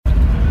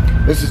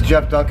This is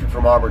Jeff Duncan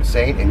from Armored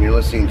Saint, and you're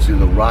listening to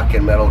the Rock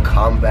and Metal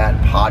Combat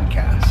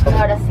Podcast.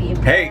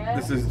 Hey,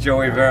 this is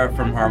Joey Vera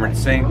from Armored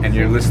Saint, and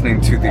you're listening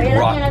to the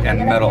Rock and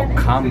Metal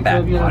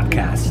Combat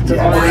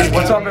Podcast.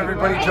 What's up,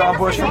 everybody? John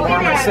Bush from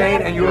Armored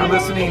Saint, and you're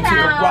listening to the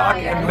Rock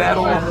and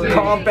Metal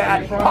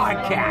Combat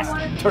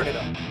Podcast. Turn it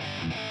up.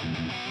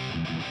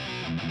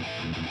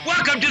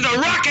 Welcome to the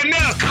Rock and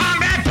Metal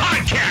Combat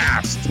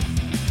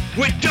Podcast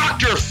with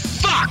Dr.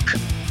 Fuck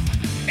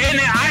and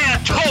the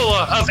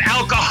Ayatollah of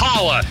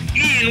Alcohola,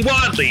 Ian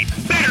Wadley,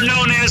 better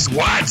known as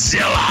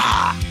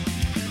Wadzilla.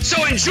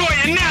 So enjoy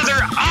another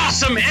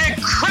awesome,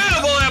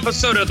 incredible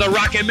episode of the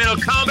Rock and Metal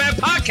Combat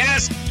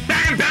Podcast.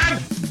 Bam,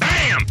 bam,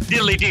 bam,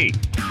 diddly dee.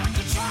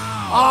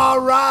 All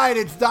right,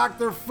 it's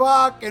Dr.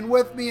 Fuck, and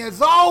with me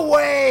as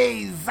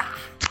always,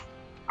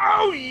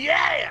 Oh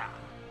yeah!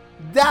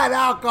 that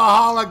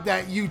alcoholic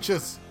that you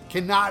just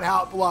cannot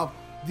help love,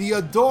 the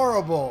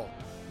adorable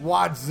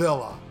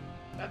Wadzilla.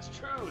 That's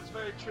true. It's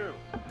very true.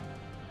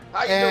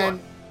 How you And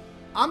doing?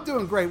 I'm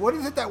doing great. What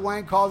is it that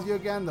Wayne calls you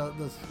again?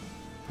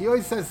 He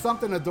always says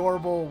something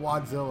adorable,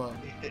 Wadzilla.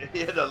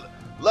 Yeah, the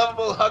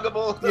lovable,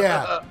 huggable.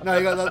 Yeah, no,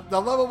 you got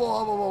the lovable,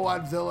 lovable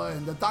Wadzilla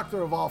and the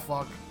doctor of all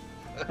fuck.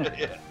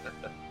 Yeah.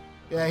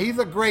 Yeah, he's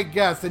a great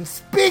guest. And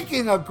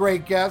speaking of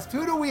great guests,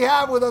 who do we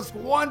have with us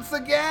once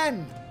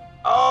again?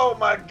 Oh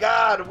my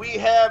God, we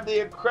have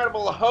the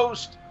incredible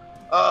host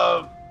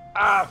of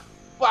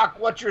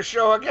what's your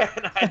show again?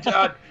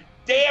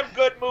 Damn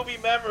Good Movie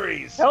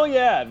Memories. Hell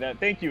yeah.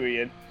 Thank you,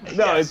 Ian.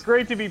 No, Yes. It's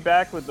great to be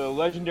back with the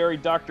legendary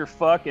Dr.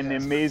 Fuck and the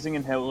amazing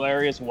and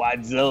hilarious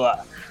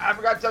Wadzilla. I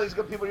forgot to tell these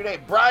good people your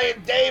name.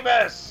 Brian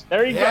Davis.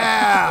 There you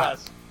Yeah.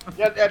 Yes.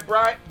 Yeah, and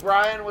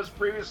Brian was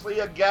previously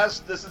a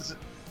guest. This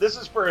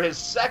is for his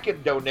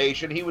second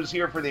donation. He was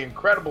here for the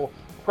incredible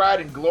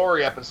Pride and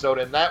Glory episode,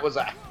 and that was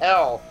a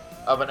hell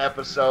of an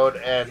episode.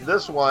 And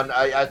this one,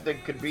 I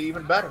think, could be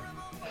even better.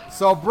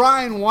 So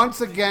Brian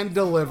once again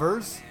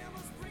delivers.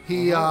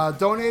 He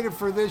donated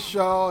for this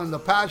show, and the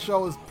past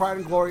show was Pride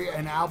and Glory,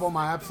 an album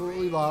I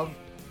absolutely love.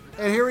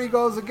 And here he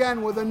goes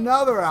again with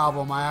another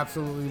album I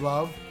absolutely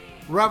love,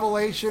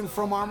 Revelation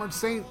from Armored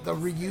Saint, the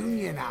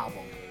reunion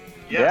album,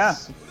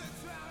 Yes.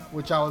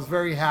 which I was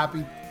very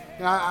happy.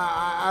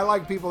 I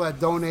like people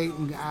that donate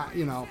and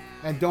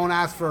and don't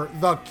ask for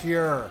The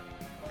Cure.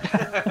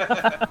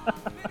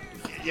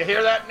 You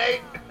hear that,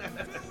 Nate?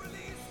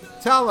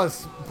 Tell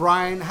us,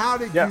 Brian, how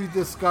did Yeah. you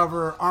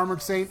discover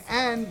Armored Saint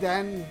and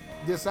then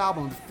this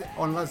album?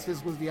 Unless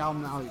this was the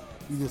album how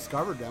you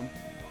discovered them.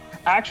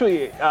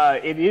 Actually,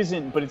 it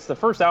isn't, but it's the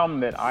first album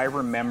that I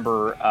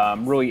remember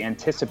really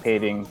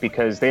anticipating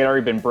because they had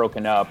already been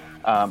broken up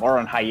or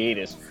on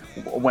hiatus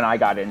when I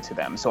got into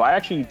them. So I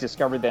actually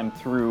discovered them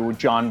through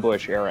John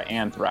Bush era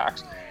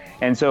Anthrax.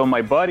 And so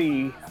my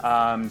buddy,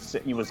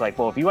 he was like,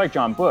 well, if you like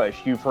John Bush,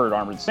 you've heard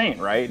Armored Saint,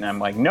 right? And I'm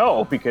like,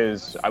 no,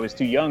 because I was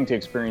too young to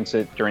experience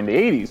it during the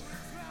 80s.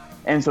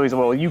 And so he said,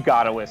 well, you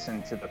got to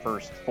listen to the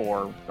first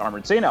 4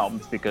 Armored Saint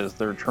albums because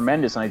they're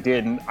tremendous. And I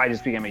did, and I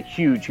just became a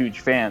huge,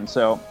 huge fan.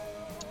 So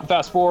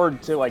fast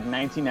forward to like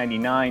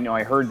 1999,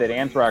 I heard that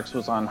Anthrax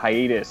was on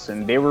hiatus,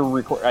 and they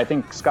were I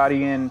think Scotty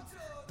Ian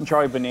and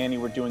Charlie Benani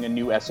were doing a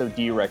new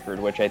SOD record,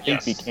 which I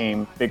think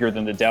became Bigger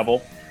Than the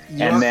Devil.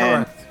 You're and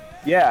then correct.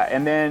 Yeah,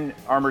 and then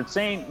Armored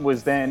Saint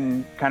was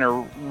then kind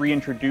of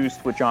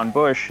reintroduced with John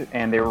Bush,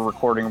 and they were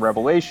recording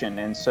Revelation.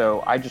 And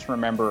so I just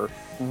remember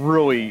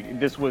really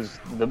this was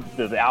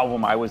the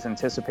album I was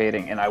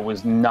anticipating, and I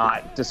was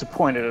not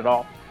disappointed at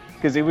all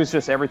because it was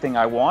just everything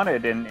I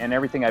wanted and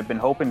everything I've been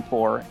hoping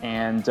for.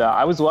 And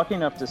I was lucky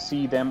enough to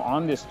see them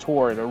on this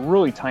tour at a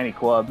really tiny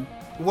club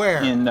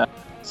Where? in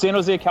San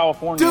Jose,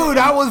 California. Dude,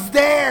 I was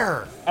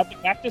there. At the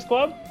Cactus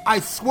Club? I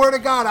swear to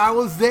God, I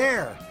was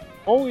there.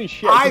 Holy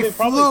shit. I They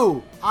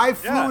flew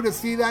Yeah. to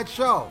see that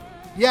show.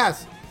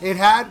 Yes, it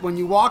had, when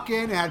you walk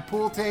in, it had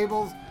pool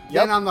tables. Yep.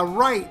 Then on the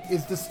right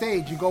is the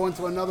stage. You go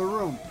into another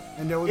room,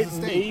 and there was It a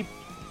stage.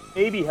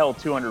 maybe held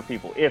 200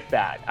 people, if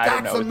that. I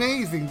don't That's know.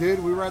 amazing, dude.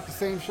 We were at the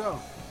same show.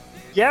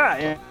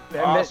 Yeah,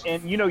 Awesome.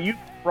 and you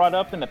brought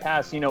up in the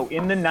past, in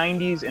the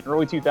 90s and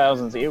early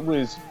 2000s, it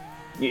was,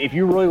 if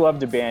you really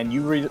loved a band,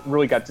 you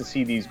really got to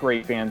see these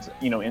great bands,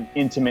 in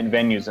intimate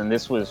venues, and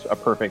this was a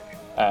perfect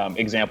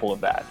example of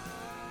that.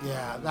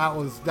 Yeah, that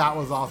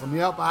was awesome.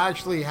 Yep, I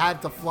actually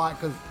had to fly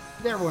because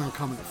they weren't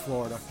coming to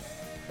Florida.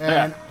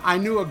 And I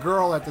knew a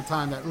girl at the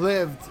time that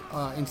lived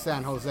in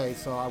San Jose,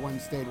 so I went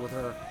and stayed with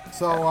her.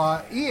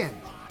 So, Ian,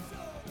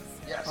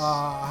 Yes.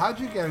 how'd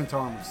you get into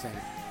Armored Saint?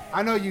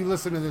 I know you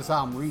listened to this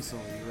album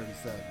recently, you already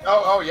said.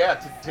 Oh yeah.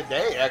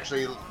 Today,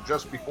 actually,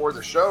 just before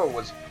the show,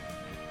 was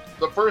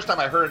the first time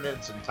I heard it in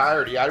its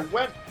entirety. I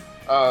went,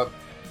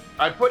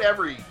 I put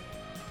every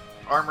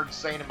Armored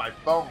Saint in my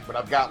phone, but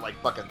I've got like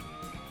fucking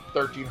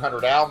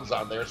 1,300 albums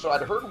on there. So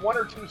I'd heard 1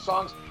 or 2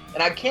 songs,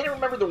 and I can't even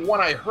remember the one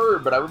I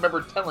heard, but I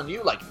remember telling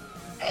you, like,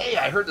 hey,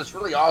 I heard this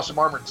really awesome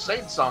Armored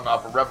Saint song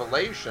off of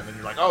Revelation. And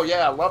you're like, oh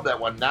yeah, I love that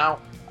one. Now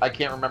I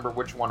can't remember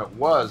which one it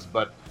was,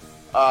 but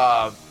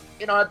I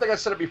think I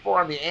said it before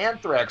on the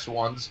Anthrax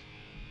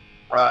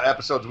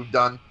episodes we've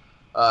done.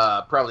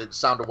 probably The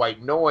Sound of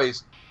White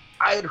Noise,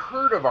 I had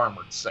heard of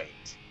Armored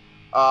Saint.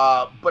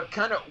 But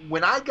kind of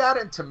when I got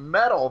into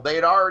metal,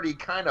 they'd already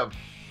kind of,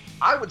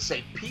 I would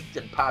say, peaked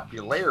in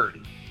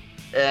popularity.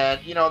 And,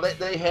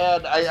 they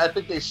had, I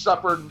think they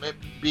suffered,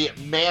 be it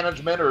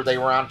management, or they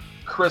were on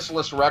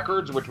Chrysalis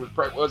Records, which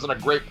wasn't a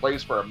great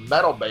place for a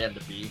metal band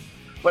to be.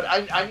 But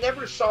I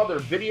never saw their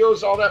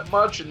videos all that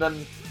much. And then,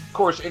 of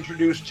course,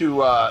 introduced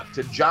to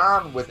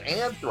John with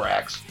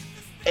Anthrax.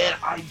 And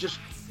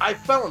I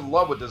fell in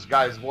love with this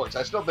guy's voice.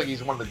 I still think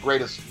he's one of the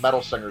greatest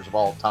metal singers of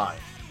all time.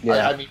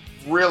 Yeah. I mean,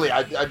 really,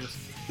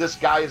 this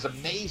guy is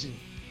amazing.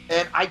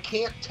 And I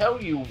can't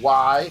tell you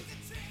why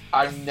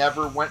I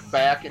never went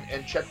back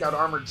and checked out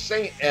Armored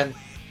Saint. And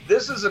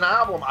this is an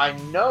album I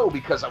know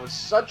because I was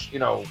such,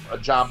 a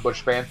John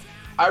Bush fan.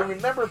 I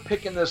remember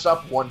picking this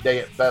up one day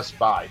at Best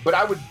Buy. But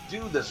I would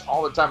do this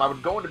all the time. I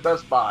would go into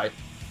Best Buy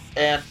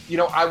and,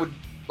 I would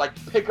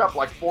pick up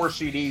 4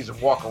 CDs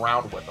and walk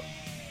around with them,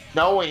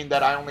 knowing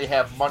that I only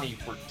have money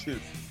for 2,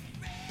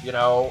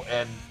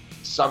 and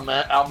some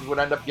albums would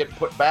end up getting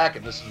put back,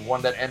 and this is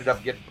one that ended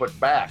up getting put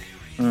back.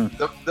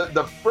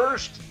 The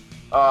first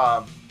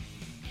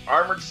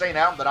Armored Saint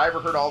album that I ever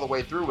heard all the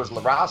way through was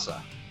La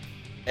Raza,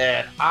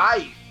 and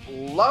I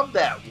love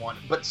that one,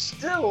 but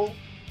still,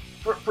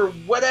 for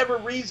whatever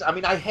reason, I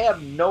mean, I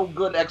have no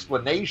good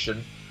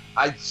explanation.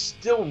 I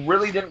still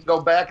really didn't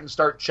go back and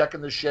start checking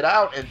this shit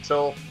out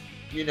until,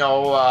 you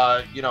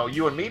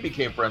and me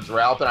became friends,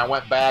 Ralph, and I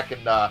went back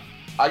and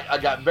I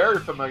got very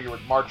familiar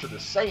with March of the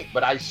Saint,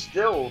 but I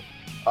still,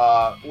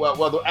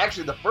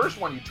 actually the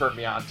first one you turned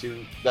me on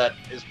to that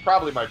is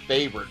probably my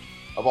favorite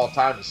of all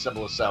time is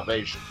Symbol of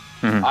Salvation.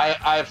 Mm-hmm. I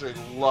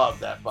absolutely love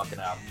that fucking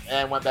album,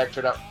 and went back and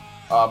checked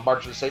out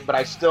March of the Saint, but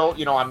I still,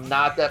 I'm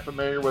not that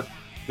familiar with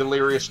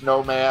Delirious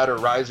Nomad or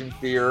Rising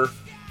Fear.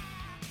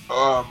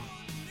 Or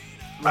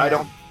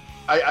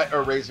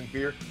Raising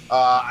Fear.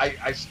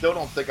 I still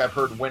don't think I've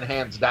heard Win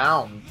Hands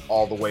Down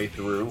all the way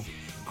through.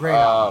 Great.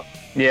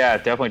 Yeah,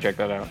 definitely check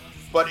that out.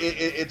 But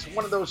it's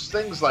one of those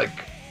things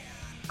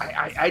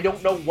I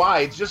don't know why.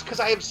 It's just because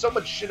I have so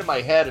much shit in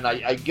my head and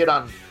I get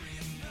on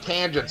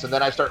tangents and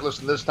then I start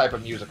listening to this type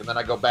of music and then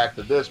I go back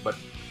to this. But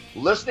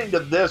listening to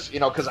this,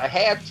 because I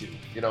had to,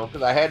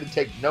 because I had to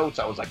take notes,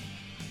 I was like,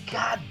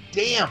 God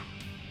damn.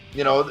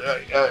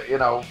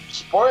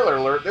 Spoiler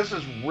alert, this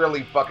is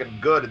really fucking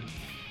good. And,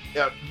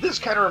 this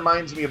kind of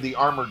reminds me of the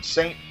Armored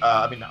Saint,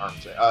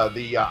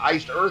 the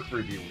Iced Earth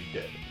review we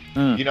did.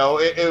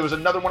 It was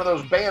another one of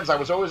those bands I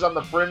was always on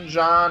the fringe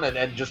on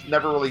and just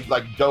never really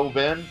dove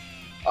in.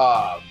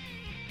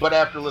 But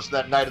after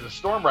listening to that Night of the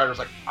Storm Rider, I was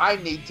like, I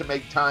need to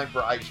make time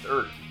for Iced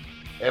Earth.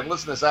 And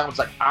listening to this album, it's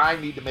like, I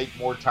need to make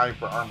more time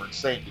for Armored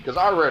Saint because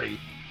already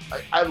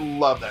I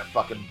love that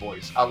fucking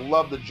voice. I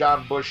love the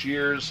John Bush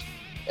years,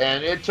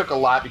 and it took a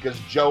lot because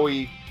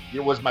Joey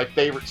was my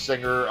favorite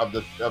singer of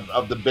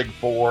the Big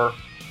Four,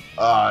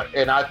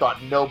 and I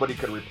thought nobody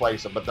could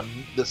replace him. But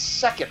the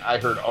second I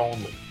heard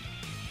Only,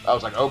 I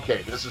was like,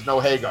 okay, this is no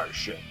Hagar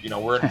shit.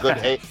 We're in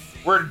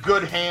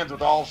good hands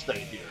with Allstate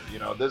here.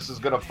 This is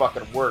gonna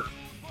fucking work.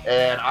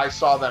 And I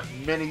saw them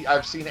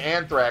I've seen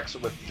Anthrax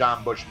with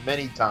John Bush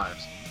many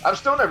times. I've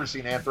still never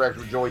seen Anthrax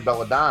with Joey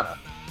Belladonna,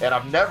 and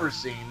I've never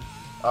seen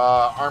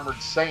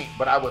Armored Saint,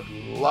 but I would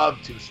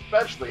love to,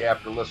 especially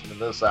after listening to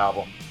this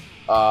album.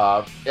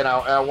 And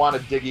I want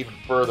to dig even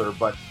further,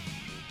 but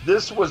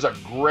this was a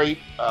great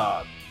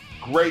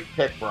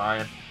pick,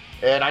 Brian.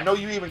 And I know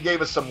you even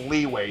gave us some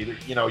leeway.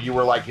 You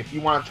were like, if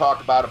you want to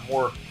talk about a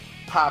more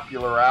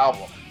popular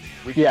album,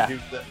 we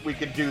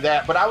can do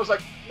that. But I was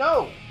like,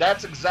 no,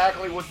 that's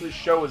exactly what this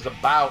show is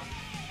about.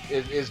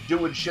 Is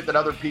doing shit that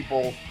other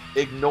people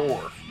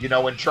ignore,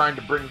 and trying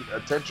to bring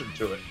attention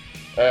to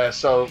it.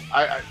 So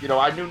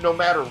I knew no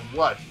matter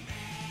what,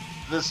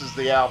 this is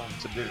the album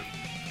to do.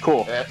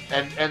 Cool.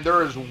 And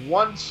there is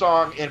one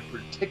song in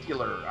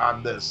particular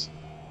on this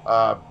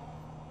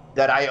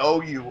that I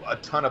owe you a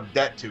ton of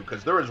debt to,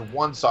 because there is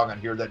one song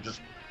on here that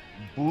just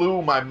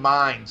blew my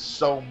mind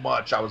so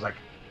much. I was like,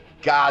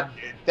 God,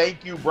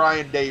 thank you,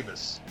 Brian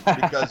Davis,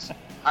 because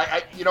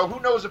I who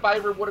knows if I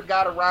ever would have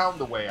got around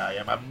the way I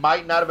am. I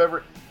might not have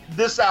ever.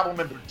 This album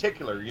in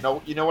particular, you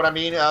know what I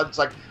mean? It's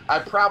like I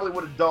probably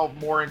would have delved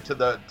more into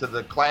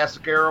the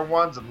classic era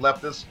ones and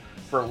left this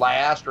for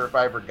last, or if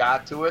I ever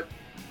got to it.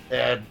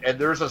 And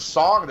there's a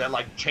song that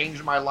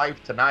changed my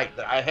life tonight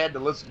that I had to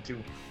listen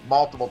to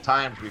multiple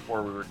times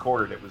before we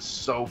recorded. It was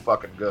so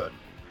fucking good.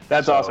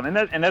 That's awesome,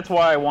 and that's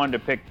why I wanted to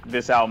pick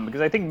this album,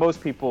 because I think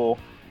most people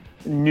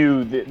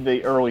knew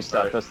the early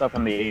stuff, right, the stuff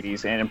from the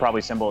 80s, and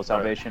probably Symbol of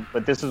Salvation, right,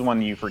 but this is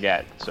one you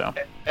forget. So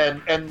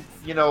and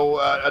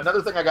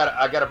another thing I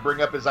gotta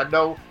bring up is I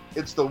know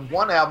it's the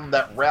one album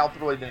that Ralph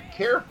really didn't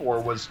care for.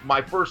 Was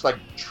my first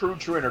true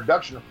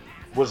introduction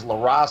was La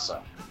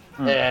Raza,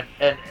 and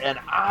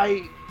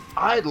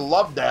I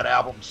loved that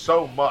album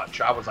so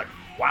much. I was like,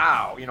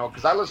 wow,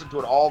 because I listened to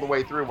it all the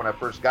way through when I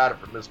first got it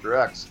from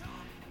Mr. X,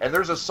 and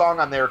there's a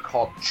song on there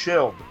called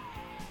Chilled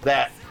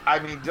that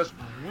just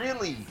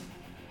really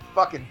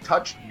fucking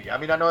touched me. I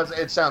mean, I know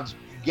it sounds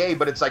gay,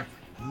 but it's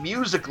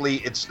musically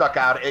it stuck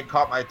out. It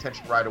caught my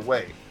attention right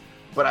away.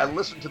 But I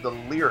listened to the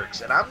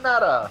lyrics, and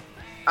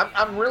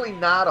I'm really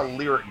not a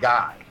lyric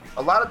guy.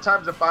 A lot of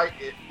times I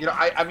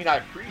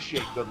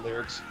appreciate good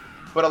lyrics,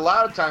 but a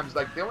lot of times,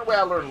 like, the only way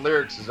I learn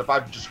lyrics is if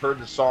I've just heard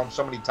the song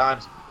so many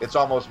times, it's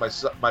almost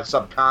my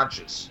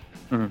subconscious,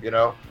 you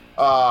know?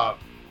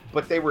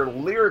 But they were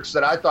lyrics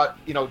that I thought,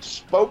 you know,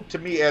 spoke to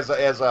me as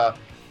a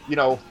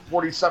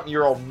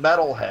 40-something-year-old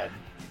metalhead,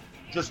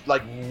 just,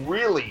 like,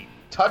 really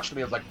touched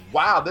me. I was like,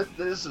 wow,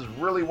 this is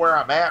really where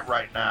I'm at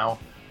right now.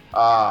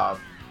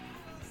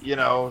 You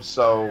know,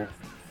 so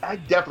I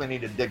definitely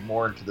need to dig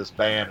more into this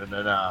band. And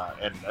then,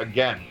 and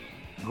again,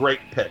 great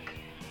pick.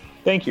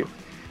 Thank you.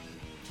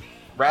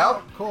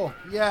 Ralph? Cool.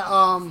 Yeah.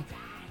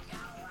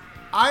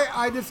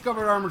 I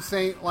discovered Armored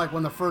Saint like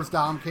when the first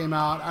album came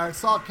out. I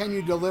saw Can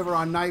You Deliver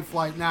on Night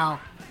Flight.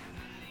 Now,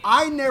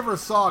 I never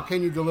saw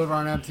Can You Deliver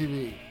on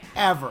MTV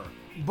ever,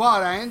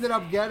 but I ended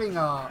up getting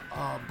one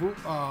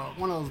of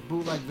those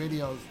bootleg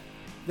videos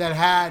that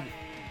had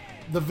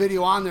the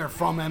video on there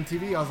from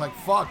MTV. I was like,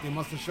 fuck, they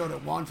must have showed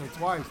it once or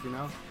twice, you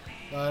know?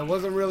 It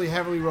wasn't really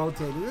heavily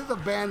rotated. This is a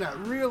band that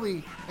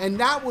really, and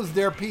that was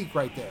their peak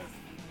right there.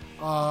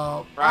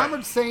 Right.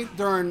 Armored Saint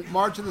during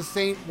March of the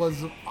Saint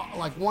was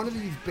like one of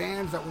these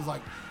bands that was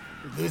like,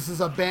 this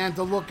is a band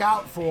to look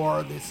out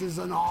for. This is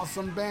an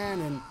awesome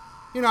band. And,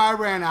 you know, I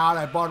ran out.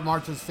 I bought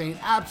March of the Saint.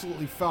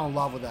 Absolutely fell in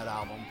love with that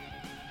album.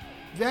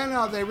 Then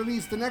they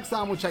released the next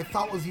album, which I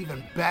thought was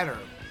even better.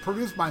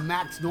 Produced by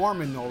Max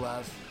Norman, no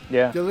less.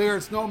 Yeah.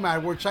 Delirious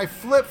Nomad, which I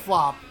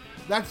flip-flop.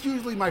 That's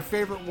usually my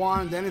favorite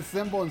one. Then it's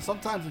Symbol, and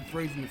sometimes it's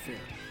Raising the Fear.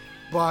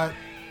 But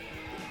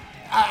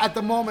at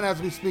the moment,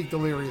 as we speak,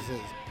 Delirious is.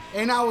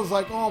 And I was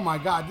like, oh my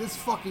God, this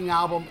fucking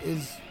album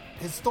is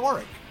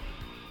historic.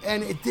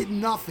 And it did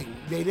nothing.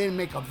 They didn't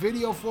make a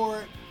video for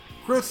it.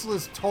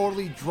 Chrysalis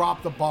totally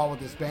dropped the ball with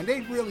this band.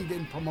 They really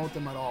didn't promote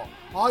them at all.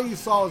 All you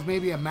saw was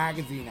maybe a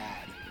magazine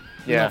ad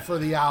you know, for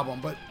the album.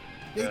 But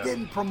they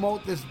didn't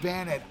promote this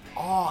band at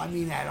all. I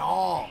mean, at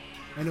all.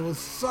 And it was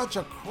such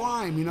a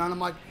crime, you know. And I'm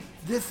like,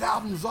 this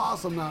album's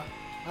awesome. Now,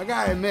 I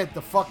gotta admit,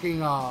 the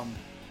fucking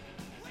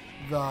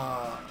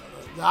the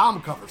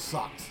album cover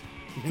sucks.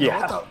 You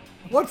know,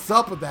 what's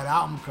up with that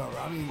album cover?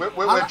 I mean,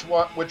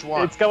 which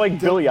one? It's got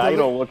like Billy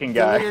Idol looking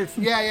guy.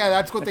 Yeah,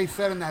 that's what they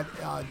said in that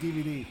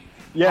DVD.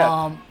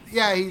 Yeah.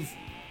 He's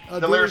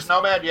Delirious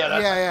Nomad. Yeah,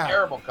 that's a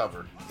terrible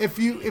cover. If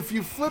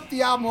you flip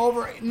the album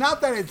over,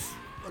 not that it's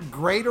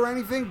great or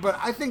anything, but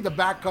I think the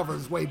back cover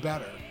is way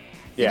better.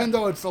 Yeah. Even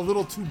though it's a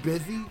little too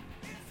busy,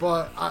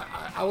 but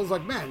I was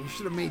like, man, you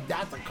should have made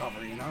that the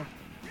cover, you know?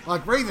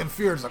 Like, Raising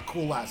Fear is a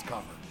cool-ass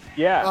cover.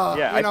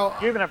 Yeah, You know,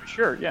 you even have a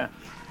shirt, yeah.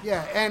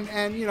 Yeah,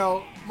 and you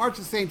know, March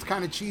of Saints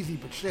kind of cheesy,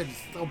 but shit,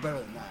 it's still better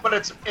than that. But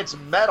it's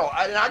metal.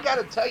 And I got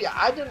to tell you,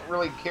 I didn't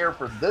really care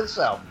for this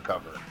album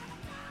cover.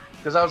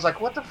 Because I was like,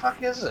 what the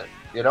fuck is it?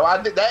 You know,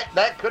 I think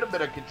that could have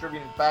been a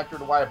contributing factor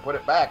to why I put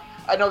it back.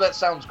 I know that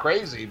sounds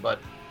crazy, but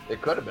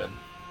it could have been.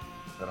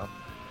 You know?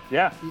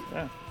 Yeah.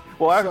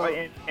 Well,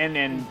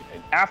 and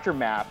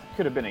Aftermath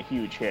could have been a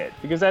huge hit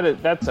because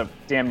that's a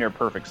damn near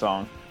perfect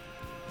song.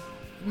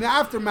 The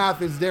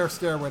Aftermath is their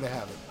Stairway to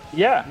Heaven.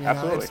 Yeah, you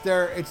absolutely.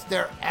 Know, it's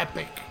their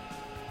epic,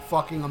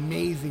 fucking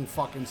amazing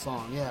fucking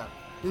song. Yeah,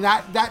 and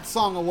that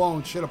song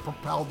alone should have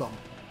propelled them.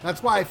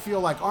 That's why I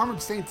feel like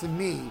Armored Saint to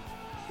me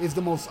is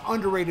the most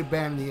underrated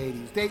band in the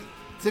 '80s.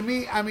 To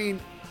me, I mean,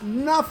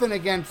 nothing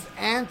against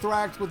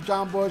Anthrax with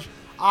John Bush.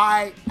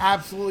 I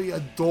absolutely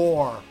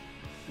adore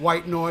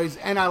White Noise,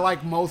 and I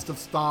like most of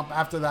Stomp.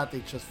 After that, they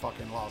just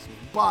fucking lost me.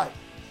 But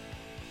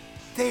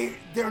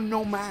they're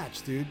no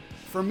match, dude.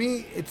 For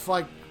me, it's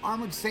like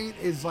Armored Saint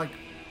is like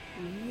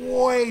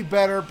way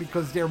better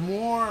because they're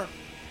more.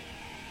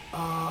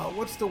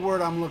 What's the word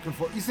I'm looking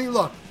for? You see,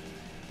 look.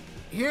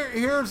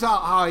 Here's how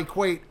I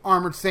equate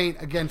Armored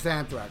Saint against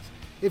Anthrax.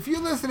 If you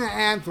listen to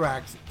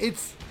Anthrax,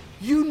 it's,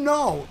 you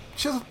know,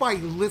 just by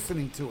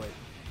listening to it,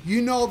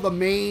 you know the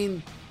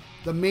main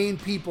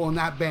people in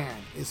that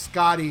band is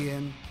Scotty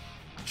and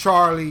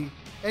Charlie,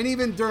 and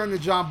even during the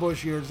John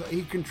Bush years,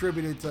 he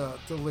contributed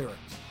to lyrics.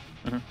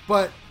 Mm-hmm.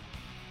 But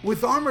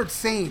with Armored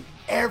Saint,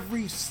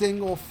 every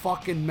single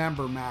fucking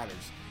member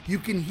matters. You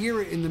can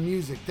hear it in the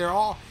music.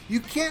 You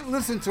can't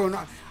listen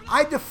to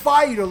I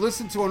defy you to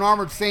listen to an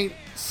Armored Saint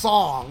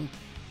song,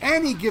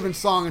 any given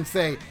song, and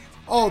say,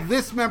 oh,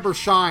 this member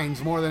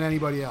shines more than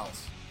anybody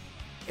else.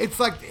 It's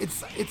like,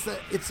 it's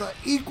a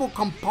equal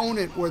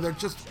component where they're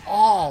just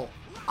all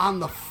on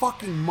the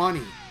fucking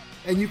money.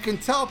 And you can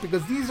tell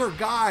because these are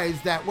guys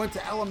that went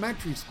to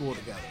elementary school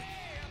together.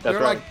 That's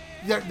right.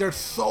 They're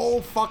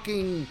so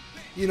fucking,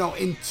 you know,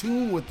 in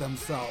tune with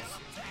themselves.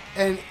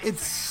 And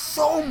it's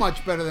so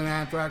much better than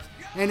Anthrax.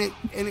 And it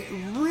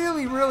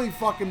really, really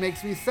fucking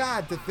makes me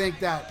sad to think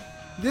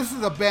that this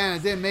is a band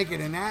that didn't make it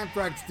and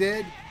Anthrax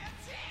did.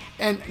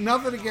 And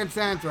nothing against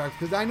Anthrax,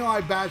 because I know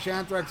I bash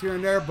Anthrax here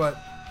and there, but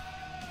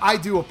I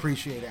do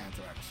appreciate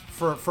Anthrax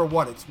for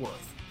what it's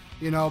worth.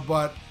 You know,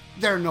 but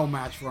they're no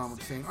match for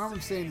Armored Saint.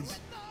 Armored Saint is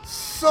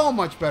so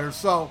much better.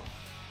 So,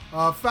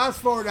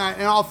 fast forward,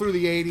 and all through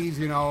the 80s,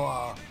 you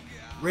know,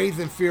 Raise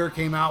in Fear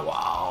came out,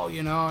 wow,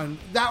 you know, and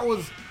that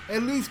was,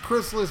 at least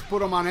Chrysalis put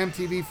them on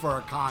MTV for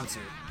a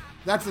concert.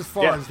 That's as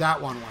far as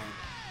that one went.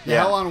 The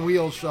Hell on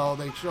Wheels show,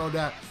 they showed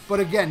that. But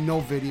again, no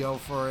video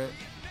for it.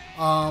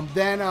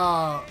 Then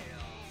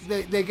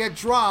they get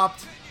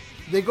dropped.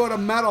 They go to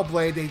Metal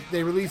Blade.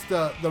 They released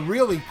the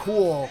really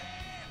cool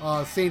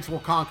Saints Will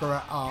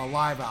Conquer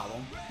live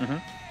album.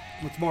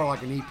 It's more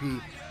like an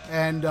EP.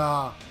 And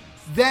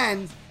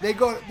then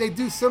they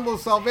do Symbol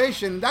of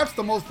Salvation. That's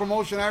the most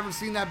promotion I ever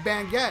seen that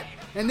band get.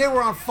 And they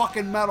were on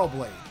fucking Metal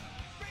Blade.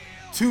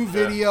 2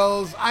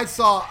 videos.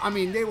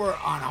 They were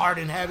on Hard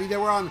and Heavy. They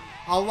were on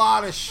a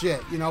lot of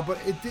shit, you know, but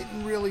it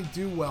didn't really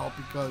do well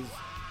because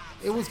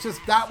it was just,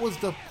 that was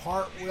the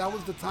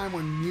time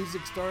when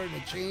music started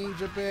to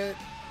change a bit.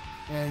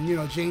 And, you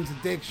know, Jane's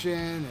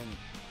Addiction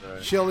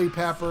and Chili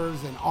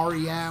Peppers and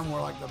R.E.M.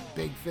 were like the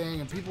big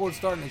thing. And people were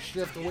starting to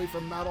shift away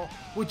from metal,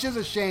 which is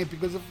a shame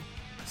because if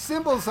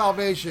Symbol of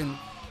Salvation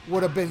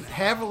would have been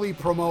heavily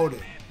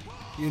promoted,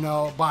 you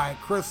know, by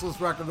Chrysalis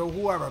Records or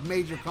whoever, a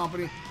major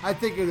company, I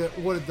think it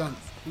would have done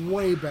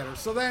way better.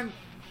 So then,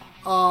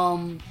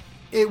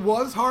 it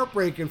was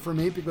heartbreaking for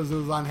me because it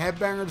was on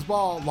Headbangers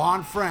Ball.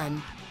 Lon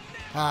Friend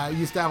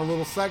used to have a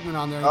little segment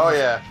on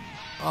there.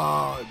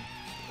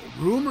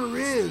 Rumor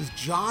is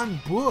John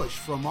Bush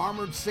from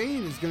Armored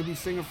Saint is going to be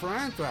singing for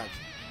Anthrax.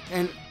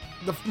 And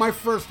my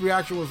first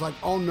reaction was like,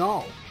 oh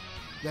no,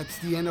 that's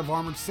the end of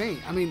Armored Saint.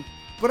 I mean,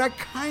 but I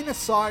kind of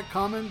saw it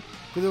coming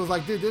because it was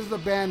like, dude, this is a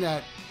band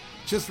that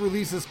just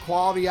releases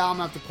quality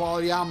album after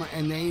quality album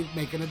and they ain't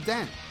making a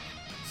dent.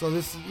 So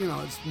this, you know,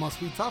 it must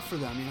be tough for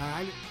them. You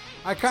know,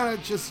 I kind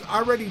of just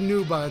already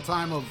knew by the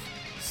time of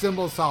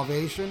Symbol of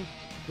Salvation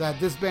that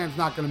this band's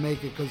not going to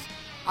make it because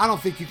I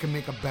don't think you can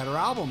make a better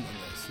album than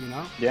this, you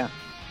know? Yeah.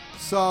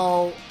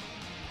 So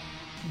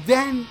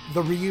then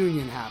the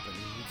reunion happened.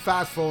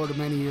 Fast forward to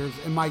many years,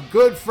 and my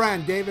good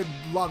friend David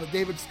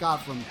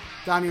Scott from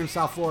down here in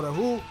South Florida,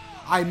 who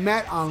I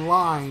met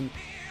online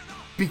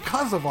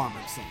because of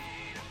Armored Saint.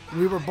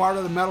 We were part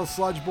of the Metal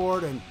Sludge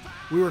Board, and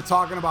we were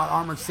talking about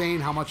Armored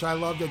Saint, how much I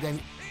loved it. Then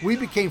we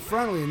became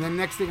friendly, and then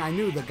next thing I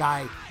knew, the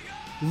guy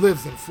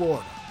lives in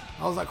Florida.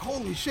 I was like,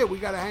 holy shit, we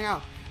got to hang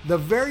out. The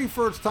very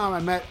first time I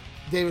met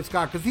David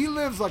Scott, because he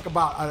lives like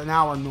about an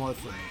hour north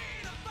of me.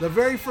 The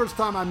very first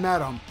time I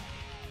met him,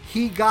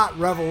 he got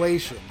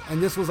Revelation,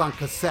 and this was on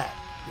cassette.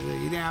 We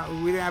didn't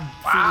have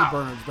CD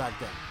burners back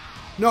then.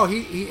 No,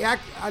 he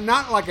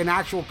not like an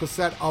actual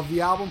cassette of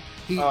the album.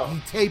 He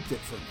taped it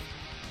for me.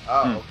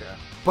 Oh, okay.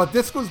 But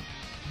this was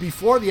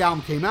before the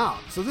album came out,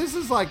 so this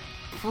is like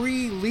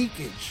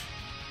pre-leakage.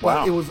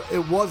 But it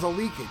was a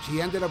leakage.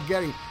 He ended up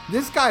getting.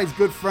 This guy's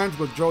good friends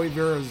with Joey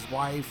Vera's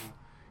wife.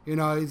 You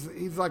know,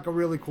 he's like a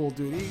really cool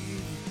dude.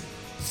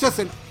 He's just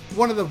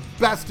one of the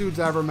best dudes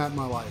I ever met in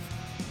my life.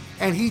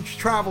 And he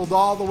traveled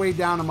all the way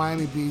down to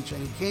Miami Beach,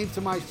 and he came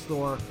to my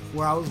store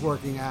where I was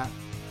working at,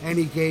 and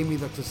he gave me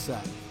the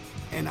cassette.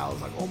 And I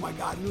was like, oh my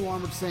God, New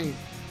Armored Saint.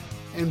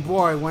 And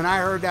boy, when I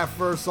heard that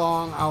first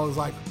song, I was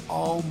like,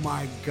 oh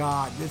my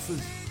God, this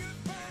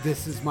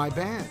is my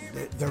band.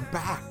 They're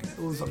back.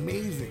 It was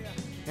amazing.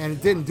 And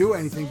it didn't do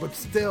anything, but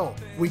still,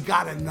 we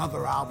got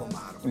another album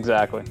out of it.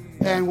 Exactly.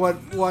 And what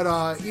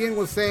Ian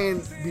was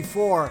saying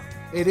before,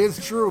 it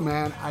is true,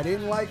 man. I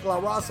didn't like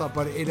La Raza,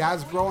 but it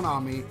has grown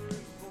on me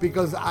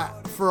because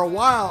for a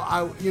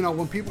while,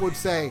 when people would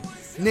say,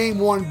 name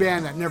one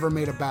band that never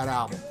made a bad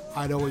album,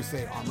 I'd always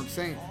say Armored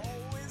Saint.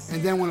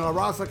 And then when La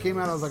Raza came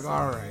out, I was like,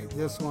 all right,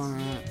 this one.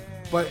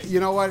 But you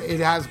know what? It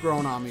has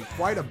grown on me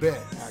quite a bit,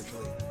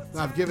 actually. And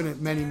I've given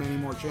it many, many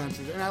more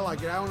chances, and I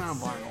like it. I own it on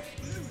vinyl.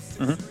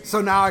 Mm-hmm. So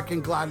now I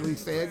can gladly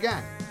say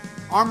again,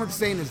 Armored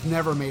Saint has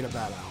never made a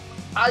bad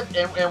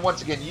album. And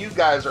once again, you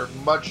guys are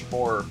much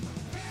more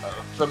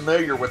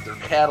familiar with their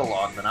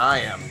catalog than I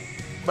am.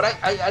 But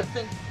I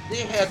think they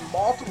had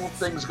multiple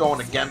things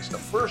going against them.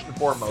 First and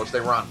foremost,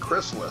 they were on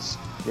Chrysalis.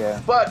 Yeah.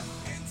 But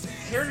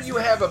here you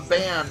have a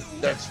band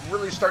that's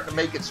really starting to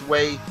make its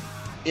way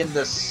in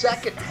the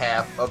second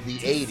half of the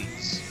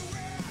 80s,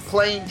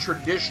 playing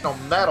traditional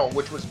metal,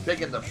 which was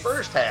big in the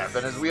first half.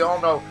 And as we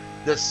all know,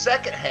 the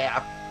second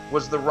half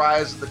was the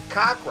rise of the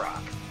cock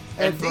rock.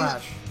 And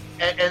thrash.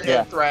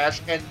 And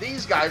thrash. And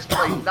these guys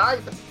played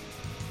neither.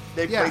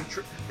 They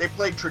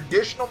played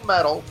traditional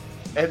metal,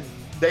 and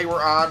they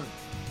were on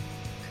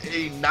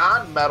a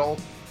non-metal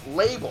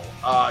label.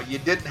 You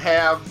didn't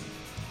have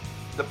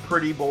the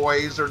Pretty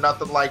Boys or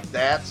nothing like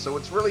that, so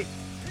it's really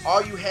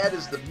all you had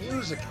is the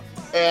music.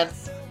 And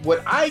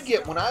what I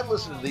get when I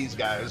listen to these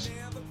guys,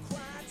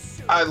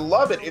 I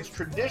love it. It's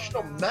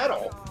traditional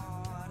metal,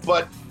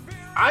 but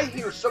I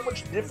hear so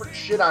much different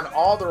shit on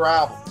all their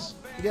albums.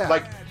 Yeah.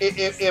 Like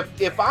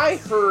if I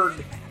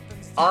heard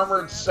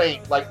Armored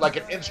Saint like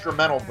an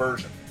instrumental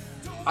version,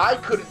 I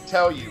couldn't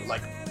tell you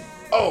like,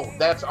 oh,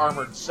 that's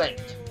Armored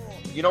Saint.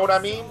 You know what I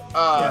mean?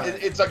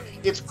 It's like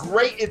it's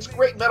great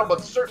metal,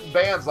 but certain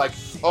bands like,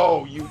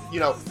 oh, you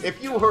know,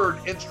 if you heard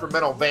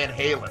instrumental Van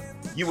Halen,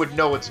 you would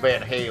know it's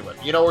Van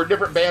Halen. You know, or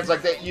different bands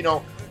like that. You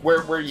know,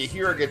 where you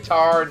hear a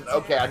guitar and,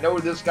 okay, I know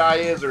who this guy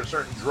is, or a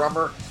certain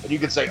drummer, and you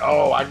can say,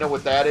 oh, I know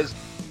what that is.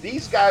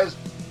 These guys,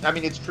 I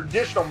mean, it's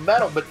traditional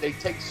metal, but they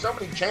take so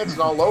many chances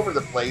all over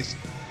the place.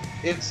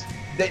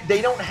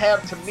 They don't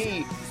have, to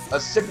me, a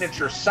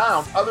signature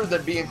sound other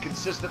than being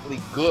consistently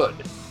good.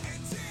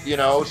 You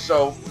know,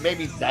 so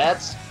maybe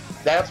that's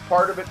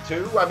part of it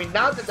too. I mean,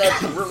 not that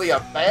that's really a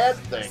bad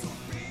thing,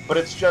 but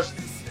it's just,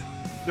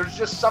 there's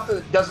just something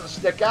that doesn't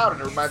stick out,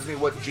 and it reminds me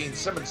of what Gene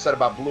Simmons said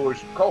about Blue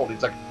Oyster Cult.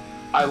 He's like,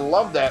 I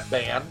love that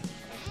band,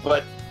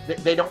 but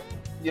they don't,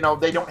 you know,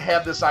 they don't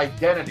have this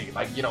identity.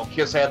 Like, you know,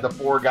 Kiss had the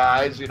 4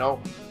 guys, you know,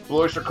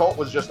 Blue Oyster Cult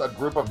was just a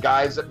group of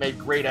guys that made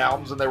great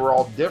albums, and they were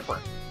all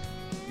different,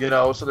 you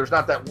know, so there's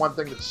not that one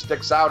thing that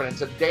sticks out, and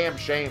it's a damn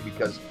shame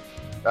because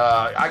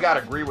I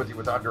gotta agree with you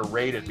with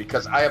underrated,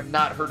 because I have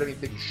not heard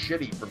anything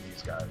shitty from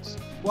these guys.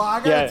 Well, I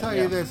gotta tell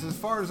you this, as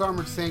far as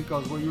Armored Saint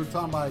goes, what you were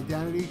talking about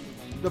identity,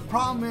 the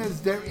problem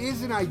is there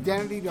is an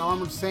identity to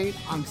Armored Saint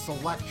on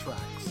select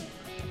tracks.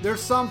 There's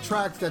some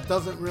tracks that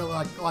doesn't really,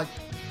 like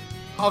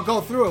I'll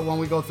go through it when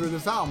we go through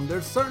this album.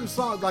 There's certain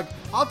songs, like,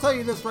 I'll tell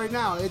you this right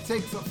now, it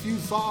takes a few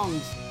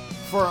songs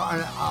for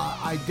an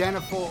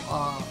identical,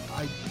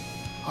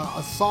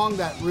 a song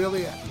that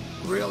really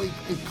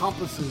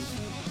encompasses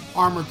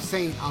Armored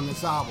Saint on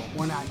this album.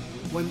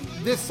 When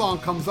this song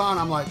comes on,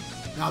 I'm like,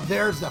 now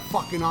there's the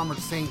fucking Armored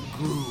Saint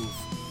groove,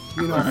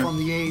 you know, from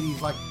the 80s,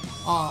 like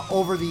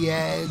Over the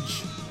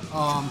Edge,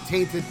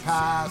 Tainted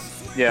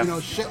Past, you know,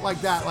 shit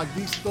like that. Like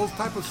those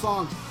type of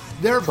songs,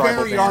 they're Tribal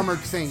very Dance. Armored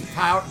Saint.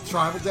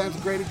 Tribal Dance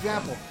is a great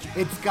example.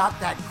 It's got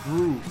that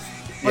groove.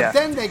 But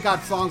then they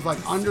got songs like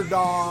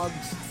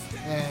Underdogs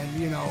and,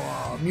 you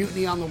know,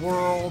 Mutiny on the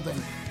World, and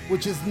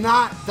which doesn't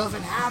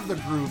have the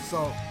groove.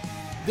 So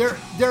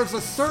there's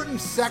a certain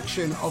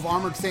section of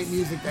Armored Saint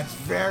music that's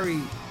very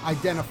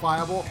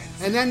identifiable,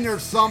 and then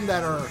there's some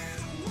that are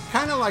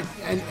kind of like,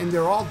 and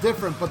they're all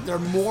different, but they're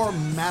more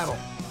metal.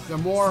 They're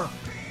more,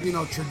 you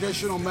know,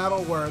 traditional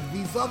metal, where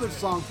these other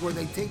songs where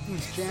they take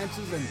these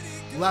chances and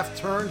left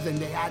turns and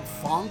they add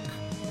funk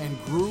and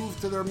groove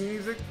to their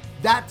music,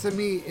 that to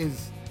me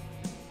is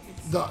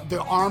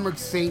the Armored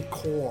Saint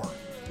core,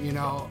 you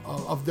know,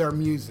 of their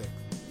music.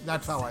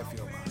 That's how I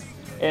feel about it.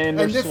 And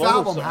this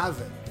album has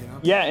it.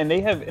 Yeah, and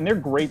they're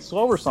great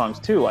slower songs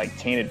too, like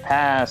 "Tainted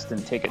Past"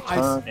 and "Take a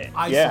Turn."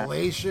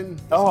 Isolation.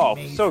 Oh,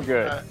 amazing. so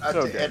good,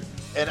 so good.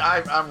 And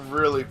I'm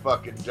really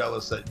fucking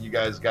jealous that you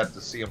guys got to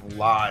see him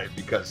live,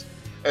 because,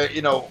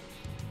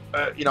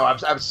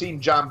 I've seen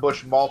John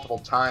Bush multiple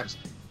times,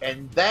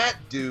 and that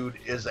dude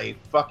is a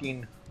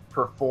fucking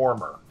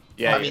performer.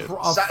 Yeah, I mean,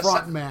 a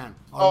front man.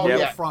 A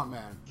real front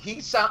man.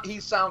 He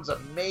sounds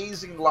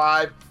amazing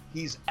live.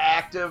 He's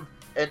active,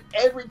 and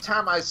every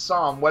time I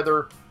saw him,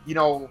 whether, you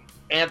know,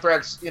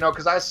 Anthrax, you know,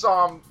 because I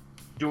saw him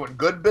doing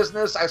good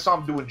business, I saw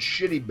him doing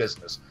shitty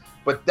business,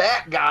 but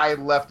that guy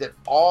left it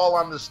all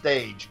on the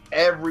stage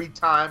every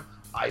time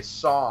I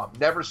saw him.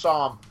 Never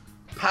saw him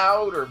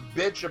pout or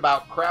bitch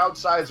about crowd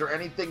size or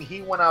anything.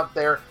 He went out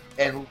there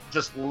and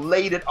just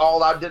laid it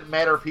all out. Didn't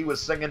matter if he was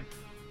singing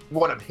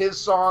one of his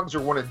songs or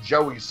one of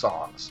Joey's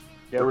songs.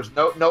 Yep. There was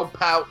no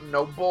pouting,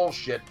 no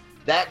bullshit.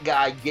 That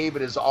guy gave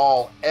it his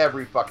all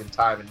every fucking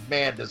time, and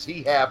man, does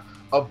he have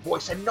a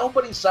voice, and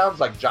nobody sounds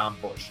like John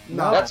Bush.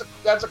 No.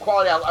 That's a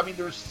quality album. I mean,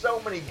 there's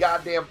so many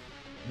goddamn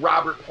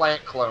Robert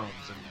Plant clones,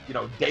 and, you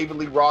know, David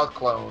Lee Roth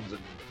clones, and,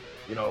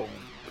 you know,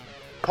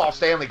 Paul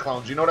Stanley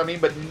clones, you know what I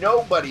mean? But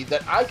nobody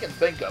that I can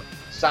think of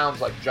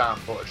sounds like John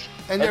Bush.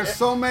 And there's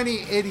so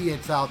many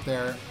idiots out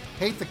there.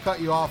 Hate to cut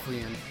you off,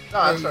 Ian.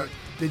 No, that's right.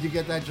 Did you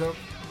get that joke?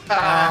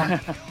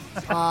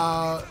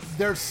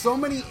 There's so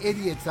many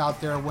idiots out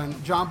there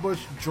when John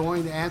Bush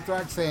joined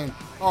Anthrax saying,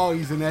 oh,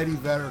 he's an Eddie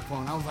Vedder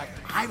clone. I was like,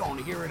 I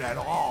don't hear it at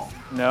all.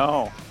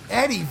 No.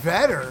 Eddie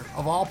Vedder,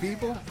 of all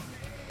people?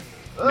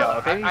 No,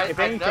 if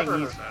anything, never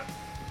he's... heard that.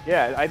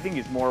 Yeah, I think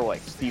he's more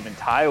like Steven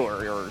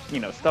Tyler or,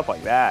 you know, stuff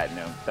like that. You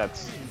know,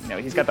 that's, you know,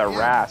 he's got that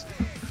rasp.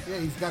 Yeah,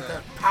 he's got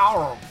that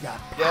power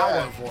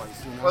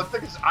voice, you know? Well, the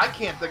thing is, I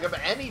can't think of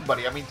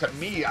anybody. I mean, to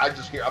me,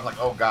 I'm like,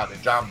 oh, God,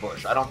 John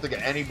Bush. I don't think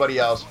of anybody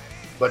else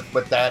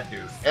but that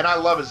dude. And I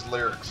love his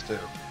lyrics, too.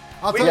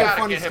 I'll tell you a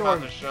funny get him story.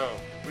 on the show.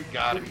 We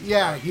got him.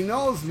 Yeah, he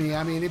knows me.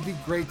 I mean, it'd be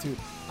great to.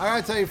 I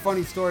gotta tell you a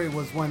funny story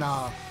was when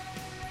I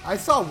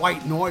saw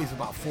White Noise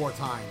about 4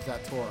 times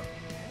that tour.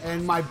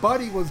 And my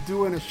buddy was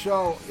doing a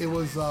show. It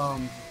was,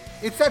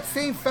 it's that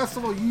same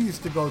festival you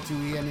used to go to,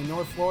 Ian, in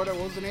North Florida.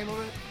 What was the name of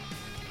it?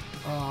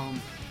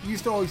 You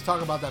used to always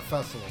talk about that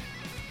festival.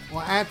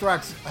 Well,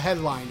 Anthrax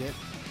headlined it.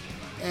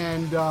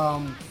 And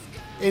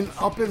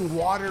up in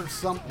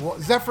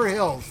Zephyr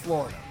Hills,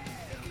 Florida.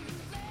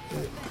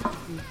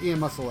 Ian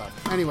must have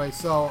left. Anyway,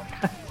 so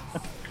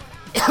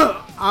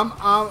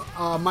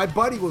my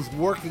buddy was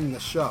working the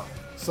show.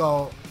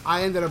 So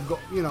I ended up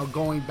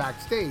going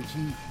backstage.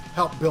 He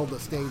helped build the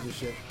stage and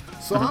shit.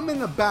 So I'm in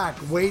the back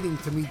waiting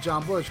to meet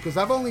John Bush, because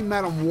I've only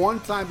met him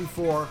one time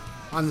before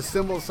on the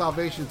Symbol of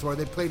Salvation tour.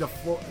 They played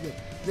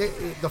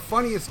the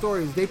funniest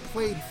story is they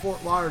played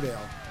Fort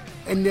Lauderdale,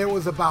 and there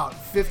was about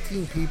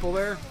 15 people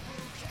there.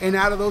 And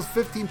out of those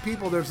 15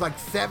 people, there's like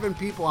 7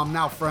 people I'm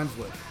now friends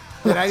with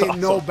that I didn't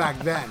know back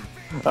then.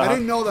 I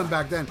didn't know them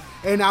back then.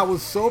 And I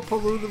was so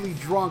pollutedly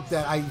drunk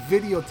that I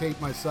videotaped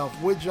myself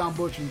with John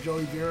Bush and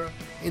Joey Vera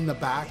in the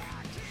back.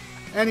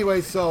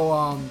 Anyway,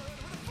 so,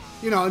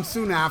 and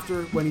soon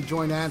after, when he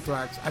joined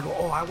Anthrax, I go,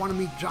 I want to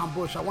meet John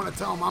Bush. I want to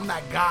tell him I'm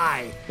that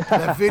guy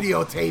that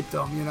videotaped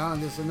him,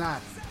 and this and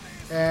that.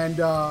 And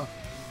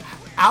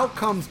out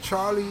comes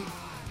Charlie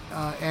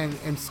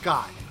and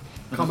Scott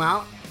come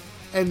out.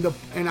 And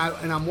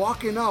I'm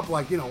walking up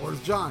like,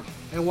 where's John?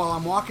 And while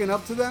I'm walking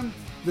up to them,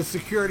 the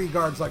security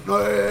guard's like, no,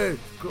 hey,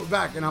 go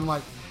back. And I'm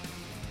like,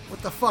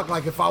 what the fuck?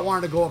 Like, if I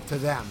wanted to go up to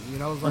them, it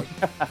was like,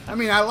 I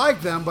mean, I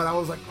like them, but I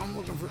was like, I'm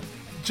looking for.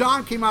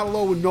 John came out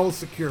alone with no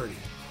security.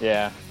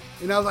 Yeah.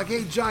 And I was like,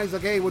 hey, John. He's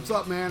like, hey, what's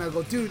up, man? I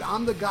go, dude,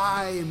 I'm the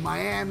guy in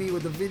Miami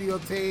with the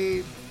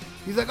videotape.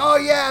 He's like, oh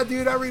yeah,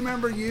 dude, I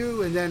remember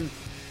you. And then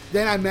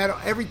I met him.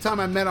 Every time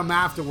I met him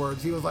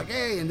afterwards, he was like,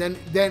 hey. And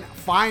then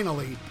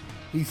finally,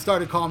 he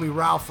started calling me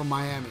Ralph from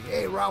Miami.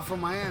 Hey, Ralph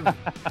from Miami.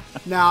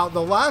 Now,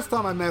 the last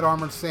time I met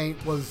Armored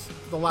Saint was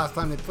the last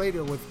time they played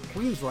here with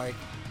Queensryche,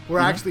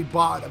 where I actually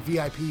bought a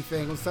VIP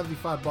thing. It was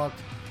 $75.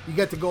 You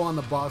get to go on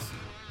the bus.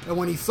 And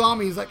when he saw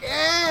me, he's like,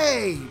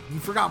 hey! He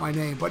forgot my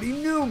name, but he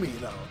knew me,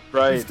 though.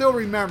 Right. He still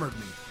remembered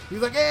me. He's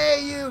like,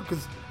 hey, you!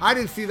 Because I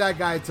didn't see that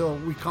guy until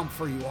We Come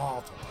For You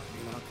All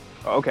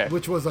tour, Okay.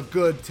 Which was a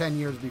good 10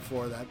 years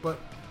before that. But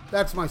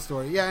that's my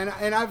story. Yeah,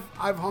 and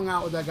I've hung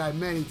out with that guy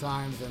many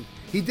times, and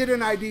he did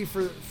an ID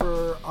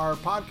for our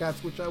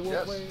podcast, which I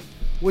will play,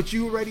 which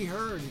you already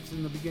heard. It's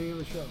in the beginning of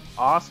the show.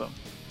 Awesome.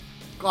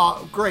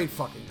 Oh, great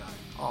fucking guy.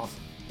 Awesome.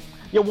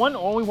 Yeah,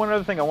 only one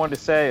other thing I wanted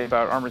to say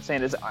about Armored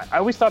Saint is I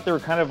always thought they were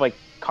kind of like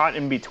caught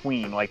in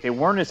between. Like, they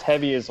weren't as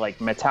heavy as like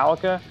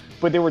Metallica,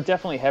 but they were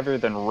definitely heavier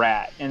than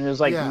Rat. And there's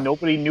like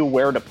nobody knew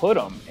where to put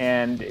them.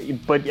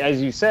 But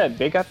as you said,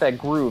 they got that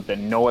groove that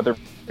no other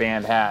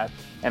band had,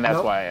 and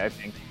that's why I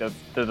think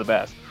they're the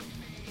best.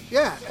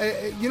 Yeah,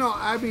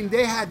 I mean,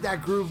 they had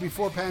that groove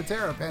before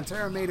Pantera.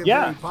 Pantera made it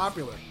very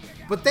popular,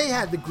 but they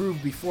had the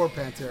groove before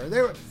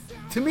Pantera.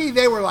 To me,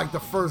 they were like the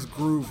first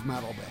groove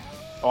metal band.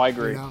 Oh, I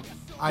agree.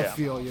 I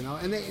feel,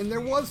 and there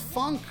was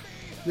funk.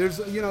 There's,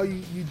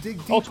 you dig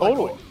deep. Oh,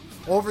 totally.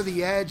 Like, Over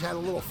the Edge had a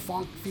little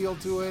funk feel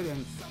to it,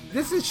 and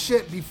this is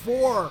shit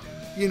before,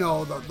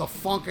 the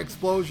funk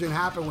explosion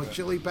happened with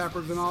Chili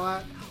Peppers and all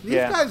that. These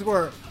guys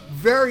were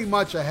very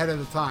much ahead of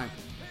the time,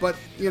 but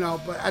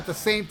at the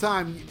same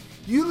time,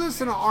 you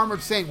listen to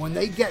Armored Saint, when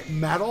they get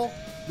metal,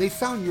 they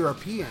sound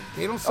European.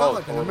 They don't sound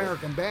like an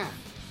American band.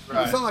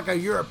 Right. They sound like a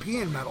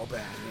European metal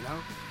band,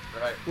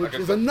 Right. Which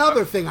is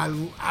another thing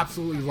I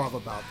absolutely love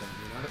about them,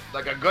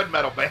 Like a good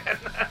metal band.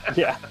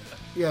 Yeah.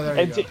 Yeah,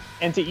 there you go.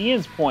 And to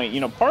Ian's point,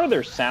 part of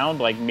their sound,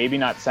 like maybe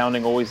not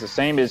sounding always the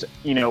same, is,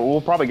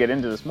 we'll probably get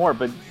into this more,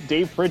 but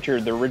Dave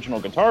Pritchard, the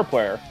original guitar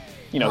player,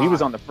 he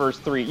was on the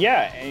first 3,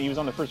 and he was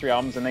on the first 3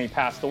 albums, and then he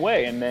passed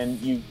away, and then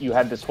you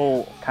had this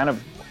whole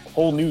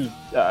new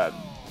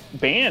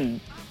band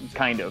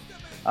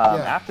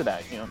after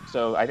that,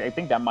 so I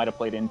think that might have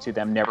played into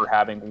them never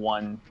having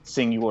one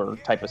singular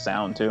type of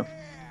sound too.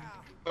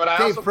 But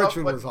Dave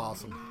Pritchard was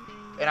awesome.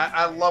 And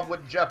I love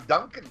what Jeff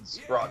Duncan's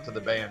brought to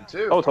the band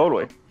too. Oh,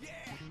 totally.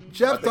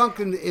 Jeff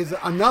Duncan is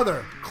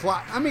another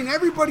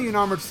everybody in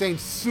Armored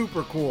Saint's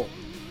super cool.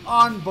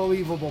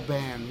 Unbelievable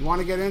band. You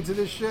want to get into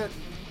this shit?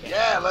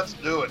 Yeah, let's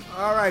do it.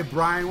 All right,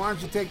 Brian, why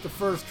don't you take the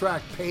first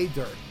track, Pay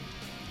Dirt?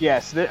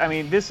 Yes,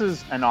 this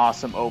is an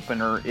awesome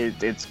opener.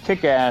 It's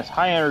kick-ass,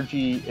 high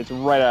energy. It's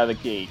right out of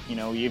the gate.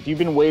 If you've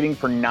been waiting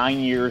for 9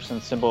 years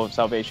since Symbol of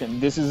Salvation,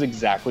 this is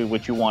exactly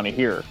what you want to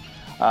hear.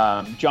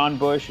 John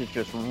Bush is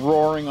just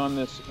roaring on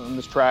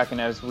this track, and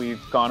as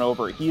we've gone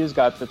over, he has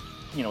got the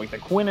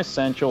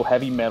quintessential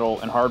heavy metal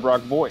and hard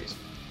rock voice.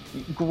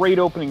 Great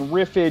opening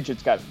riffage.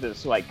 It's got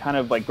this kind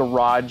of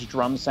garage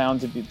drum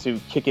sound to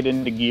kick it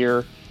into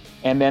gear.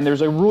 And then there's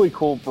a really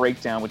cool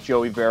breakdown with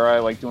Joey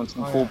Vera, doing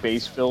some cool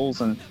bass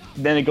fills, and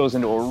then it goes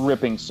into a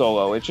ripping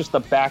solo. It's just the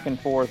back and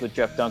forth with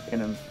Jeff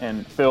Duncan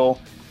and Phil,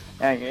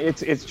 and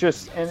it's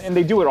just and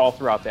they do it all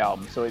throughout the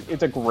album. So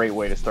it's a great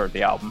way to start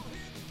the album.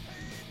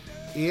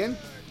 Ian?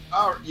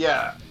 Oh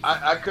yeah,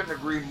 I couldn't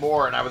agree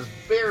more, and I was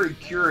very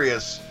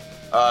curious,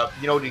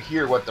 to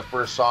hear what the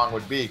first song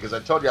would be, because I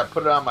told you I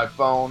put it on my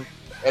phone,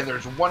 and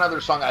there's one other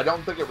song. I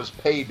don't think it was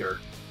Pay Dirt.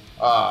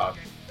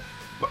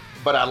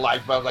 But I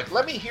was like,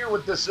 let me hear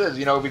what this is,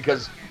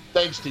 because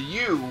thanks to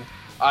you,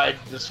 I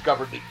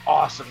discovered the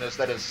awesomeness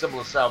that is Symbol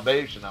of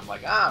Salvation. I'm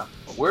like,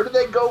 where do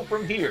they go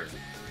from here?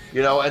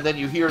 And then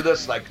you hear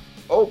this, like,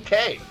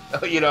 okay,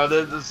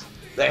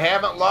 they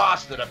haven't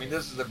lost it. I mean,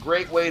 this is a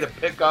great way to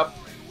pick up,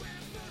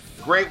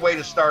 great way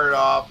to start it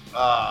off.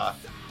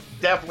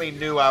 Definitely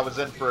knew I was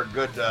in for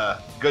a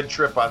good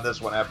trip on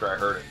this one after I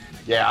heard it.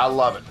 Yeah, I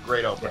love it.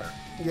 Great opener.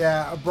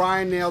 Yeah,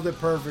 Brian nailed it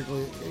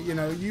perfectly.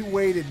 You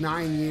waited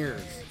 9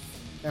 years.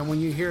 And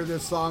when you hear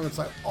this song, it's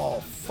like, oh,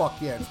 fuck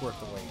yeah, it's worth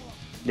the wait.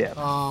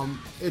 Yeah.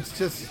 It's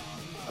just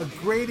a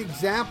great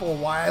example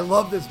why I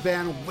love this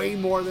band way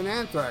more than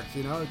Anthrax.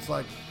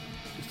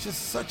 It's it's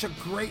just such a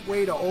great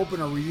way to open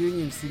a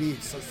reunion CD.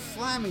 It's a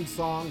slamming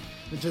song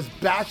that just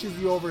bashes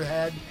you over the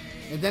head,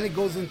 and then it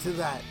goes into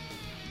that,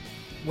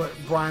 what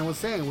Brian was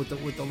saying, with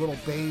the little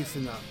bass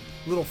and the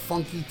little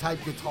funky type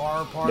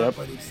guitar part,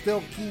 but it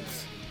still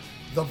keeps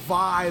the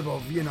vibe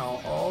of, you know,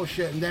 oh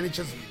shit, and then it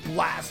just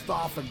blasts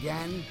off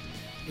again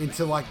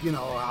into, like, you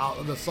know, how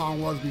the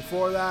song was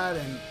before that.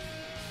 And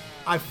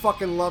I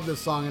fucking love this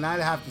song, and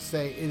I'd have to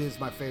say it is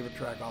my favorite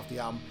track off the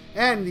album,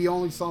 and the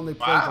only song they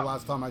played the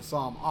last time I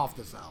saw them off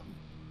this album.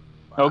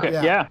 Okay,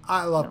 yeah.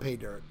 I love Pay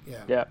Dirt.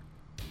 Yeah.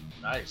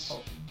 Nice.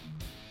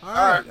 All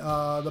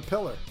right, The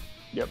Pillar.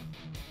 Yep.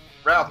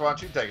 Ralph, why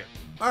don't you take it?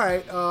 All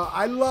right,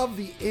 I love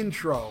the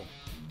intro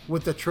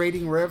with the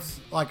trading riffs,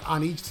 like,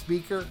 on each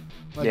speaker.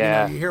 Like, you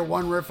know, you hear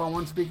one riff on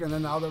one speaker and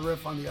then the other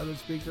riff on the other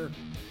speaker.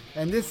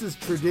 And this is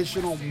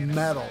traditional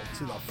metal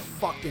to the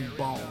fucking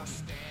bone.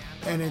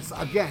 And it's,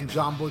 again,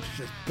 John Bush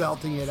just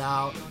belting it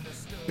out.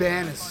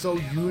 Band is so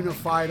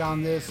unified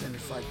on this, and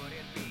it's like,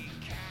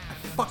 I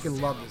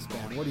fucking love this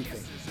band. What do you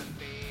think?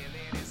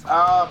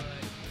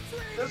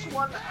 This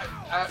one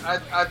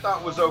I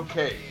thought was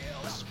okay.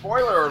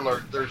 Spoiler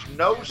alert, there's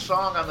no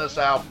song on this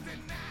album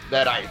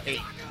that I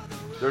hate.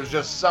 There's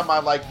just some I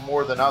like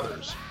more than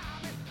others.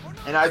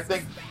 And I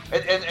think,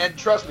 and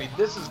trust me,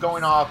 this is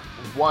going off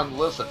one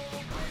listen.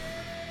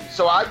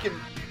 So I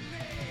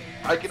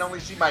can only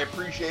see my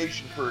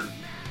appreciation for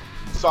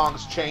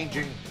songs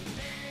changing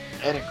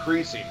and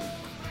increasing.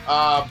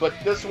 But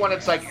this one,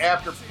 it's like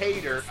after Pay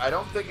Dirt, I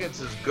don't think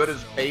it's as good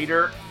as Pay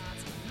Dirt,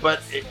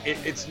 but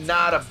it's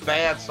not a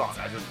bad song.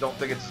 I just don't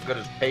think it's as good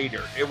as Pay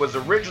Dirt. It was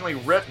originally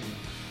written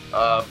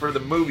for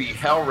the movie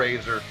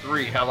Hellraiser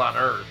 3, Hell on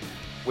Earth,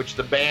 which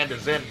the band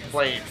is in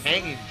playing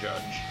Hanging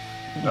Judge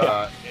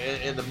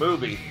in the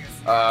movie,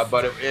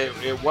 but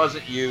it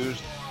wasn't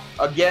used.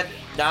 Again,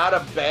 not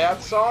a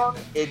bad song.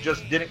 It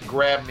just didn't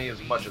grab me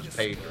as much as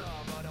Pay Dirt.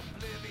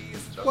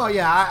 So. Well,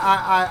 yeah,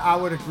 I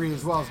would agree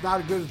as well. It's not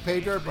as good as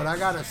Pay Dirt, but I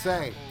gotta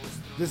say,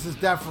 this is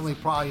definitely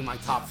probably my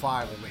top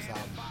 5 of this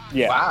album.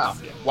 Yeah.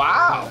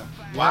 Wow.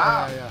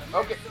 Yeah.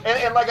 Okay,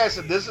 and like I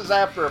said, this is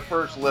after a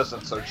first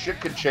listen, so shit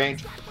could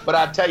change. But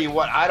I tell you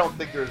what, I don't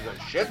think there's a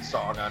shit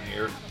song on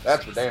here.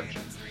 That's for damn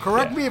sure.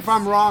 Correct me if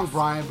I'm wrong,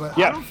 Brian, but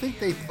I don't think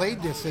they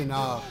played this in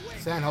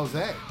San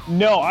Jose.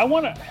 No,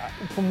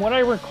 from what I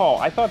recall,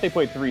 I thought they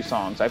played 3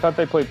 songs. I thought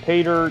they played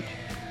Pay Dirt.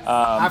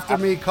 After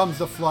Me Comes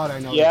the Flood, I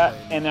know. Yeah, they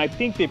played. and I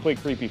think they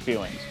played Creepy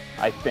Feelings.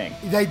 I think.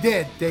 They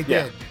did. They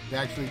Yeah. did. They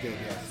actually did,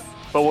 yes.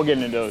 But we'll get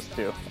into those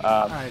too.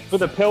 right. For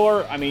The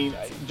Pillar, I mean,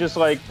 just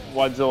like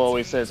Wadzilla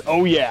always says,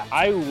 oh yeah,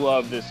 I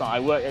love this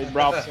song. As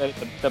Ralph said,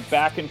 the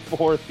back and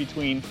forth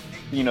between,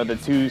 you know, the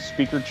 2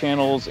 speaker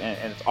channels, and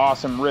it's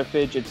awesome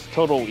riffage. It's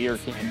total ear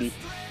candy.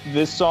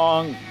 This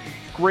song,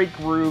 great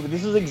groove.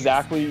 This is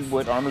exactly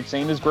what Armored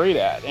Saint is great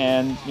at.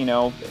 And, you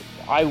know,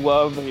 I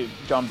love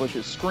John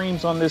Bush's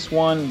screams on this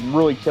one,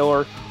 really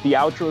killer. The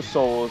outro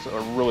solos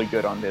are really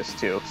good on this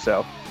too.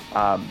 So,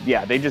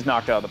 yeah, they just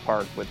knocked it out of the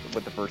park with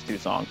the first 2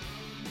 songs.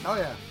 Oh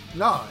yeah,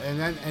 no,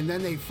 and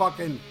then they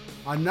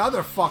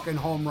another fucking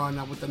home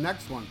run with the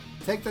next one.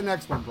 Take the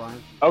next one,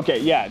 Brian. Okay,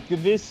 yeah,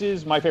 this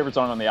is my favorite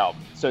song on the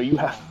album. So you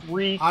have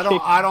 3.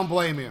 I don't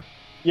blame you.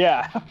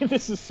 Yeah,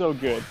 this is so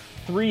good.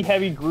 3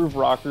 heavy groove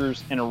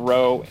rockers in a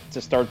row to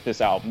start this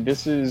album.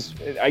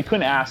 I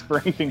couldn't ask for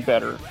anything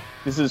better.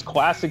 This is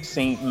classic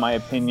Saint in my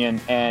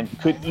opinion, and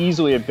could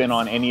easily have been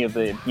on any of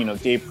the, you know,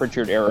 Dave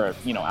Pritchard era,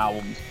 you know,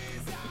 albums.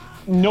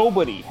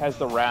 Nobody has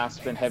the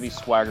rasp and heavy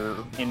swagger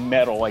in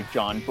metal like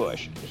John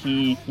Bush.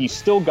 He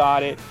still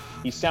got it.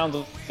 He sounds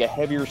like a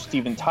heavier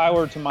Steven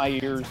Tyler to my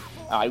ears.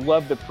 I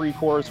love the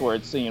pre-chorus where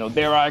it's, you know,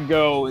 there I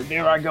go,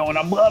 and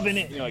I'm loving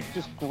it. You know, like,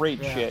 just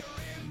great shit.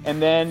 And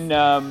then,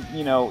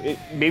 you know,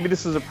 maybe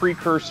this is a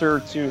precursor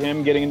to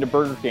him getting into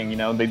Burger King. You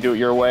know, they do it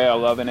your way, I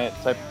loving it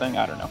type of thing.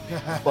 I don't know.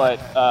 But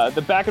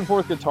the back and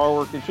forth guitar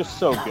work is just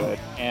so good.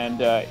 And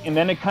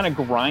then it kind of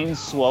grinds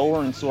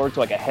slower and slower to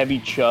like a heavy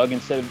chug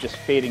instead of just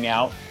fading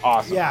out.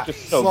 Awesome. Yeah,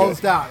 just so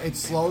slows good. down. It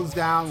slows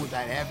down with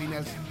that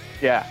heaviness.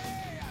 Yeah.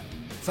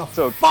 It's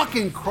a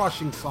fucking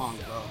crushing song,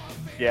 bro.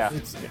 Yeah.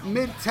 It's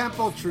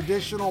mid-tempo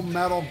traditional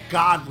metal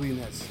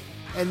godliness.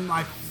 And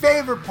my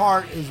favorite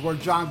part is where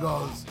John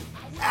goes,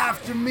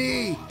 after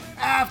me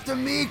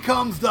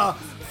comes the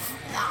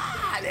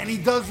flood, and he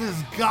does this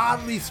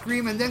godly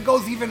scream and then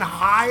goes even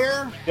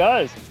higher. He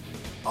does.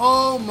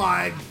 Oh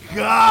my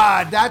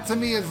God. That to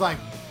me is like,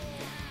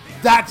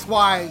 that's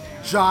why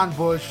John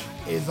Bush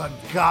is a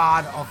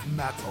god of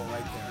metal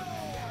right there.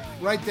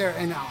 Right there,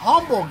 and a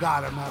humble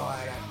god of metal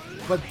at it.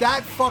 But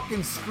that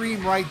fucking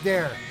scream right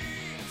there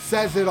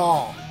says it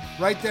all.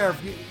 Right there,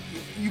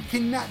 you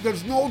cannot,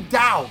 there's no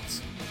doubt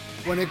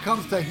when it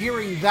comes to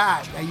hearing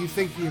that you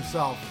think to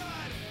yourself,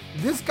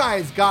 this guy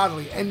is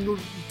godly. And the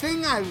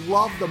thing I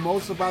love the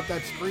most about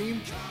that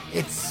scream,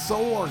 it's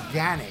so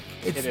organic.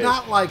 It's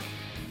not like,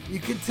 you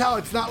can tell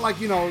it's not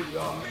like, you know,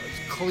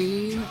 it's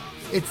clean.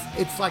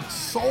 It's like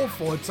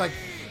soulful. It's like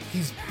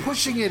he's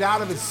pushing it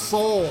out of his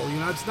soul. You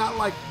know, it's not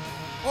like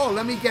oh,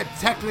 let me get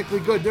technically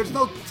good. There's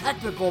no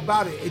technical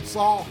about it. It's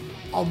all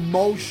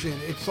emotion.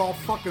 It's all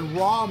fucking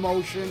raw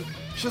emotion.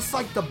 Just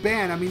like the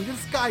band. I mean,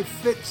 this guy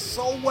fits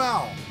so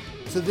well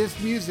to this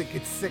music.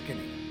 It's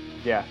sickening.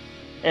 Yeah.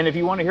 And if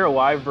you want to hear a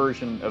live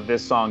version of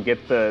this song,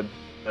 get the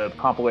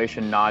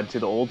compilation Nod to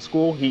the Old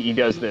School. He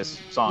does this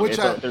song. Which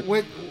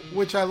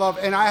I love.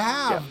 And I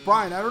have,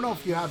 Brian, I don't know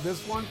if you have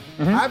this one.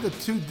 I have the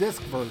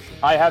 2-disc version.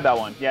 I have that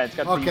one. Yeah, it's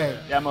got the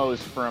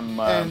demos from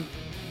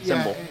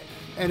Symbol.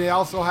 And it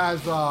also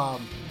has a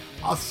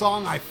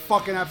song I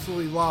fucking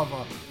absolutely love.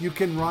 You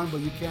Can Run,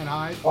 But You Can't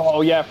Hide.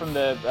 Oh, yeah, from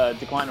the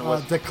Decline of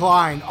West.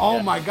 Decline.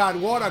 Oh, my God.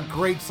 What a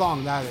great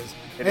song that is.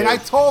 I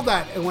told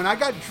that, and when I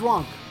got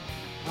drunk,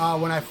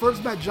 when I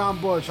first met John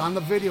Bush, on the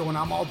video, when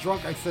I'm all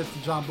drunk, I said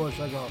to John Bush,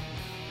 I go,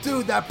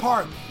 dude, that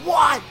part,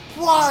 what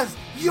was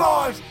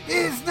yours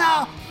is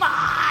now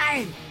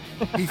mine.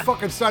 He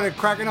fucking started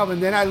cracking up,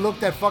 and then I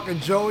looked at fucking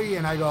Joey,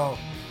 and I go,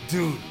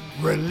 dude,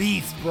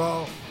 Release,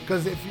 bro.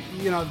 Because if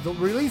you know, the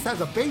Release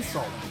has a bass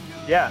solo.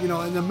 Yeah. You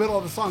know, in the middle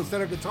of the song,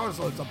 instead of guitar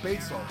solo, it's a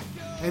bass solo.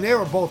 And they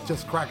were both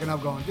just cracking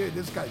up going, dude,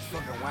 this guy's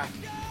fucking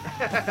wacky.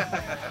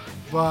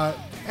 But,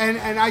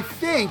 and I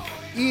think,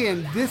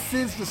 Ian, this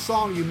is the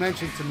song you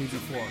mentioned to me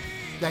before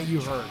that you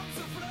heard.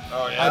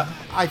 Oh, yeah?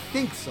 I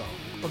think so.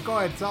 But go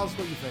ahead, tell us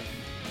what you think.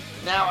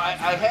 Now,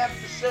 I have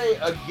to say,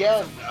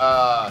 again,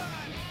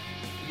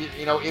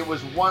 you know, it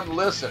was one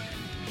listen.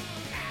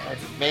 And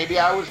maybe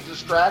I was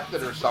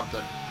distracted or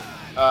something.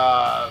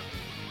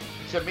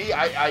 To me,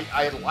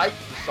 I liked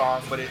the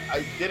song, but it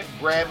didn't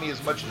grab me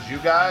as much as you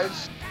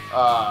guys.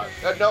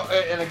 No,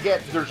 and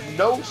again, there's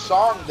no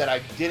song that I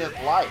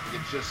didn't like.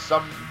 It's just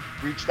some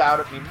reached out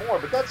at me more.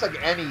 But that's like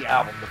any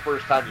album. The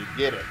first time you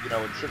get it, you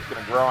know, it's just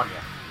gonna grow on you.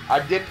 I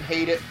didn't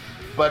hate it,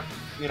 but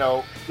you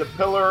know, The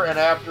Pillar and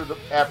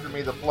After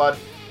Me the Flood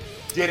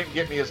didn't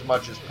get me as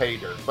much as Pay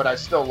Dirt, but I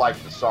still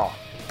liked the song.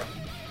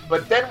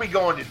 But then we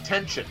go into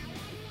Tension,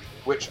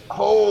 which,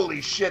 holy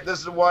shit, this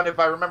is the one, if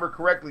I remember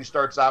correctly,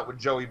 starts out with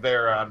Joey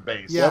Vera on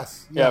bass.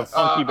 Yes. Yeah,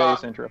 funky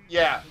bass intro.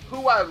 Yeah,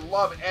 who I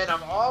love, and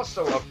I'm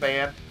also a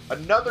fan.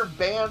 Another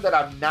band that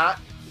I'm not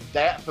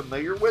that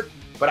familiar with,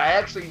 but I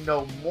actually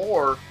know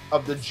more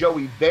of the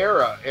Joey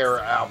Vera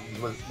era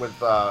albums with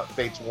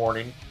Fate's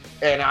Warning,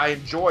 and I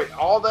enjoyed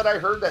all that I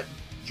heard that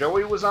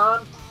Joey was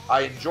on.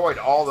 I enjoyed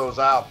all those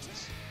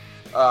albums.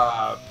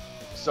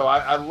 So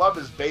I love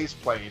his bass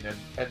playing,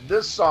 and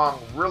this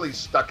song really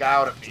stuck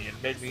out at me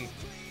and made me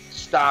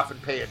stop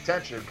and pay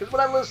attention. Because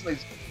when I listen to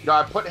these, you know,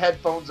 I put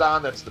headphones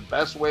on. That's the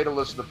best way to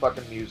listen to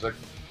fucking music.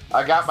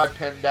 I got my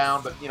pen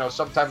down, but, you know,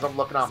 sometimes I'm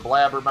looking on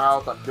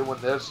Blabbermouth. I'm doing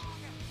this.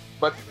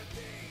 But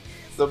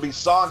there'll be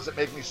songs that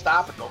make me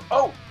stop and go,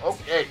 oh,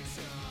 okay,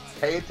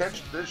 pay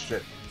attention to this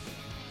shit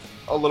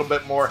a little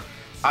bit more.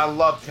 I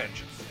love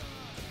Tension.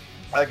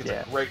 I think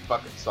it's a great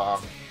fucking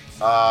song.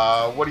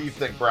 What do you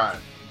think, Brian?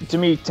 To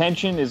me,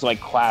 Tension is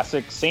like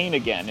classic Saint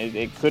again.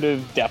 It could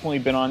have definitely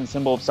been on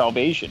Symbol of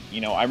Salvation.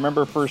 You know, I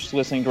remember first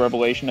listening to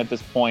Revelation at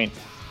this point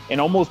and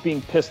almost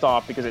being pissed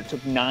off because it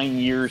took 9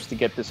 years to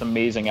get this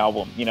amazing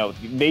album. You know,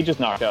 they just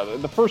knocked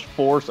out the first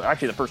 4,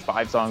 actually the first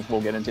 5 songs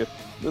we'll get into.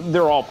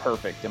 They're all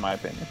perfect in my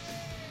opinion.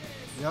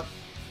 Yep.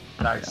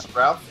 Nice.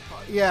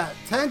 Ralph? Yeah,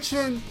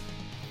 Tension,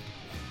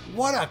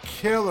 what a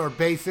killer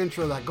bass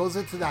intro that goes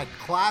into that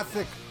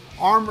classic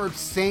Armored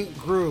Saint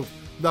groove.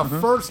 The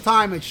first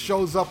time it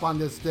shows up on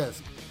this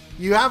disc.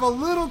 You have a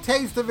little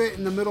taste of it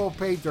in the middle of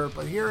Pay Dirt,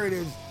 but here it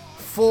is,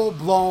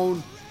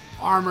 full-blown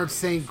Armored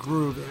Saint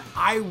groove. And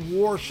I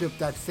worship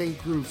that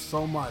Saint groove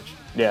so much.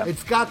 Yeah.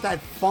 It's got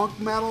that funk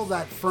metal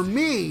that, for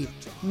me,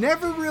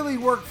 never really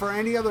worked for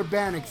any other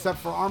band except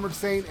for Armored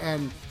Saint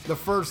and the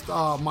first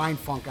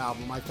Mindfunk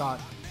album. I thought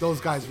those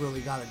guys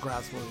really got a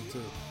grasp of it,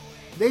 too.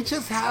 They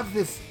just have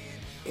this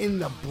in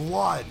the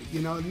blood,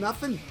 you know,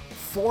 nothing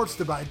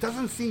forced about it. It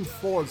doesn't seem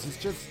forced.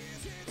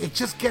 It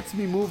just gets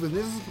me moving.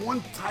 This is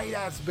one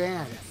tight-ass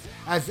band,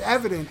 as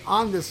evident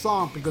on this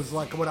song, because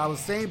like what I was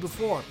saying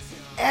before,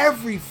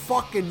 every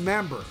fucking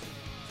member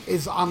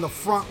is on the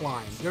front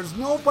line. There's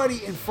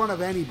nobody in front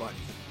of anybody.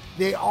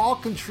 They all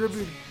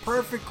contribute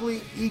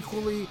perfectly,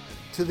 equally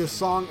to this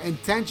song,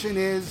 and Tension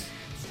is,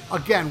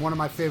 again, one of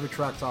my favorite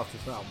tracks off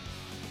this album.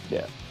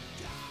 Yeah.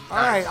 All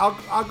right,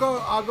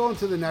 I'll go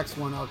into the next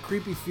one,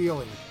 Creepy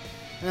Feeling.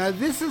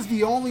 This is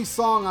the only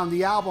song on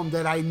the album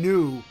that I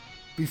knew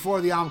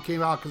before the album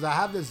came out, because I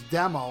have this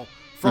demo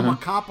from a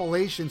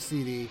compilation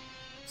CD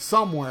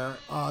somewhere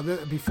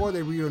before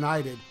they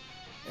reunited,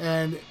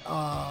 and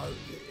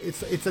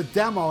it's a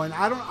demo, and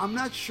I'm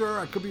not sure,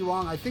 I could be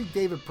wrong. I think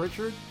David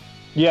Pritchard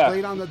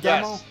played on the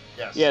demo.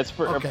 Yes. Yeah, it's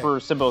for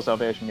Symbol of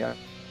Salvation. Yeah.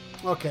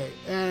 Okay,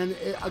 and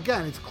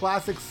again, it's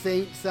classic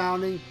Saint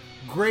sounding,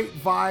 great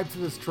vibe to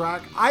this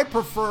track. I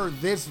prefer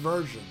this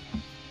version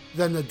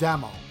than the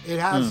demo. It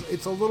has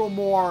it's a little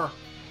more,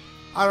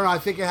 I don't know, I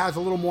think it has a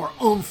little more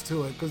oomph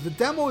to it, because the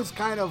demo is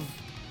kind of,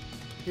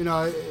 you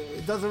know,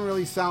 it doesn't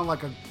really sound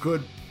like a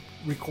good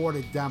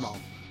recorded demo.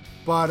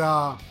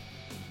 But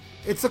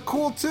it's a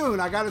cool tune,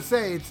 I gotta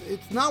say.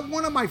 It's not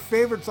one of my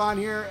favorites on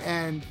here,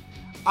 and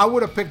I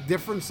would have picked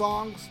different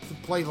songs to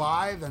play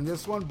live than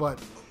this one,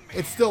 but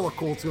it's still a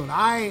cool tune.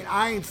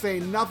 I ain't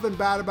saying nothing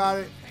bad about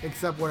it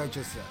except what I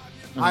just said.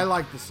 I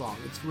like the song.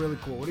 It's really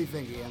cool. What do you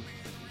think, Ian?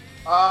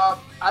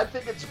 I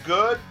think it's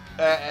good.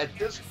 At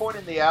this point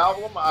in the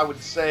album, I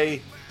would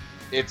say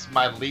it's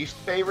my least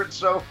favorite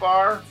so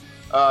far.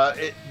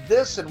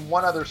 This and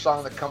one other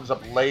song that comes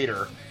up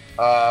later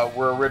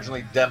were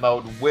originally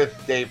demoed with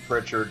Dave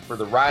Pritchard for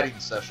the writing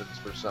sessions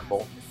for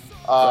Symbol.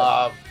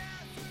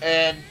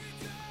 And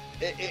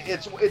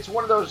it's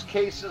one of those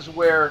cases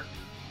where,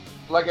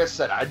 like I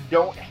said, I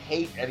don't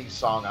hate any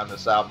song on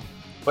this album,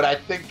 but I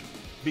think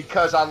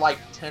because I like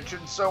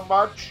Tension so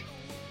much,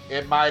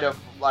 it might have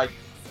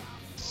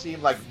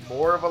seemed like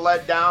more of a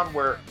letdown,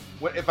 where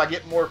if I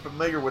get more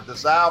familiar with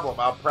this album,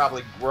 I'll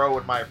probably grow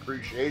in my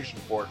appreciation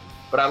for it.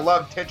 But I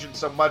love Tension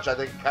so much, I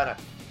think it kind of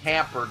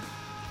hampered,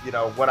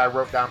 what I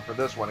wrote down for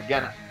this one.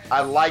 Again,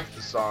 I like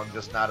the song,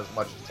 just not as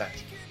much as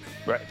Tension.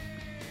 Right.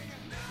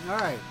 All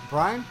right,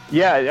 Brian?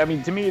 Yeah, I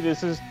mean, to me,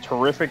 this is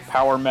terrific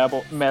power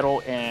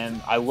metal,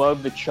 and I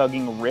love the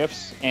chugging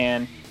riffs,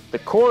 and the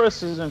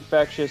chorus is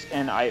infectious,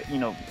 and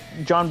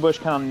John Bush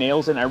kind of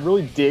nails it, and I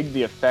really dig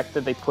the effect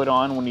that they put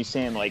on when he's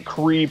saying,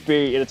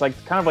 creepy. It's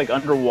kind of like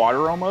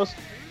underwater almost,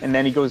 and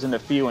then he goes into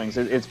feelings.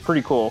 It's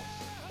pretty cool.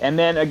 And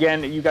then,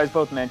 again, you guys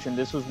both mentioned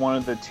this was one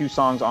of the 2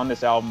 songs on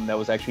this album that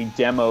was actually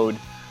demoed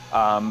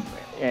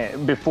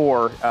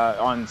before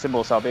on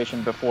Symbol of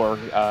Salvation before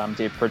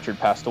Dave Pritchard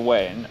passed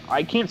away. And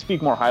I can't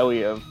speak more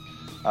highly of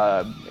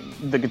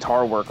the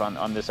guitar work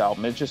on this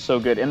album. It's just so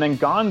good. And then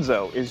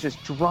Gonzo is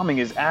just drumming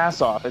his ass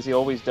off, as he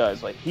always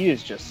does. He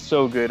is just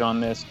so good on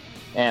this.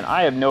 And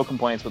I have no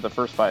complaints with the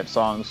first 5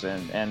 songs,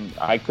 and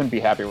I couldn't be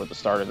happier with the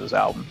start of this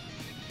album.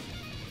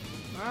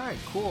 All right,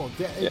 cool.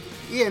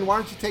 Ian, why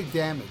don't you take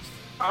Damaged?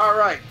 All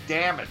right,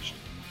 Damaged.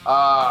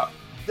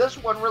 This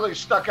one really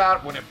stuck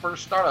out when it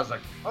first started. I was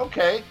like,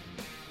 okay,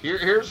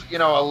 here's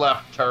a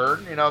left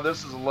turn.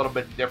 This is a little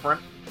bit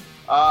different.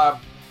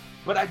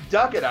 But I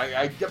dug it.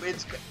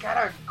 It's got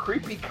a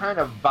creepy kind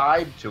of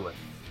vibe to it.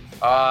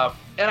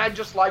 And I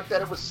just like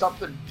that it was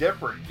something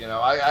different.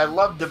 I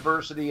love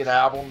diversity in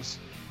albums.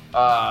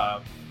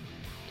 Some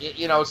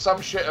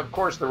shit, of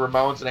course, the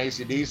Ramones and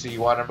AC/DC,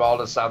 you want them all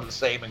to sound the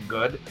same and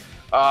good.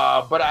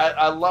 But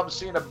I love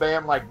seeing a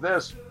band like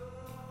this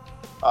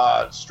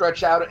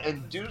stretch out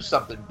and do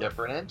something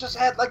different. And it just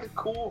had a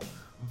cool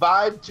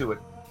vibe to it.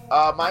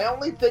 My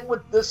only thing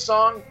with this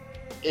song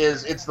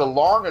is it's the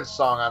longest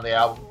song on the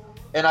album,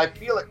 and I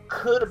feel it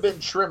could have been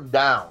trimmed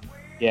down.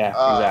 Yeah,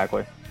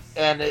 exactly.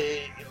 And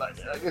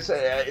like I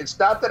said, it's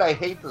not that I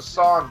hate the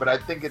song, but I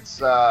think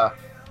it's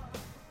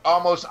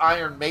almost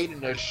Iron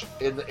Maiden-ish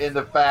in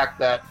the fact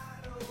that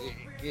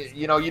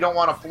you don't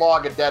want to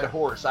flog a dead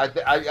horse. I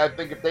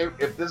think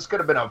if this could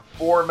have been a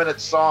 4-minute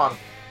song,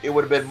 it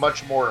would have been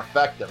much more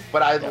effective.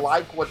 But I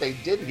like what they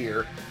did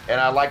here, and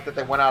I like that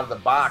they went out of the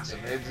box,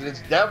 and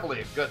it's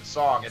definitely a good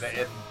song. And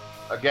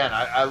again,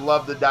 I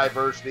love the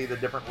diversity, the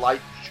different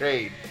light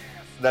shade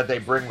that they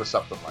bring with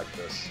something like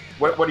this.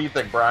 What do you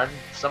think, Brian?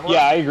 Similar?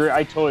 Yeah, I agree.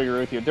 I totally agree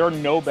with you. There are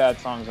no bad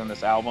songs on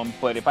this album,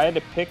 but if I had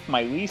to pick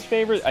my least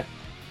favorite, I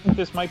think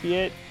this might be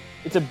it.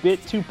 It's a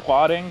bit too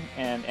plodding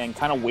and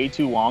kind of way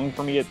too long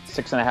for me at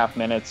 6.5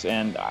 minutes,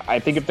 and I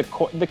think if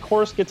the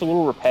chorus gets a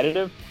little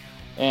repetitive,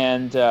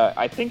 and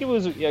I think it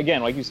was,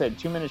 again, like you said,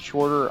 2 minutes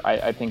shorter,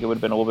 I think it would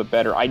have been a little bit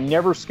better. I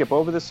never skip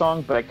over the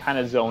song, but I kind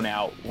of zone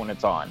out when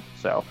it's on.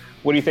 So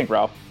what do you think,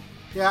 Ralph?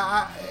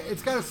 Yeah,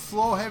 it's got a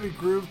slow, heavy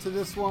groove to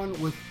this one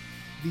with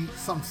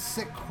some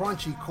sick,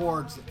 crunchy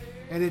chords,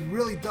 and it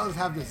really does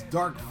have this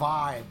dark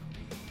vibe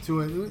to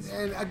it.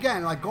 And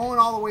again, going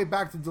all the way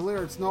back to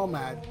Delirious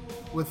Nomad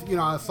with,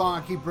 a song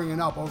I keep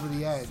bringing up, Over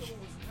the Edge.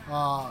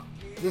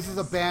 This is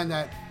a band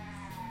that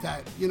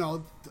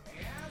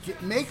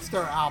makes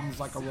their albums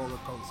like a roller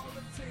coaster.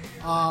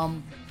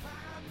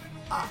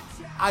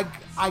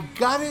 I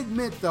gotta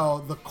admit,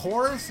 though, the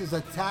chorus is a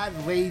tad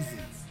lazy.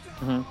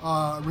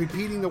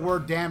 Repeating the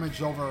word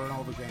damaged over and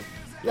over again.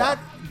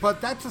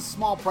 But that's a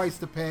small price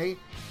to pay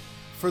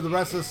for the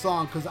rest of the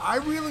song, because I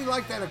really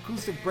like that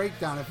acoustic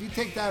breakdown. If you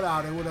take that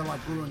out, it would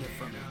have ruined it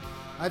for me.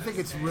 I think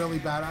it's really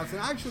badass, and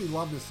I actually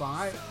love this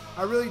song.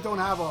 I really don't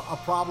have a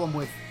problem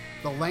with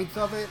the length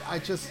of it.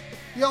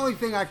 The only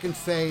thing I can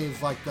say is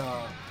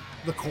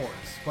the chorus,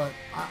 but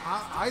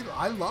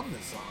I love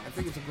this song. I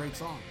think it's a great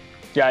song.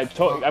 Yeah,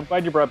 I'm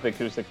glad you brought up the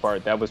acoustic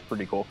part. That was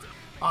pretty cool.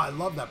 I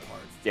love that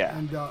part. Yeah.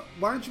 And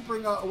why don't you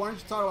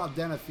talk about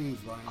Den of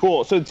Thieves, Brian?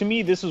 Cool. So to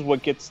me, this is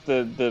what gets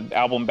the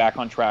album back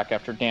on track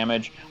after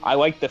Damage. I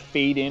like the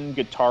fade-in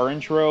guitar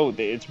intro.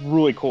 It's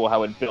really cool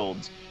how it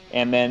builds.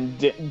 And then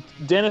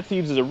Den of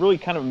Thieves is a really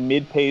kind of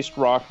mid-paced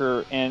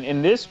rocker. And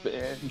in this,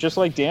 just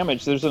like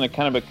Damage, there's a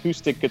kind of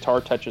acoustic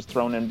guitar touches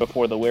thrown in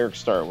before the lyrics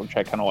start, which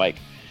I kind of like.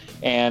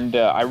 And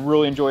I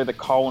really enjoy the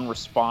call and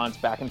response,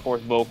 back and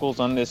forth vocals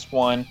on this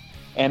one.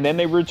 And then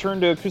they return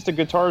to acoustic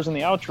guitars in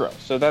the outro.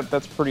 So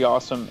that's pretty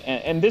awesome.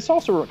 And this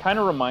also kind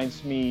of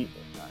reminds me,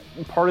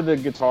 part of the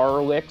guitar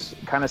licks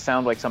kind of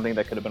sound like something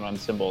that could have been on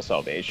Symbol of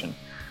Salvation.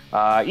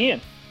 Ian?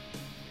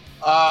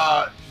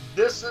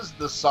 This is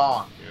the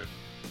song, dude.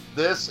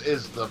 This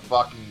is the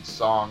fucking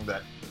song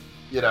that,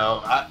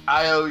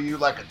 I owe you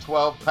like a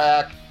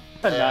 12-pack.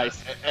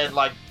 Nice. And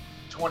like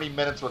 20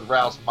 minutes with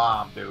Ralph's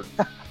mom, dude.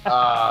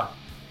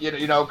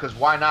 Because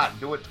why not?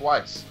 Do it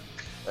twice.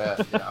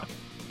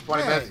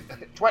 20 minutes.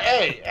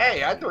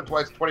 Hey, I do it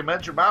twice. 20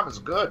 minutes. Your mom is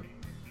good.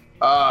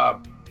 I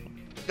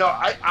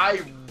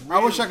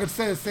wish I could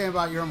say the same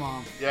about your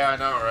mom. Yeah, I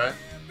know, right?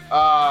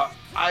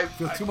 I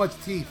feel too much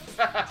teeth.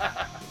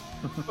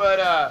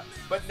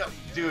 but no,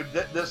 dude,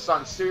 this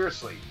song,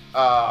 seriously,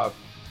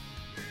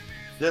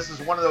 this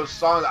is one of those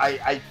songs.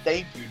 I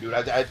thank you, dude.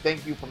 I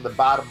thank you from the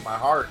bottom of my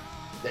heart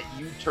that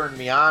you turned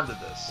me on to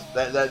this.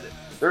 That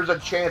there's a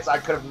chance I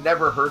could have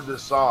never heard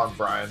this song,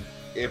 Brian,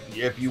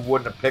 if you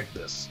wouldn't have picked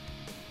this.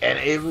 And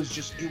it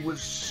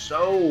was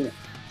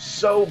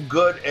so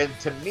good. And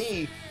to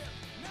me,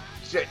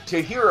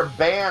 to hear a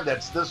band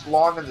that's this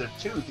long in the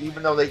tooth,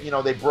 even though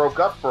they broke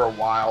up for a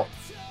while,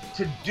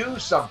 to do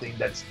something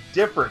that's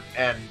different,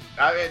 and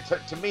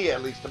to me,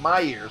 at least to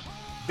my ears,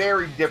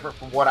 very different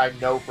from what I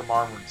know from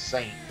Armored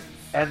Saint.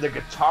 And the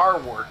guitar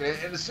work,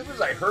 and as soon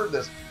as I heard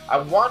this, I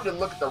wanted to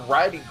look at the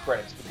writing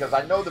credits, because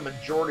I know the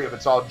majority of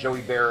it's all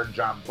Joey Vera and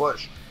John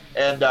Bush,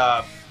 and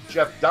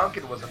Jeff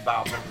Duncan was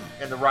involved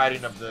in the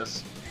writing of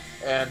this,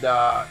 and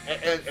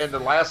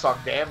the last song,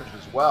 Damage,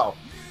 as well.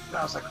 And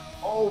I was like,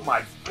 oh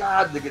my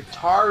God, the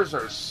guitars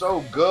are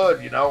so good,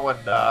 and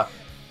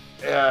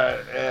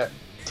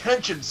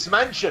Tension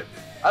Smension.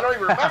 I don't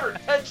even remember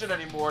Tension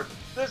anymore.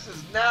 This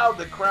is now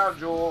the crown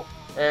jewel,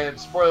 and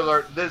spoiler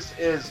alert, this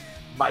is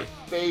my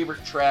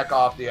favorite track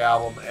off the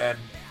album. And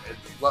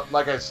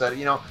like I said,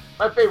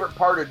 my favorite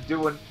part of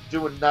doing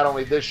not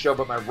only this show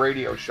but my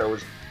radio show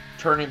is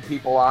turning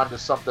people on to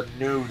something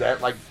new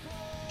that like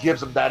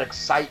gives them that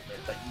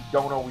excitement that you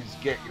don't always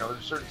get.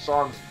 There's certain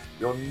songs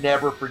you'll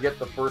never forget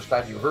the first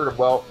time you heard them.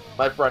 Well,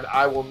 my friend,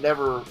 I will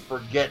never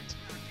forget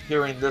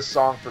hearing this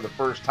song for the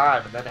first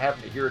time and then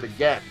having to hear it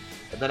again.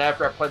 And then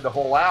after I played the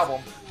whole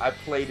album, I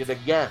played it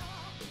again.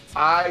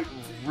 I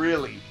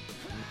really,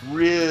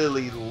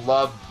 really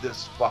loved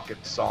this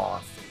fucking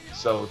song.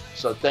 So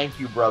thank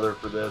you, brother,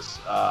 for this.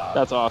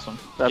 That's awesome.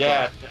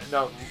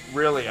 No,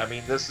 really. I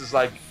mean, this is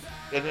like,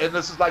 and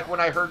this is like when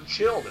I heard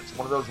Chilled. It's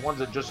one of those ones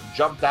that just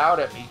jumped out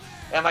at me.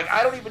 And like,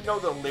 I don't even know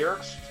the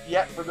lyrics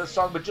yet for this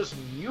song, but just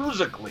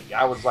musically,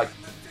 I was like,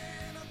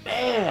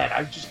 man,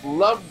 I just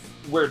love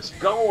where it's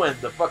going,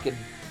 the fucking,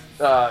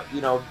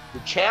 the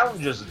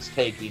challenges it's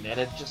taking, and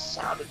it just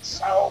sounded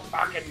so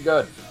fucking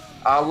good.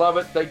 I love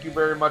it. Thank you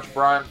very much,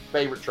 Brian.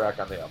 Favorite track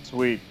on the album.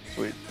 Sweet.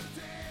 What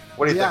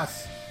do you think?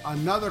 Yes,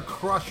 another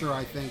crusher,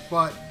 I think,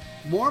 but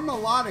more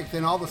melodic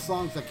than all the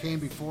songs that came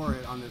before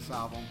it on this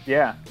album.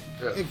 Yeah.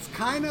 It's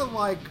kind of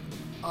like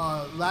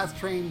Last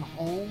Train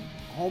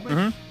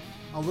Home-ish,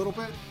 a little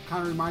bit.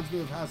 Kind of reminds me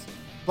of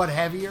but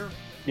heavier.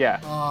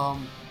 Yeah.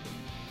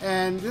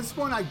 And this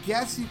one, I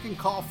guess you can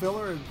call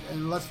filler,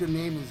 unless your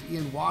name is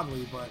Ian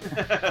Wadley, but,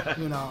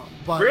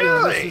 But,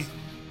 really?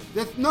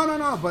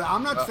 No, but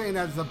I'm not saying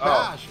that as a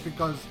bash,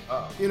 because,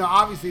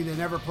 obviously they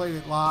never played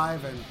it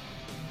live, and,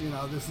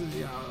 this is,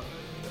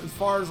 as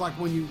far as like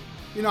when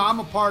I'm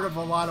a part of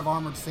a lot of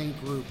Armored Saint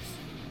groups.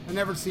 I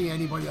never see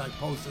anybody like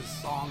post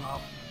this song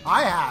up.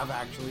 I have,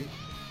 actually.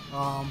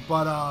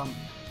 But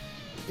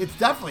it's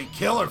definitely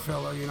killer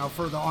filler,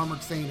 for the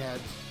Armored Saint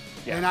heads.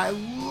 Yeah. And I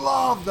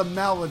love the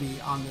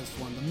melody on this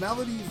one. The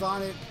melodies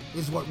on it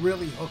is what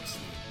really hooks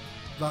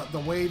me. The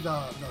way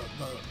the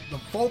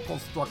vocal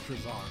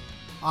structures are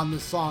on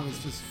this song is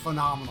just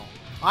phenomenal.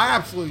 I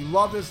absolutely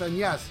love this, and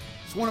yes,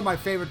 it's one of my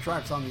favorite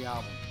tracks on the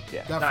album.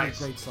 Yeah, definitely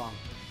nice. A great song.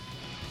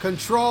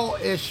 Control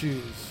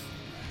Issues,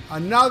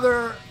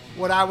 another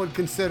what I would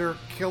consider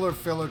killer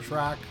filler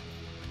track.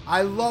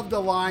 I love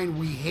the line,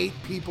 "We hate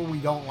people we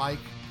don't like."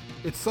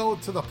 It's so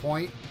to the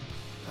point.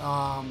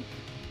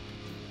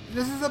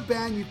 This is a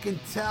band you can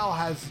tell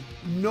has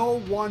no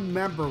one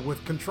member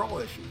with control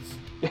issues.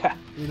 Yeah.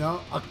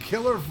 A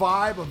killer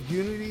vibe of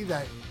unity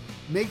that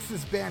makes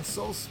this band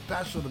so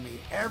special to me.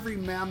 Every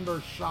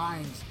member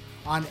shines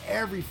on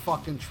every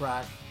fucking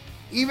track,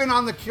 even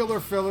on the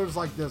killer fillers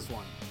like this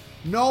one.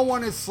 No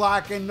one is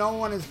slacking, no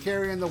one is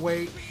carrying the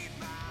weight.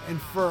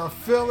 And for a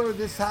filler,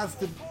 this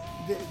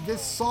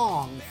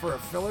song, for a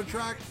filler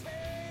track,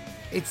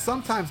 it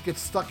sometimes gets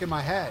stuck in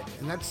my head.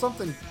 And that's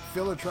something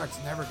filler tracks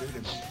never do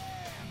to me.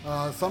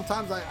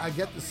 Sometimes I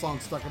get this song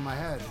stuck in my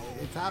head.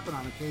 It's happened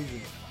on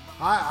occasions.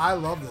 I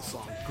love this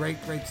song. Great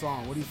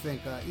song. What do you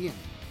think, Ian?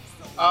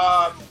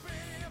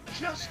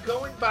 Just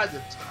going by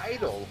the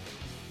title,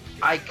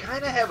 I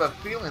kind of have a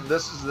feeling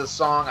this is the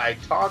song I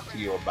talked to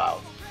you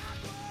about.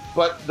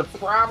 But the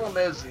problem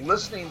is,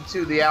 listening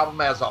to the album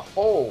as a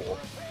whole,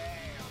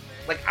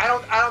 like I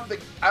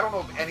don't know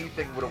if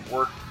anything would have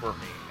worked for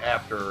me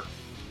after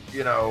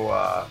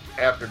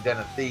Den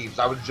of Thieves.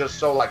 I was just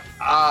so like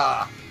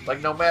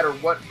no matter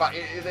what,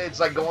 it's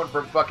like going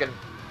from fucking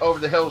Over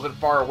the Hills and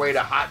Far Away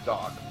to Hot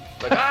Dog.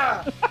 Like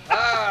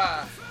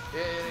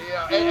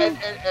And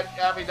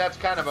I mean that's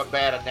kind of a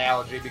bad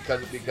analogy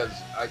because because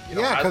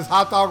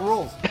hot dog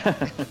rules.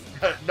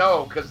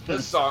 No, because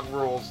this song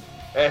rules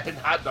and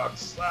hot dog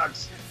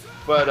sucks.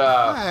 But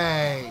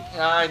hey,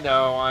 I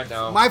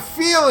know. My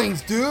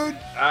feelings, dude.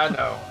 I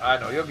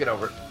know. You'll get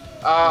over it.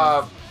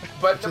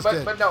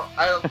 But no,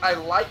 I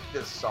like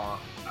this song.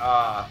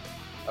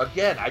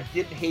 Again, I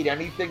didn't hate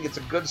anything. It's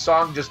a good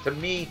song. Just to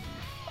me,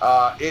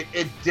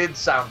 it did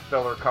sound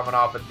filler coming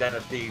off of Den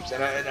of Thieves,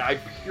 and I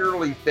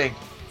purely think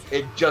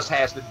it just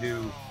has to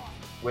do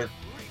with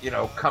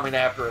coming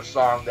after a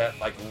song that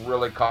like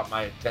really caught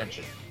my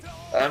attention.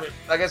 I mean,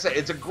 like I said,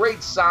 it's a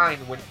great sign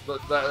when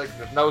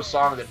there's no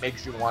song that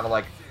makes you want to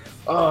like,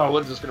 oh,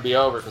 when's this going to be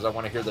over? Because I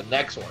want to hear the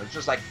next one. It's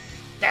just like,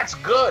 that's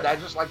good. I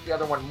just like the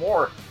other one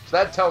more. So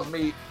that tells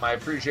me my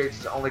appreciation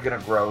is only going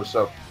to grow.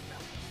 So,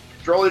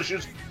 Troll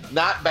Issues,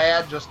 not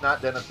bad, just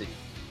not Den of Thieves.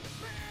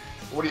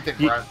 What do you think,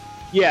 Brian?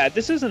 Yeah,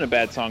 this isn't a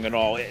bad song at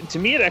all. To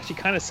me, it actually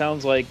kind of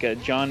sounds like a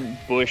John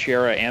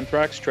Bush-era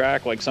Anthrax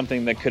track, like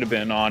something that could have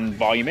been on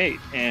Volume 8.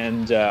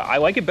 And I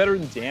like it better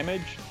than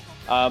Damage.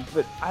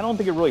 But I don't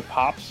think it really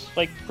pops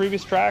like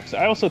previous tracks.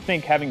 I also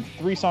think having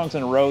 3 songs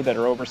in a row that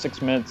are over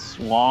 6 minutes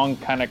long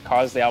kind of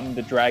caused the album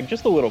to drag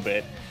just a little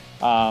bit.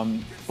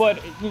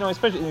 But,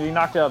 especially you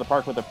knocked it out of the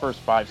park with the first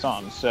 5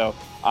 songs. So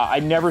I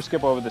never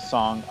skip over this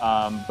song,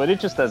 but it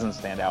just doesn't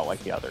stand out like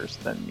the others.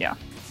 Then, yeah.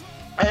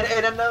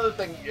 And another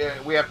thing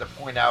we have to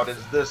point out is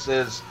this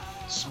is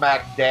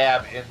smack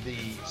dab in the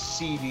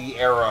CD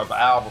era of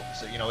albums.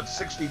 It's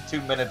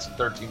 62 minutes and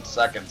 13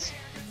 seconds.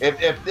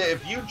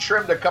 If you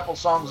trimmed a couple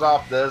songs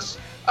off this,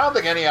 I don't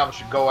think any album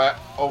should go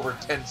over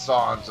 10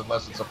 songs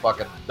unless it's a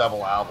fucking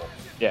double album.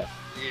 Yeah.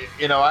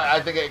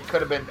 I think it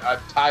could have been a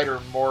tighter,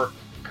 more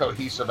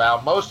cohesive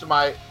album. Most of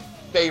my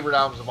favorite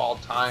albums of all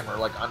time are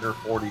like under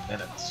 40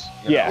 minutes.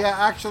 Yeah. Yeah,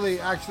 actually,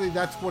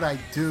 that's what I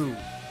do.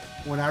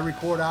 When I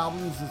record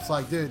albums, it's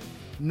like, dude,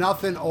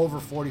 nothing over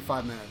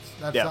 45 minutes.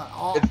 That's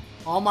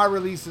all my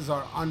releases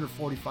are under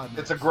 45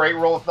 minutes. It's a great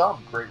rule of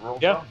thumb.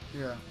 Yeah.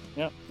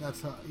 Yeah.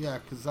 That's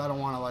because I don't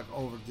want to like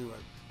overdo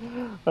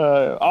it.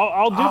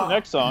 I'll do the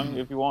next song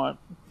if you want.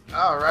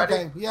 All right.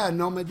 Okay. Yeah.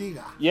 No me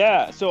diga.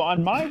 Yeah. So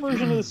on my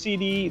version of the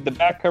CD, the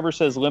back cover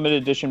says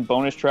limited edition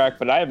bonus track,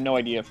 but I have no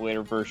idea if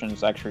later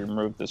versions actually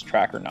removed this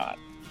track or not.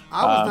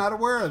 I was not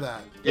aware of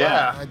that.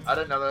 Yeah. I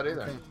didn't know that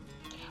either. Okay.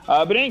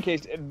 But in any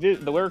case,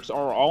 the lyrics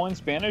are all in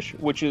Spanish,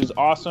 which is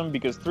awesome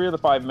because 3 of the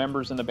 5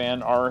 members in the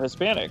band are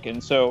Hispanic.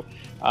 And so,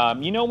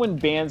 when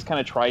bands kind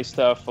of try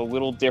stuff a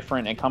little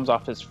different and comes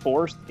off as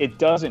forced, it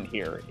doesn't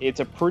here. It's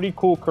a pretty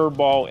cool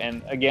curveball.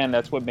 And again,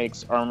 that's what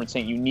makes Armored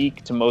Saint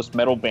unique to most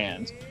metal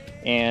bands.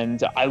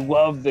 And I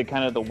love the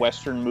kind of the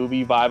Western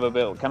movie vibe of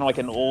it, kind of like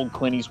an old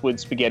Clint Eastwood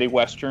spaghetti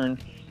Western.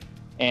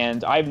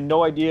 And I have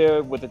no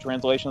idea what the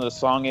translation of the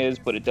song is,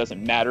 but it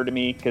doesn't matter to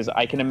me because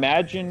I can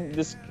imagine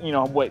this,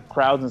 what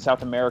crowds in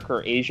South America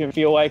or Asia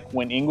feel like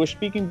when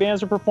English-speaking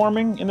bands are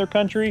performing in their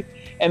country,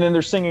 and then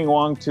they're singing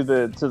along to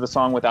the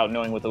song without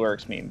knowing what the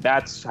lyrics mean.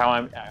 That's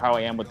how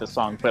I am with this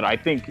song. But I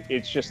think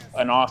it's just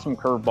an awesome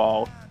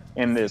curveball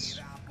in this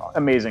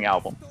amazing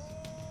album.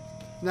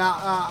 Now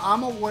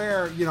I'm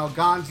aware,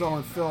 Gonzo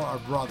and Phil are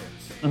brothers.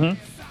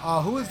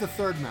 Mm-hmm. Who is the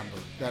third member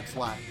that's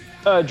Latin?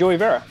 Joey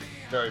Vera.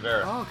 Very,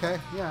 very. Oh, okay.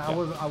 Yeah,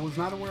 I was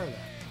not aware of that.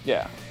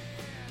 Yeah.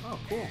 Oh,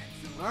 cool.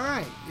 All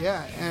right.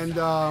 Yeah, and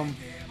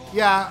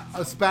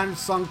a Spanish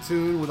sung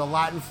tune with a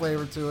Latin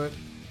flavor to it.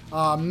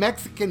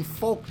 Mexican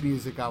folk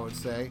music, I would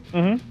say.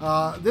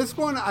 Mm-hmm. This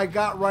one I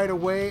got right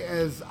away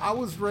as I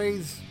was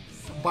raised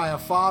by a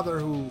father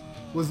who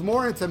was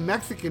more into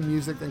Mexican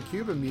music than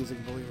Cuban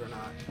music, believe it or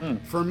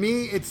not. For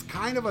me, it's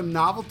kind of a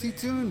novelty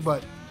tune,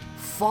 but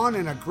fun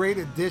and a great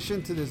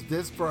addition to this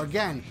disc for,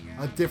 again,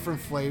 a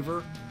different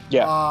flavor.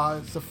 Yeah.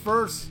 It's the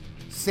first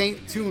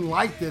Saint tune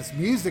like this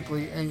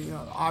musically and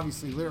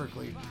obviously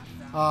lyrically.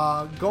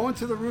 Going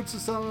to the roots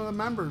of some of the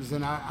members,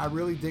 and I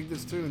really dig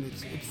this tune.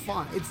 It's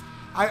fun.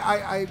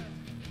 I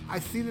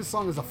see this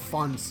song as a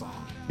fun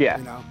song.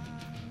 Yeah.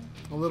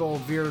 A little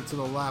veer to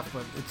the left,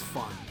 but it's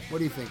fun. What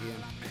do you think, Ian?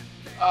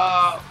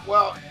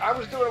 Well, I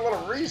was doing a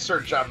little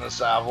research on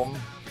this album,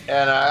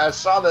 and I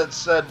saw that it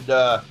said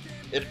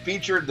it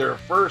featured their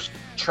first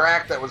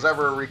track that was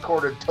ever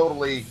recorded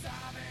totally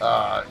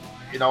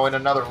in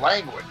another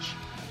language.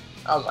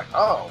 I was like,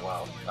 oh,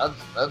 well,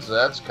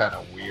 that's kind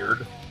of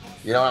weird.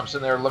 I'm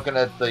sitting there looking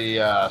at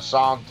the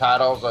song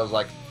titles. I was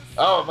like,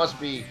 oh, it must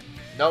be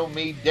No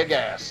Me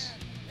Digas.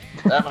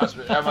 That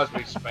must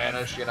be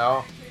Spanish, And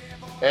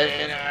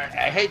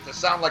I hate to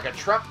sound like a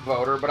Trump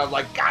voter, but I'm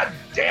like, God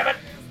damn it!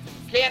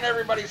 Can't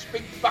everybody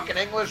speak fucking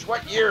English?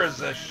 What year is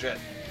this shit?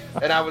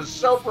 And I was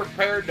so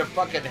prepared to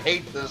fucking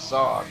hate this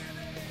song.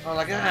 I was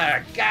like,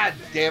 God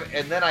damn it!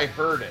 And then I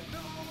heard it,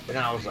 and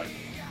I was like,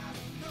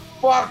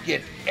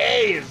 fucking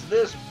A, is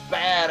this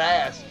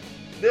badass?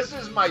 This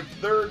is my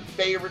third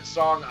favorite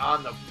song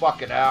on the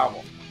fucking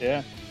album.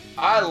 Yeah.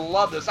 I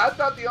love this. I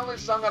thought the only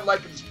song I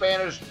liked in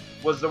Spanish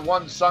was the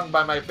one sung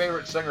by my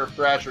favorite singer of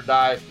Thrash or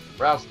Die,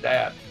 Ralph's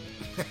dad.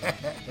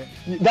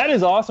 That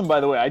is awesome, by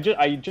the way.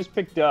 I just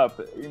picked up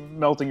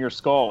Melting Your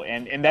Skull,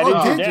 and that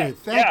is your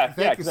did dad.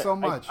 you? Thank you so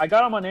much. I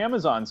got them on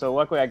Amazon, so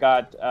luckily I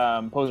got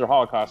Poser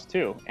Holocaust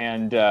too,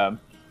 and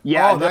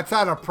that's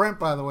out of print,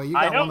 by the way. You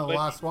got one of the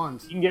last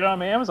ones. You can get it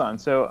on Amazon.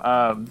 So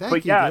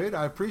thank you, dude.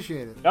 I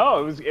appreciate it.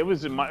 No, it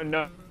was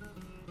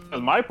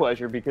my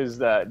pleasure because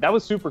that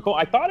was super cool.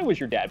 I thought it was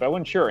your dad, but I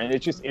wasn't sure, and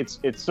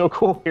it's so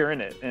cool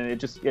hearing it, and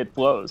it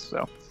flows.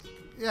 So.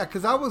 Yeah,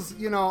 because I was,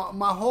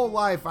 my whole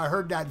life I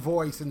heard that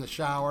voice in the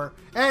shower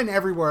and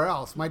everywhere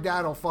else. My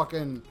dad will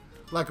fucking,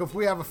 like if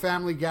we have a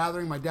family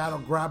gathering, my dad will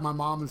grab my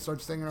mom and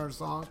start singing her a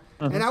song.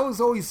 Mm-hmm. And I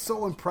was always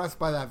so impressed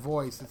by that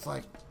voice. It's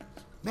like,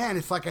 man,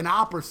 it's like an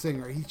opera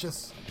singer. He's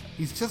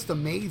just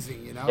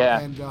amazing, Yeah.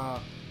 And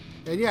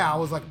yeah, I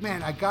was like,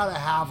 man, I gotta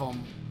have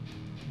him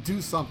do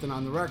something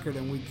on the record.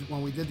 And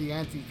when we did the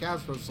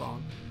Anti-Castro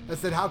song, I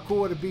said, how cool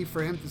would it be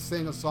for him to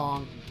sing a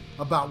song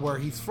about where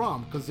he's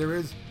from? Because there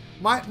is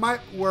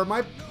where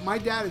my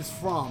dad is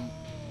from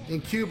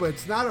in Cuba.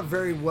 It's not a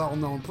very well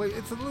known place.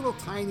 It's a little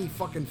tiny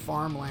fucking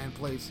farmland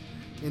place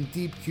in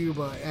deep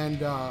Cuba, and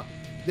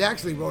they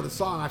actually wrote a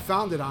song. I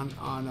found it on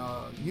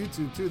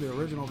YouTube too, the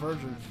original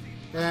version.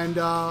 And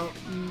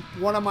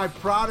one of my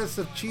proudest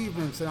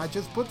achievements, and I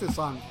just put this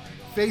on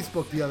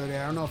Facebook the other day,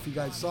 I don't know if you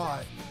guys saw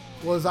it,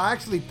 was I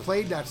actually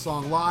played that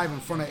song live in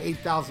front of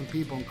 8,000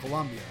 people in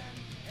Colombia.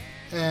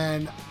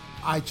 And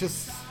I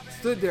just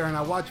stood there and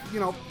I watched,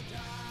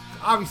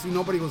 obviously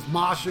nobody was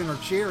moshing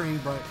or cheering,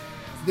 but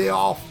they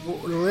all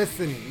were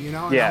listening,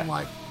 And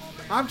Yeah.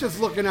 I'm just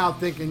looking out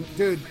thinking,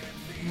 dude,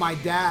 my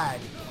dad,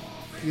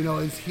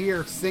 is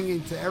here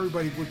singing to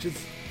everybody, which is,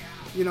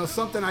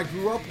 something I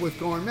grew up with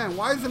going, man,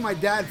 why isn't my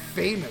dad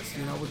famous,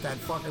 with that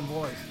fucking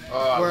voice? Where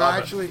I love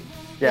actually, it.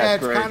 Yeah,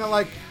 it's great. kind of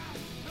like,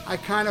 I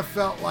kind of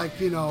felt like,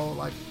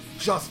 like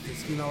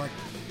justice, like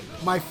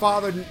my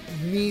father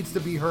needs to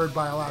be heard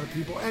by a lot of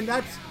people. And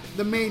that's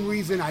the main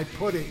reason I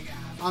put it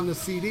on the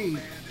CD,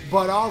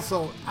 but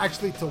also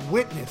actually to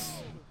witness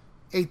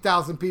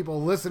 8,000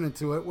 people listening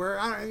to it where,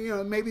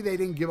 maybe they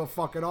didn't give a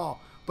fuck at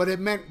all, but it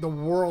meant the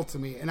world to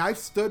me. And I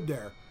stood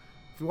there,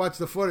 if you watch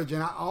the footage,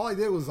 and all I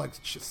did was like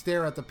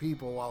stare at the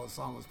people while the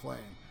song was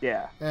playing.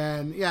 Yeah.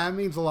 And yeah, it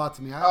means a lot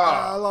to me.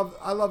 I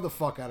love the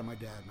fuck out of my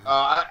dad, man.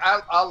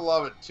 I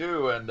love it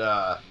too, and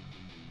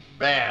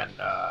man,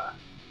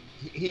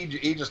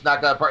 he just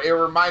knocked that apart. It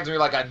reminds me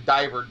like a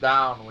Diver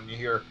Down when you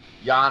hear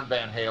Jan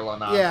Van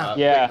Halen on Yeah.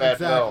 Yeah. Big Bad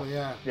Exactly, Bill.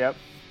 yeah. Yep.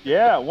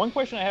 Yeah. One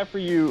question I have for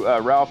you,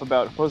 Ralph,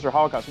 about Poser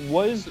Holocaust.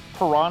 Was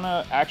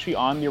Piranha actually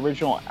on the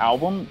original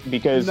album?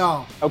 Because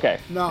No. Okay.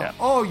 No. Yeah.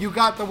 Oh, you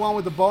got the one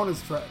with the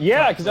bonus track.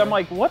 Yeah, because I'm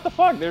like, what the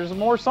fuck? There's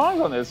more songs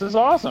on this. This is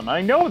awesome.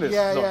 I know this.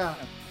 Yeah, So- yeah.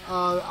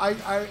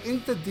 I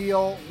inked a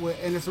deal with,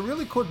 and it's a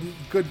really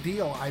good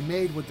deal I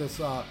made with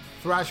this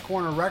Thrash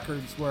Corner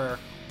Records, where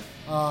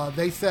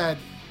they said,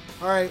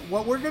 all right,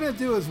 what we're gonna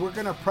do is we're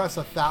gonna press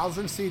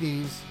 1,000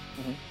 CDs,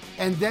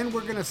 and then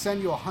we're gonna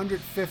send you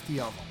 150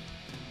 of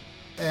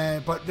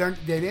them. But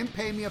they didn't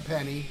pay me a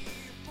penny.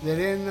 They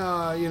didn't,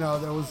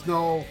 there was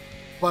no,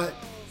 but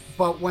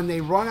when they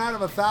run out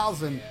of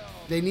 1,000,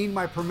 they need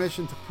my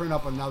permission to print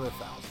up another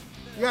 1,000.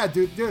 Yeah,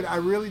 dude, I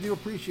really do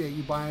appreciate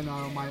you buying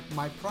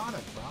my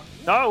product, bro.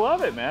 No, I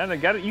love it, man.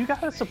 You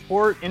gotta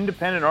support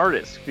independent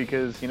artists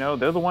because they're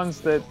the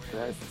ones that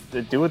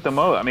do it the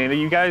most. I mean,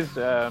 you guys,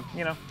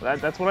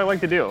 that's what I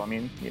like to do. I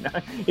mean,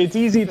 it's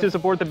easy to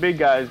support the big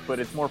guys, but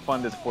it's more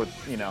fun to support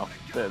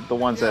the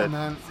ones that.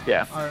 Man.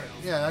 Yeah. All right.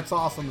 Yeah, that's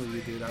awesome of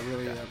you, dude. I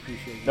really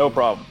appreciate you. No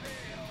problem.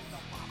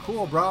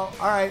 Cool, bro. All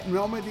right,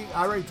 Nomadic.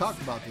 I already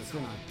talked about this,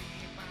 didn't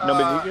I? No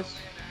Medigas?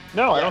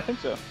 No, I don't think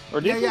so.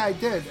 Or did you? Yeah, I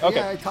did. Okay.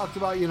 Yeah, I talked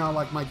about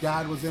like my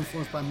dad was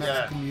influenced by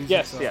Mexican music.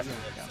 Yes, so, yes.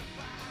 yeah.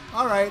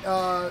 All right,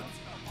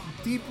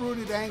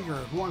 Deep-Rooted Anger.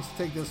 Who wants to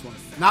take this one?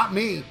 Not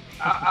me.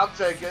 I'll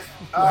take it.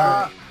 All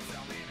right.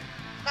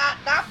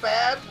 Not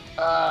bad.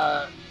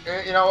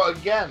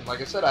 Again,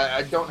 like I said,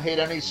 I don't hate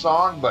any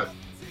song, but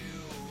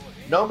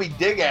Know Me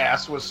Dig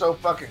Ass was so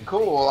fucking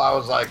cool. I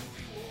was like,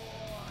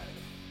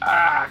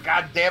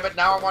 god damn it!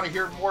 Now I want to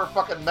hear more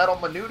fucking Metal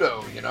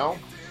Menudo.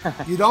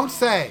 You don't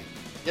say.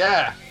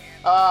 Yeah.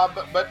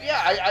 But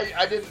yeah,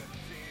 I didn't.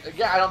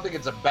 Again, I don't think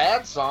it's a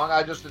bad song.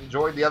 I just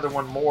enjoyed the other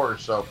one more.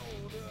 So.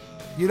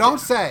 You don't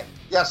say.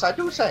 Yes, I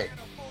do say.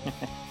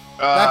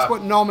 That's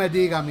what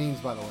Nomadiga means,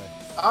 by the way.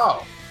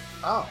 Oh.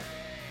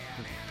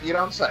 You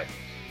don't say.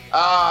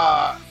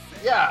 Yeah.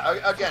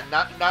 Again,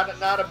 not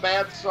a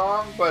bad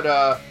song, but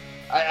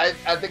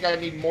I think I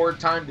need more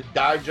time to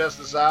digest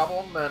this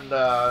album. And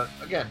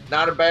again,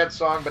 not a bad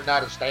song, but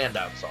not a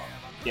standout song.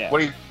 Yeah.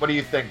 What do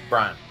you think,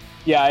 Brian?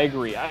 Yeah, I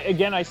agree.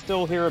 I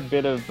still hear a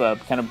bit of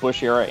kind of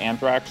Bush era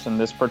Anthrax in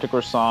this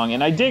particular song,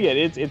 and I dig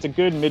it. It's a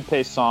good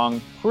mid-pace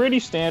song,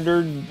 pretty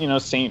standard,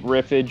 Saint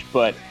riffage,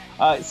 but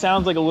it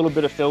sounds like a little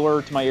bit of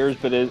filler to my ears.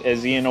 But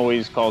as Ian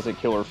always calls it,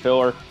 killer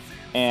filler.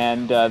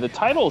 And the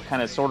title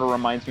kind of sort of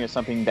reminds me of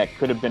something that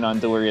could have been on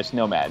Delirious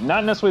Nomad.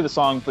 Not necessarily the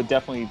song, but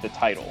definitely the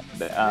title.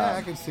 Yeah,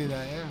 I can see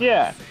that.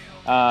 Yeah.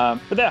 Yeah.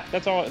 But yeah,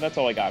 that's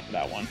all I got for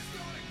that one.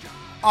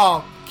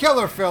 Oh,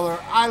 killer filler.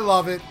 I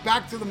love it.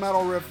 Back to the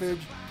metal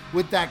riffage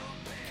with that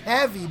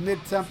heavy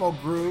mid-tempo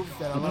groove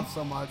that I love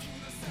so much.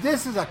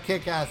 This is a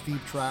kick-ass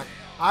deep track.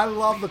 I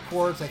love the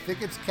chorus. I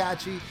think it's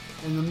catchy.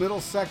 And the middle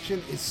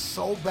section is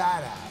so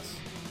badass.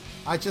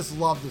 I just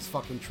love this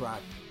fucking track.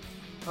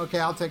 Okay,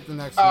 I'll take the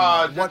next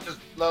one. Just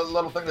a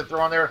little thing to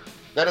throw on there.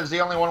 That is the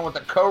only one with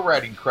a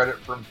co-writing credit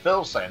from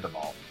Phil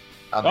Sandoval.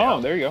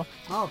 There you go.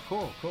 Oh,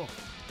 cool.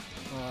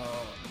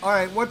 All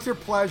right, what's your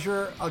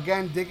pleasure?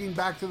 Again, digging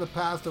back to the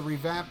past to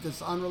revamp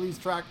this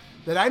unreleased track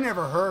that I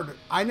never heard.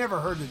 I never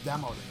heard the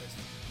demo to this.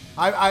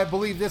 I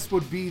believe this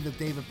would be the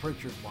David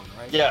Pritchard one,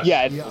 right? Yes.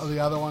 Yeah. The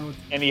other one.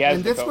 And he has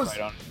and the this was,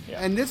 co-write on it.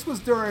 Yeah. And this was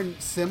during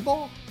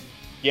Symbol?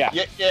 Yeah.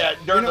 Yeah,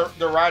 during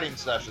the writing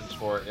sessions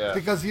for it, yeah.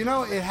 Because, it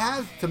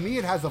has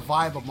a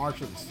vibe of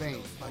March of the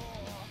Saint,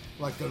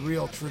 like the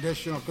real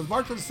traditional. Because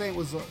March of the Saint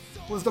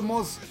was the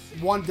most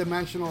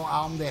one-dimensional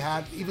album they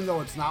had, even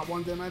though it's not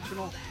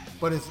one-dimensional,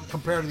 but it's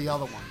compared to the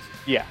other ones.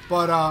 Yeah.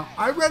 But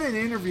I read an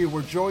interview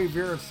where Joey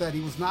Vera said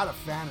he was not a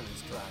fan of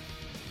this track.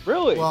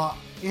 Really? Well,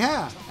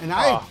 yeah, and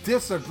I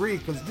disagree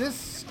because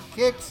this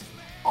kicks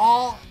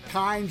all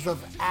kinds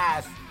of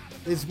ass.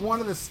 It's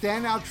one of the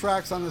standout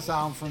tracks on this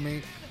album for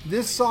me.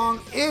 This song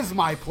is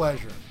my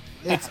pleasure.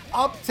 It's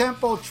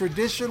up-tempo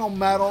traditional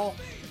metal,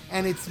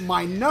 and it's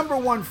my number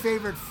one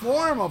favorite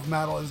form of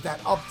metal is that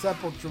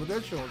up-tempo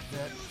traditional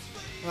shit.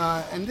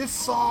 And this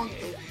song,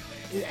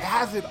 it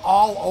has it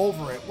all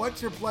over it.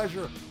 What's your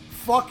pleasure?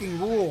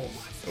 Fucking rules.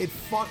 It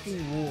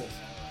fucking rules.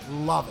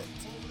 Love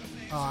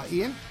it.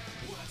 Ian?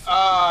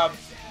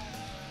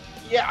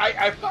 Yeah,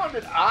 I found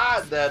it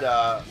odd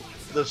that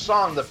the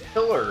song "The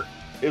Pillar"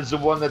 is the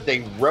one that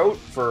they wrote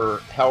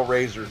for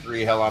Hellraiser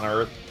 3: Hell on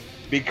Earth,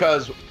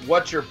 because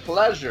 "What's Your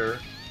Pleasure"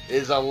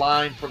 is a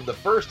line from the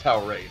first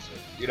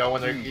Hellraiser.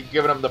 When they're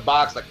giving them the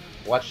box, like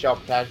 "What's your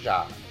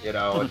pleasure?" And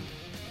you're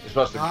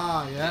supposed to.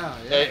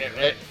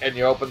 Yeah. And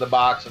you open the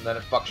box, and then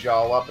it fucks you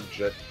all up and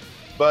shit.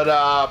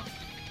 But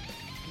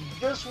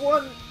this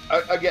one.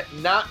 Again,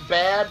 not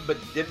bad, but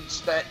didn't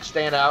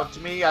stand out to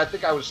me. I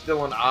think I was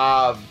still in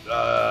awe of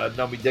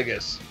Nomi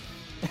Diggis,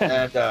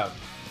 and but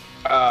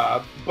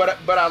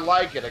I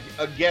like it.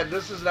 Again,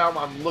 this is an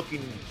album I'm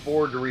looking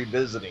forward to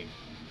revisiting.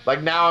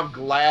 Like now, I'm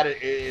glad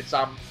it's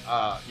on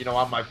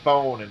on my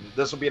phone, and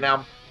this will be an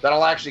album that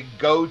I'll actually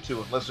go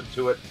to and listen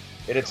to it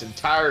in its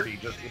entirety.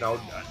 Just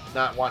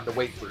not wanting to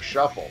wait for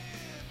shuffle.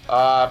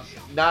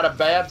 Not a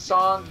bad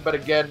song, but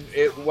again,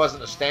 it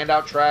wasn't a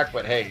standout track.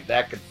 But hey,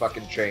 that could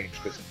fucking change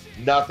because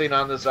nothing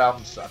on this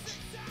album sucks.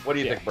 What do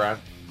you think, Brian?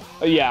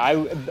 Yeah,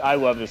 I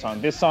love this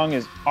song. This song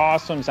is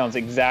awesome. Sounds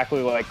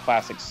exactly like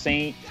classic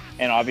Saint,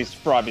 and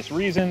for obvious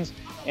reasons.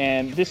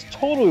 And this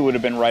totally would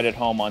have been right at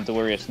home on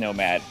Delirious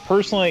Nomad.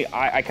 Personally,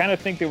 I kind of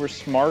think they were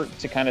smart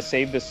to kind of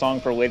save this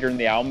song for later in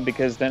the album,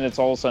 because then it's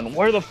all of a sudden,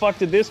 where the fuck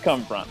did this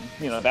come from?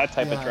 That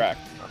type of track.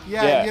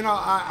 Yeah,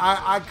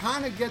 I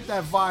kind of get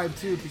that vibe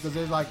too, because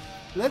they're like,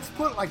 let's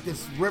put like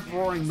this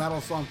rip-roaring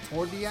metal song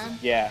toward the end.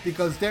 Yeah.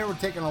 Because they were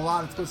taking a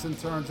lot of twists and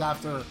turns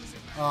after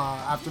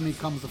Me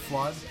Comes the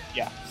Flood.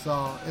 Yeah.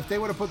 So if they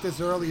would have put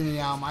this early in the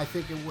album, I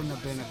think it wouldn't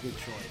have been a good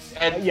choice.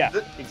 And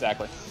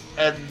exactly.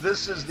 And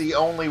this is the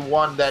only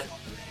one that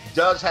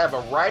does have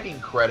a writing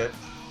credit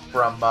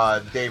from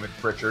David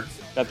Pritchard.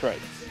 That's right.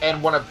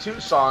 And one of two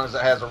songs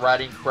that has a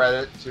writing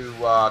credit to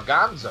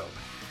Gonzo.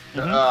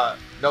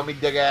 Nomi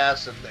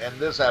Diggis and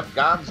this have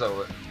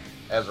Gonzo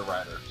as a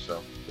writer.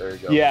 So there you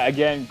go. Yeah,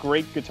 again,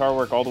 great guitar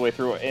work all the way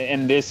through.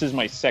 And this is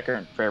my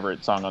second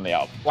favorite song on the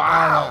album.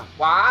 Wow.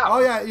 Oh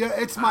yeah,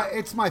 it's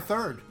my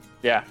third.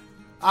 Yeah.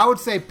 I would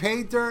say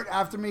Pay Dirt,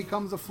 After Me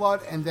Comes the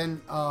Flood, and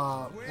then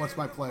What's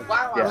My Pleasure.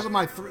 Wow. Those are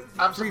my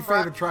three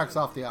favorite tracks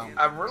off the album.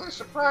 I'm really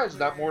surprised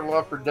not more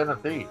love for Den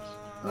of Thieves.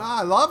 No,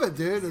 I love it,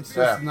 dude. It's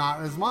just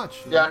not as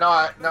much. Yeah,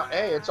 no,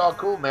 hey, it's all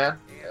cool, man.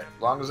 As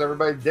long as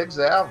everybody digs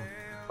the album.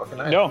 Fucking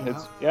nice. No,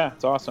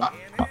 it's awesome.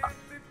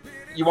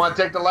 You want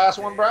to take the last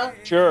one, Brian?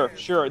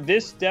 Sure.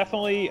 This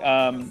definitely,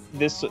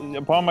 this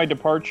Upon My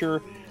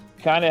Departure,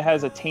 kind of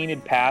has a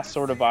tainted past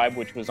sort of vibe,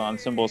 which was on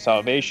Symbol of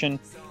Salvation.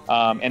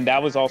 And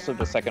that was also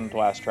the second to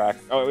last track.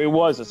 Oh, it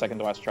was the second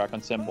to last track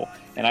on Symbol,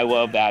 and I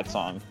love that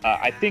song.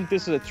 I think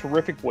this is a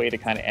terrific way to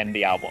kind of end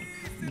the album.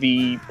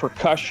 The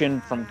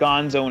percussion from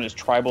Gonzo and his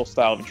tribal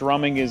style of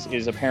drumming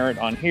is apparent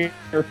on here.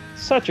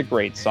 Such a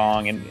great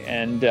song,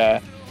 and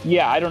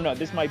I don't know.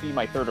 This might be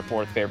my third or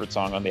fourth favorite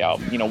song on the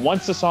album.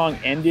 Once the song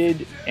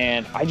ended,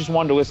 and I just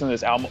wanted to listen to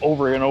this album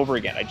over and over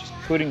again. I just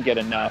couldn't get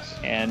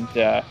enough, and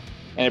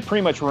it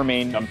pretty much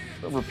remained on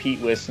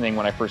repeat listening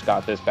when I first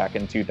got this back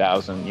in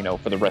 2000,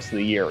 for the rest of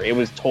the year. It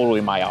was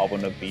totally my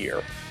album of the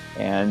year.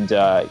 And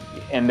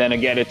then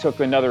again, it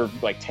took another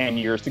 10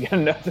 years to get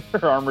another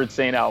Armored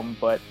Saint album.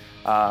 But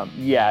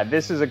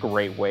this is a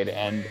great way to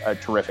end a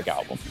terrific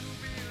album.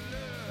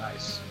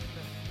 Nice.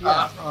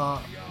 Yeah,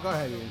 go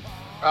ahead, Ian.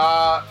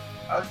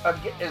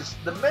 Is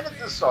the minute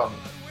this song,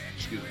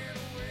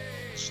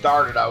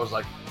 started, I was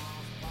like,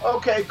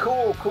 okay,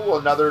 cool,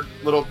 another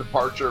little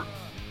departure.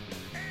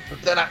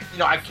 But then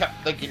I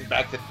kept thinking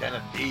back to Den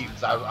of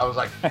Thieves. I was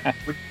like,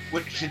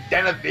 should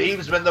Den of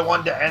Thieves been the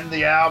one to end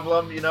the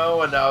album, you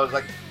know? And I was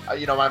like,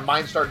 you know, my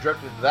mind started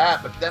drifting to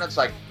that. But then it's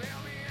like,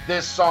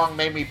 this song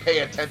made me pay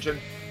attention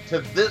to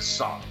this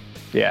song.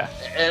 Yeah.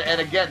 And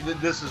again,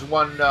 this is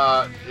one,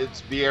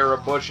 it's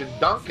Vieira, Bush, and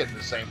Duncan,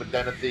 the same with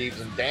Den of Thieves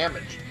and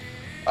Damage.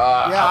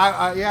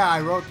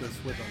 I wrote this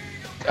with them.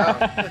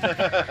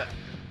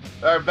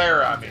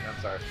 Vera, I mean,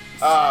 I'm sorry.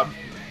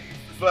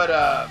 But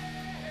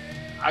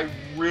I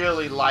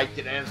really liked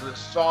it. And as the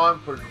song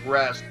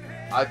progressed,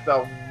 I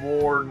fell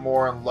more and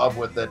more in love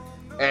with it,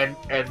 and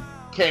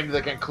came to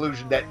the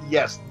conclusion that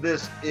yes,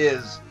 this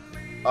is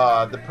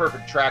the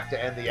perfect track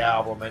to end the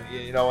album. And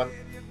you know, and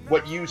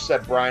what you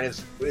said, Brian,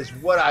 is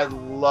what I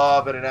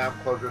love in an album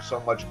closure so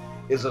much,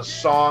 is a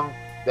song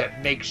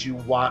that makes you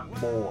want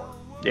more.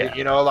 Yeah.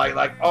 You know,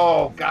 like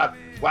oh God,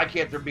 why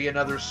can't there be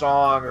another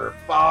song? Or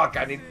fuck,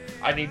 I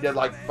need to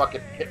like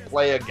fucking hit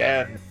play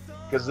again,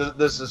 because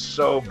this is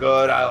so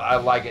good. I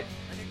like it.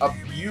 A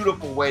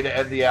beautiful way to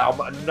end the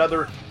album.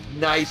 Another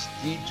nice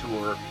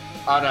detour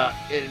on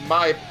in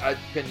my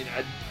opinion,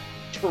 a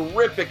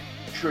terrific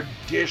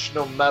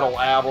traditional metal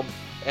album.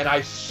 And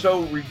I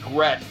so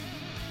regret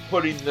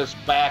putting this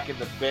back in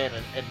the bin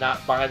and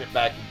not buying it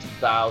back in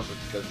 2000,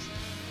 because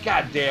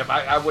goddamn,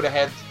 I would have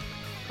had,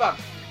 fuck,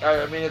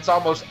 I mean, it's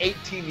almost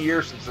 18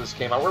 years since this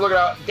came out. We're looking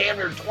at damn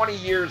near 20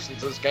 years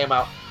since this came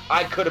out.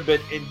 I could have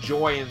been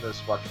enjoying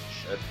this fucking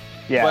shit.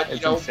 Yeah, but,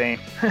 it's insane.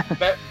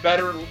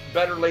 better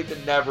late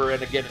than never.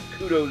 And again,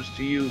 kudos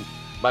to you,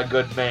 my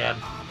good man.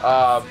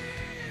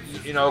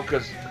 You know,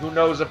 because who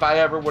knows if I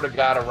ever would have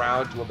got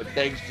around to it. But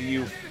thanks to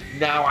you,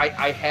 now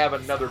I have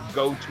another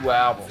go-to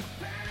album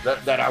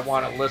that I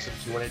want to listen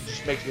to, and it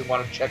just makes me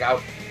want to check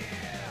out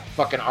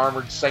fucking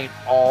Armored Saint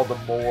all the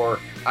more.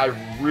 I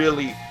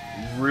really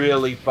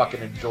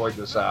fucking enjoyed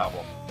this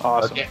album.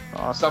 Awesome. Again,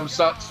 awesome.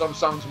 Some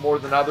songs more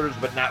than others,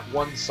 but not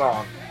one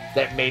song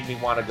that made me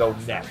want to go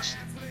next.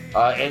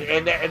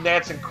 And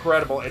that's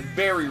incredible and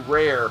very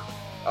rare.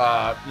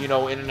 You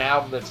know, in an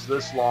album that's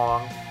this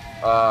long,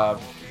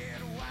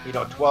 you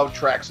know, 12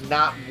 tracks,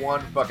 not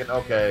one fucking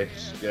okay,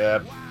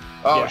 skip.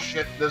 Oh yeah.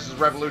 Shit, this is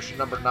Revolution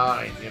number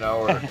 9, you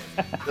know, or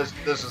this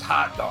is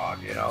Hot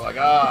Dog, you know, like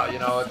you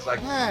know, it's like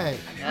hey.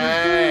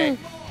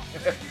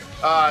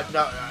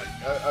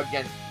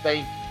 Again,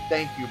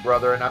 thank you,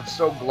 brother, and I'm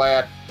so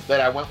glad that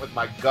I went with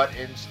my gut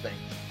instinct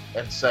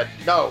and said,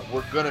 no,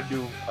 we're gonna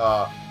do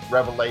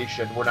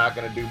Revelation. We're not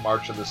gonna do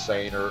March of the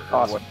Saint or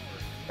awesome. What.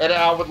 And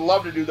I would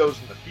love to do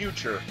those in the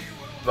future,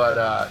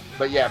 but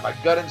yeah, my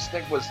gut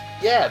instinct was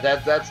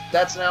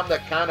that's an album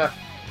that kind of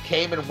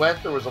came and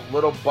went. There was a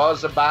little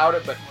buzz about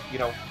it, but you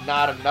know,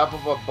 not enough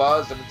of a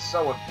buzz, and it's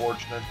so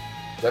unfortunate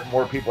that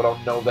more people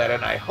don't know that.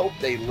 And I hope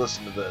they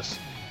listen to this,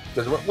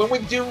 because when we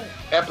do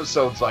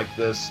episodes like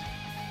this,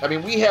 I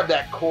mean, we have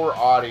that core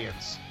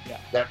audience,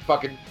 that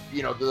fucking,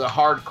 you know, the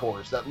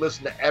hardcores that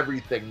listen to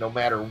everything no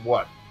matter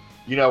what,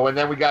 you know. And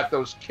then we got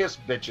those Kiss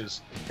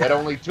bitches that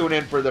only tune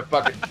in for the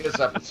fucking Kiss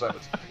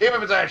episodes.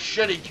 Even if it's a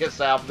shitty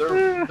Kiss album,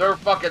 they're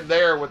fucking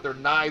there with their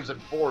knives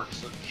and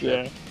forks and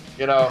shit. Yeah.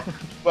 You know,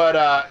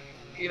 but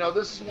you know,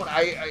 this is one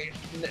I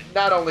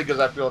not only because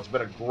I feel it's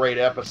been a great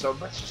episode,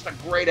 but it's just a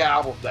great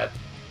album that,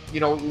 you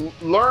know,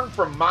 learn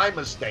from my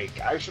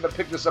mistake. I should have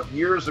picked this up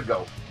years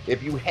ago.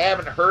 If you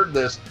haven't heard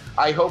this,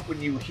 I hope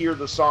when you hear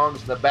the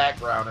songs in the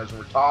background as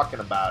we're talking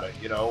about it,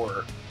 you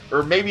know,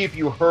 or maybe if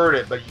you heard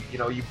it, but you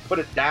know, you put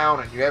it down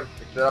and you haven't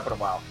picked it up in a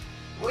while,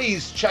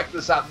 please check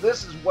this out.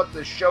 This is what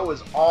this show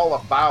is all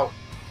about: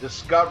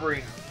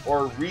 discovering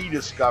or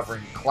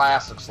rediscovering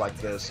classics like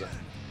this. And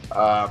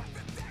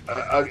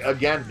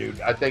again,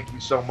 dude, I thank you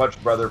so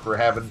much, brother, for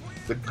having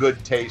the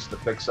good taste to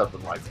pick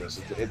something like this.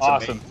 It's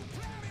awesome. Amazing.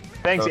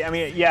 Thanks. I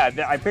mean, yeah,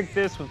 I picked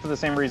this for the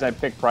same reason I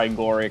picked Pride and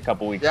Glory a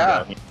couple weeks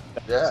ago.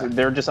 Yeah. So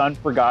they're just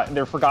unforgotten.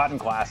 They're forgotten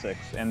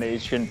classics, and they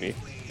shouldn't be.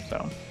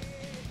 So.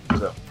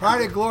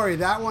 Pride and Glory.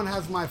 That one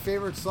has my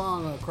favorite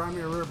song,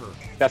 Crimea River.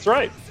 That's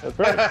right. That's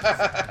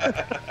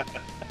right.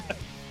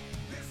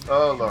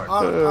 Oh, Lord.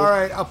 All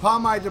right.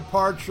 Upon my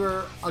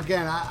departure,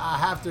 again, I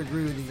have to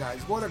agree with you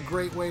guys. What a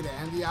great way to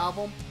end the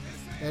album.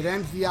 It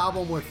ends the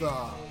album with,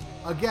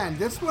 again,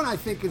 this one I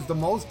think is the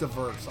most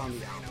diverse on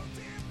the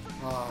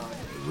album.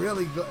 It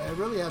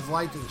really has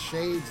lights and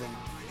shades and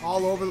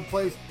all over the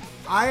place.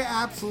 I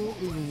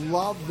absolutely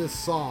love this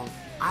song.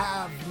 I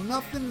have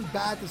nothing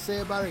bad to say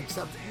about it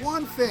except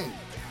one thing.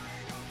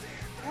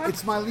 What?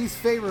 It's my least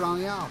favorite on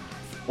the album.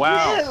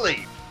 Wow.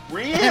 Really?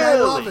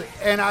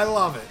 And I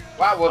love it.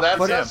 Wow, well, that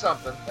says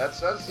something. That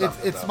says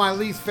something. It's my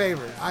least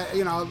favorite.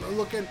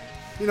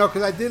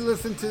 Because I did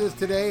listen to this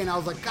today, and I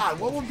was like, God,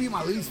 what would be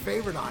my least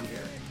favorite on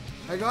here?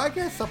 I go, I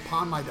guess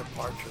Upon My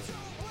Departure.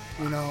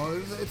 You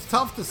know, it's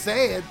tough to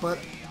say it, but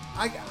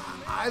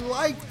I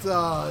liked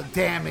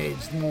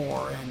Damaged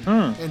more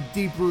and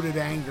Deep Rooted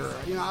Anger.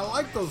 You know, I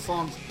like those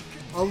songs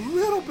a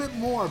little bit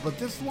more, but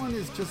this one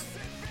is just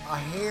a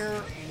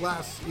hair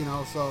less, you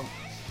know, so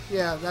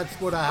yeah, that's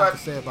what I have to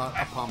say about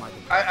Upon My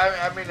Departure.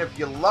 I mean, if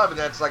you love it,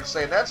 that's like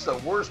saying that's the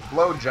worst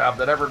blowjob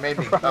that ever made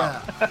me come.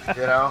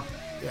 You know?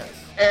 Yes.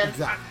 And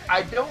exactly.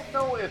 I don't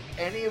know if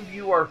any of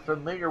you are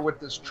familiar with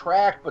this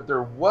track, but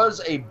there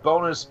was a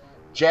bonus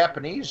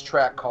Japanese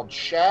track called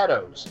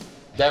Shadows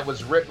that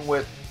was written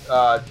with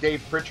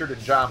Dave Pritchard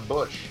and John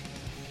Bush.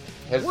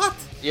 What?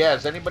 Yeah,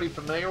 is anybody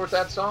familiar with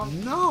that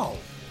song? No.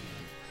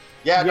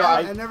 Yeah, no,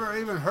 I never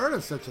even heard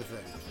of such a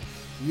thing.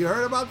 You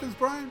heard about this,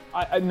 Brian?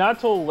 I not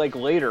till like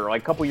later,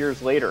 like a couple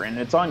years later, and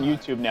it's on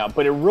YouTube now.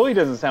 But it really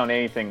doesn't sound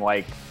anything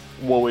like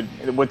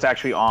what's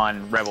actually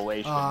on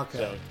Revelation. Oh, okay.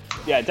 So,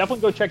 yeah,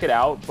 definitely go check it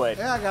out. But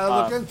Yeah, I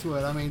gotta look into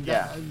it. I mean,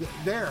 yeah.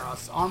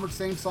 Armored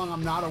Saint song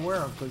I'm not aware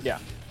of because Yeah.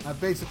 I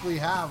basically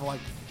have I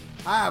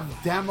have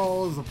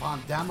demos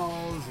upon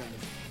demos,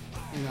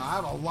 and I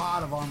have a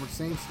lot of Armored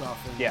Saint stuff.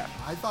 And Yeah.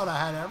 I thought I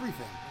had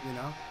everything,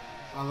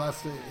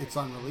 unless it's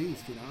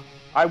unreleased,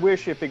 I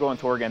wish if they go on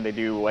tour again, they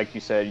do like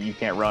you said, you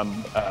can't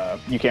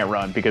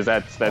run, because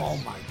that's Oh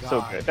my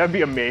so God. good. That'd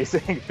be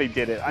amazing if they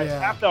did it. Yeah.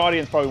 Half the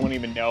audience probably wouldn't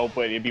even know,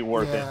 but it'd be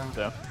worth Yeah. it.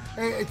 So.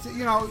 Hey, it's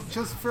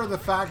just for the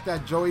fact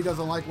that Joey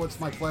doesn't like What's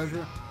My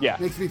Pleasure. Yeah.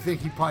 Makes me think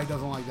he probably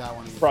doesn't like that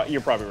one either.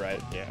 You're probably right.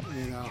 Yeah.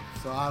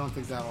 So I don't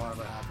think that'll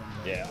ever happen.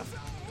 But Yeah.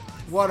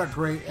 What a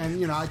great,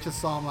 and I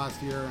just saw him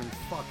last year, and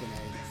fucking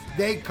A,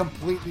 they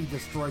completely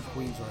destroyed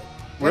Queensryche.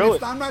 And Really?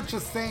 I'm not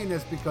just saying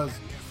this because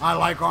I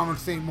like Armored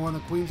Saint more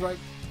than Queensryche.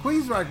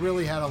 Queensryche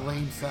really had a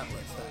lame set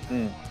list that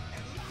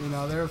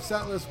night. Their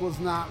set list was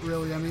not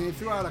really. I mean, they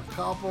threw out a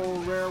couple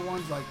rare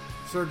ones like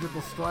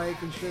Surgical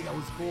Strike and shit that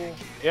was cool.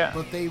 Yeah.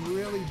 But they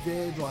really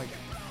did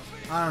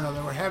I don't know.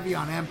 They were heavy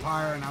on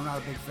Empire, and I'm not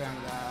a big fan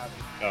of that.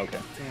 Okay.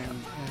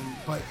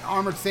 But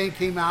Armored Saint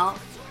came out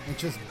and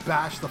just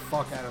bashed the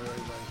fuck out of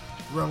everybody.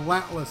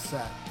 Relentless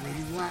set,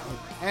 relentless,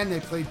 and they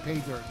played Pay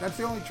Dirt. That's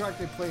the only track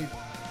they played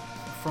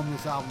from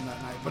this album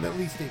that night. But at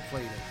least they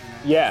played it.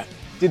 Yeah.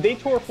 Did they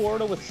tour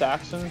Florida with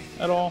Saxon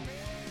at all?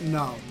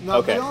 No.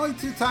 Okay. The only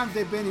two times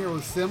they've been here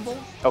was Symbol.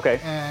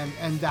 Okay.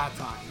 And that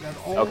time. That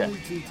only Okay.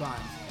 2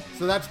 times.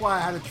 So that's why I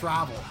had to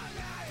travel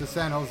to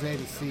San Jose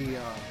to see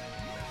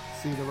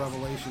the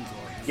Revelation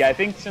tour. Yeah, I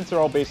think since they're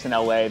all based in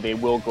LA, they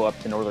will go up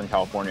to Northern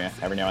California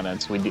every now and then.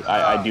 So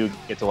I do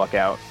get to luck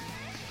out.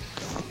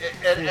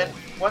 And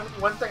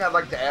one thing I'd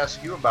like to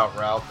ask you about,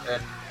 Ralph,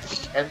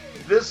 and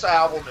this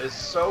album is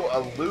so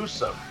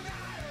elusive.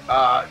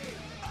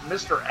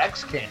 Mr.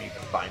 X can't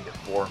even find it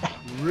for me.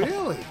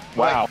 Really?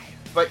 Wow.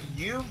 But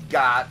you've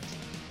got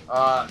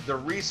the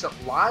recent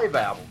live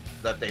album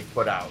that they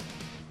put out.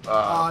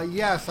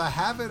 Yes, I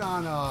have it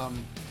on.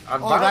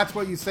 Vinyl. That's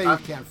what you say you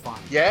can't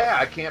find. Yeah,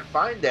 I can't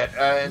find that.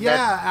 And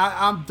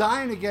I'm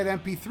dying to get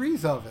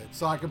MP3s of it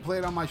so I can play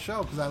it on my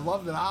show because I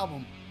love that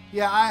album.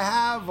 Yeah, I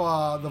have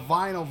the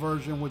vinyl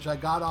version, which I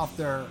got off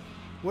their,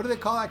 what do they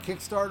call that,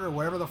 Kickstarter or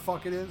whatever the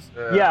fuck it is?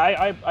 Yeah,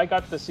 I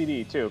got the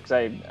CD too because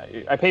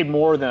I paid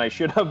more than I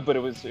should have, but it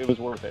was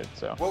worth it.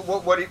 So.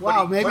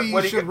 Maybe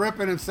you should rip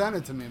it and send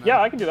it to me, man.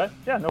 Yeah, I can do that.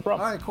 Yeah, no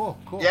problem. All right, cool.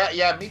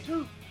 Yeah, me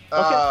too.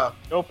 Okay,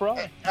 no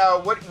problem.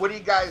 What do you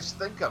guys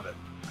think of it?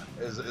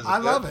 Is it I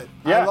good? love it.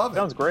 Yeah, I love it.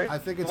 sounds great. I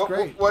think it's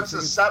great. What's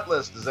the set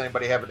list? Does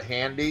anybody have it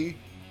handy?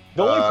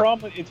 The only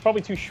problem, it's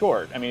probably too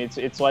short. I mean,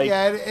 it's like...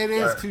 Yeah, it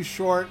is too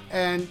short,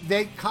 and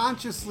they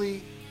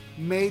consciously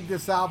made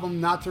this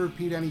album not to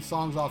repeat any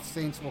songs off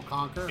Saints Will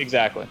Conquer.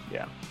 Exactly,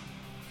 yeah.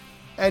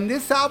 And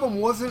this album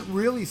wasn't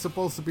really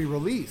supposed to be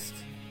released.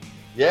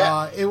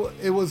 Yeah.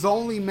 It was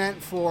only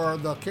meant for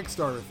the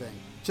Kickstarter thing,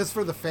 just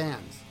for the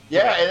fans.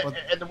 Yeah,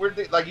 and the weird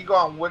thing, like you go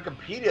on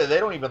Wikipedia, they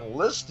don't even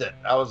list it.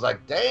 I was like,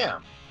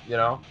 damn,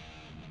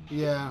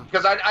 Yeah.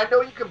 Because I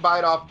know you can buy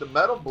it off the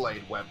Metal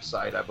Blade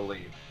website, I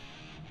believe.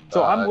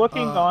 So I'm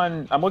looking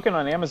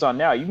on Amazon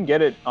now. You can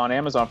get it on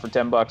Amazon for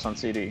 $10 on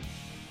CD.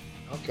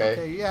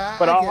 Okay. Yeah.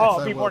 But I guess I'll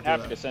I be will more do than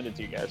happy that. to send it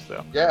to you guys,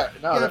 though. Yeah.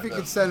 No. Yeah, if you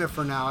could send it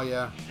for now,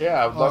 yeah.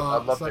 Yeah, I'd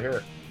love to hear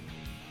it.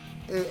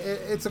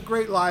 It's a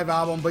great live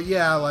album, but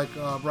yeah, like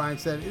Brian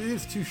said, it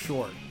is too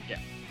short. Yeah.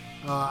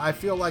 I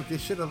feel like they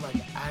should have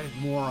added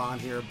more on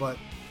here, but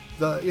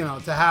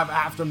to have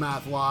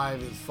Aftermath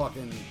live is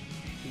fucking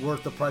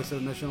worth the price of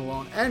admission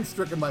alone. And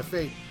Stricken by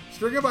Fate.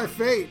 Stricken by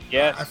Fate.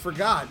 Yes. I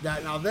forgot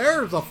that. Now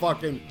there's a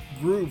fucking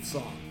groove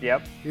song.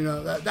 Yep.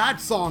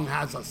 That song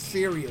has a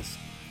serious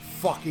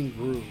fucking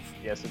groove.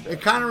 Yes, it does.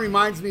 It kind of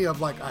reminds me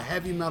of a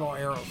heavy metal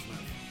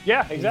Aerosmith.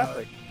 Yeah,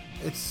 exactly.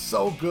 It's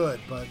so good,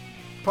 but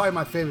probably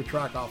my favorite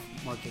track off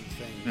March of the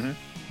Saints.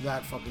 Mm-hmm.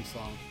 That fucking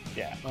song.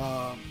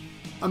 Yeah.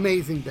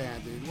 Amazing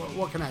band, dude.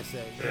 What can I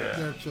say?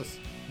 They're just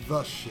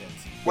the shit.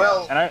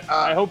 Well, and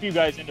I hope you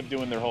guys end up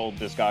doing their whole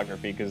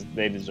discography because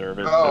they deserve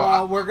it.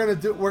 We're gonna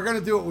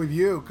do it with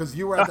you because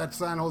you were at that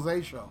San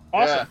Jose show.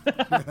 Awesome.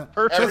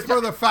 Just for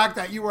the fact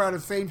that you were at the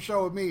same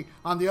show with me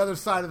on the other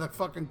side of the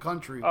fucking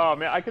country. Oh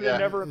man, I could have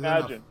never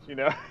imagined.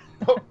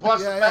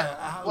 Plus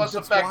That's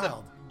the fact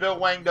wild. that Bill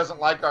Wang doesn't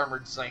like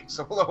Armored Saint,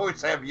 so we'll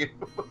always have you.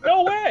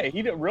 No way.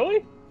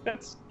 Really?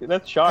 That's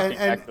shocking,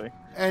 actually.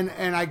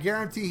 And I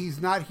guarantee he's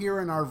not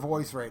hearing our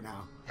voice right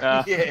now.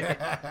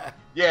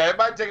 Yeah, it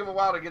might take him a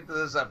while to get to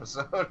this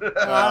episode.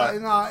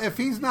 No, if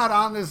he's not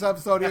on this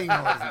episode, he ain't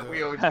gonna listen to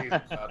We it. always tease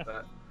about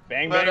that.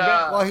 Bang, But, bang,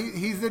 bang. Well,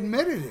 he's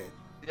admitted it.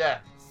 Yeah.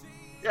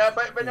 Yeah,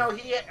 but no,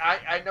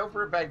 I know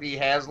for a fact he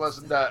has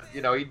listened to,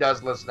 he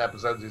does listen to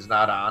episodes he's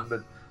not on,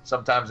 but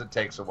sometimes it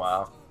takes a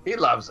while. He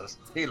loves us.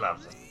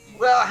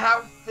 Well,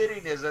 how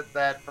fitting is it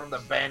that from the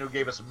band who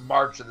gave us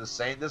March of the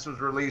Saint, this was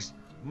released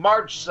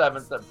March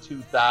 7th of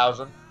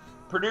 2000,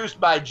 produced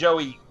by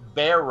Joey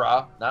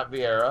Vera, not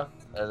Vieira,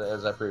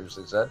 as I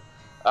previously said.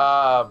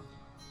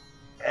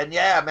 And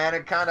yeah,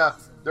 man,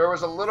 there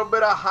was a little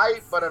bit of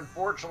hype, but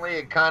unfortunately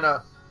it kind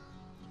of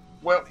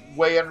went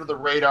way under the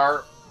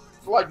radar,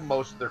 like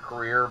most of their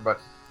career. But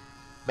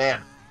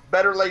man,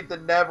 better late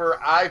than never.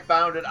 I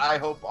found it. I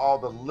hope all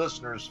the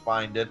listeners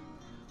find it.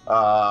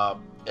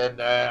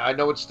 And I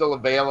know it's still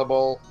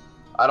available.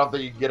 I don't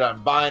think you can get it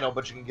on vinyl,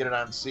 but you can get it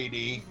on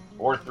CD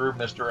or through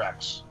Mr.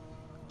 X.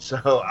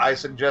 So I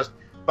suggest,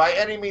 by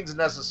any means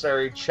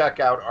necessary, check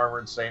out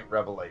Armored Saint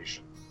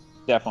Revelation.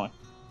 Definitely.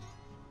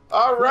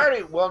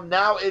 Alrighty, well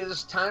now it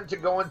is time to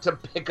go into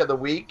Pick of the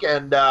Week,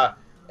 and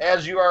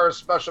as you are a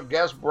special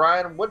guest,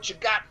 Brian, what you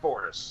got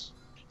for us?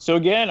 So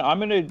again, I'm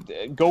going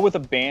to go with a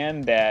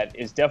band that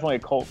is definitely a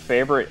cult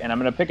favorite, and I'm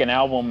going to pick an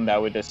album that I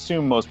would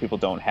assume most people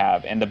don't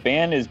have. And the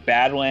band is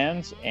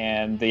Badlands,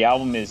 and the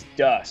album is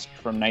Dusk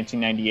from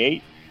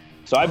 1998.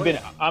 So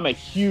I'm a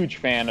huge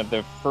fan of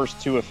the first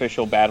two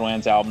official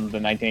Badlands albums, the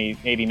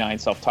 1989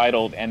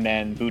 self-titled, and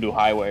then Voodoo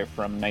Highway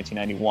from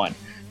 1991.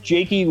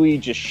 Jakey Lee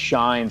just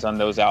shines on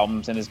those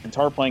albums, and his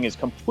guitar playing is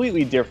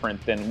completely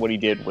different than what he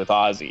did with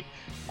Ozzy.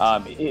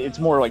 It's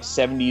more like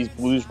 70s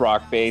blues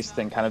rock based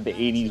than kind of the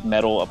 80s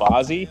metal of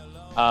Ozzy.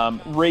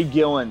 Ray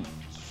Gillen,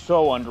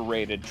 so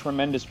underrated,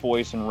 tremendous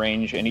voice and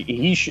range, and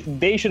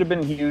they should have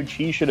been huge.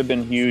 He should have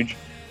been huge.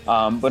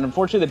 But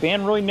unfortunately, the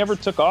band really never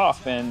took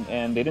off,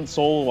 and they didn't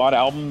sell a lot of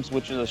albums,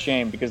 which is a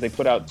shame because they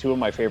put out two of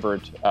my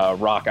favorite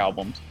rock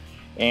albums.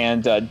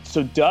 And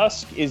so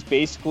Dusk is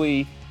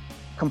basically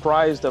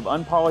comprised of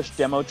unpolished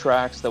demo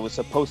tracks that was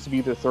supposed to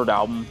be their third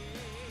album,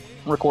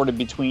 recorded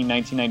between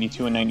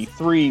 1992 and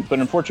 93, but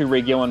unfortunately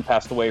Ray Gillen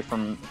passed away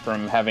from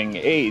having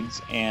AIDS,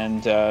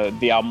 and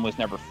the album was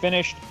never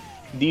finished.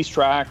 These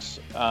tracks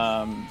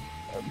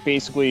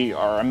basically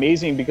are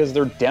amazing because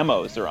they're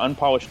demos, they're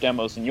unpolished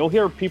demos, and you'll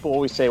hear people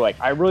always say, like,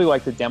 I really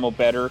like the demo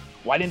better,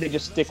 why didn't they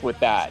just stick with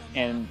that?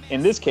 And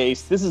in this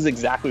case, this is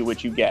exactly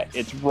what you get.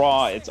 It's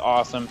raw, it's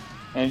awesome,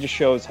 and it just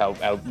shows how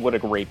what a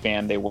great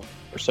band they were.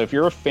 So if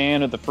you're a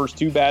fan of the first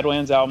two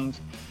Badlands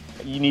albums,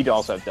 you need to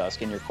also have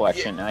Dusk in your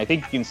collection, and I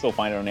think you can still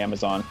find it on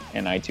Amazon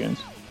and iTunes.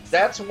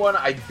 That's one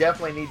I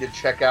definitely need to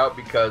check out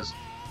because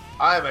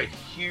I'm a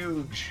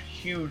huge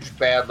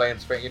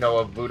Badlands fan,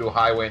 of Voodoo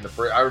Highway and the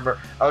first. I remember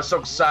I was so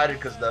excited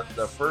because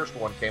the first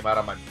one came out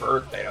on my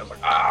birthday. I was like,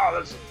 oh,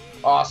 this is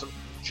awesome.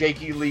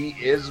 Jakey Lee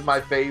is my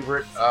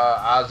favorite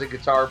Ozzy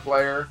guitar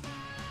player.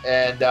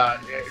 And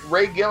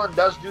Ray Gillen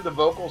does do the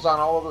vocals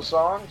on all of the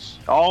songs?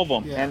 All of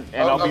them. Yeah. And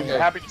I'll be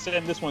happy to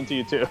send this one to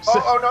you, too.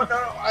 Oh, no.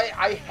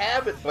 I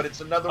have it, but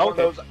it's another one of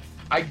those.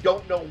 I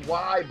don't know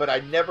why, but I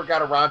never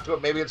got around to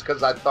it. Maybe it's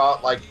because I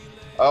thought, like,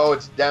 oh,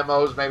 it's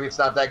demos. Maybe it's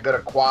not that good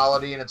of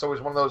quality. And it's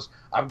always one of those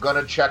I'm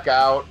going to check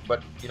out,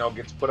 but,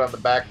 gets put on the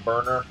back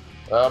burner.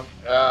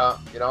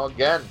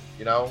 Again,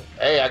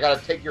 hey, I got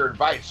to take your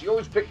advice. You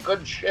always pick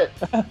good shit.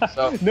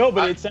 So no,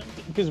 but it's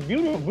because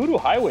Voodoo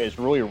Highway is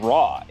really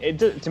raw.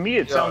 To me,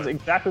 it sounds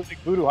exactly like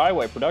Voodoo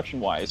Highway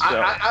production-wise. So.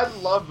 I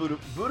love Voodoo.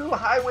 Voodoo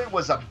Highway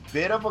was a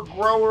bit of a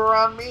grower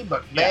on me,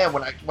 but man,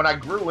 when I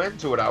grew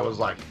into it, I was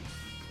like,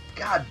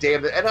 God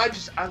damn it! And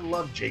I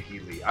love Jakey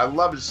Lee. I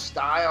love his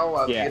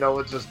style.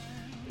 It's just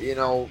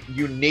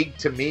unique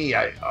to me.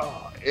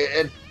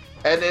 And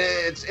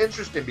it's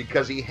interesting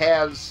because he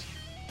has.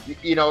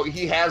 He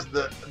has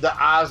the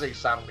Ozzy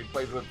sound when he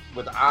plays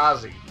with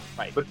Ozzy.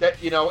 Right. But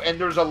that, and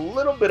there's a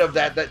little bit of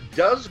that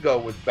does go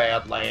with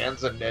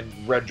Badlands and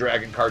Red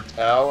Dragon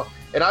Cartel.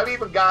 And I've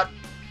even got,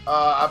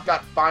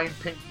 Fine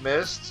Pink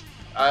Mist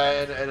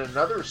and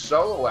another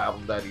solo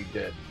album that he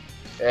did.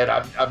 And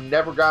I've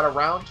never got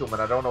around to him,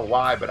 and I don't know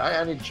why, but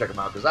I need to check him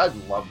out because I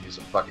love me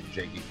some fucking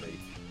Jakey Lee.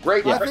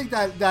 Great. I think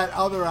that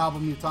other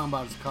album you're talking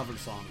about is cover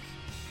songs.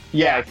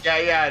 Yeah,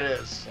 it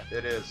is.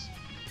 It is.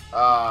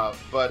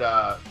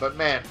 But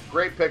man,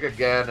 great pick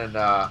again, and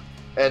I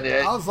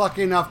was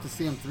lucky enough to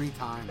see him 3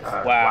 times.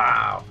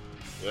 Wow.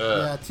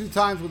 Yeah, 2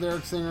 times with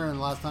Eric Singer and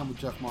the last time with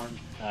Jeff Martin.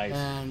 Nice.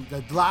 And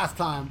the last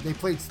time they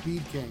played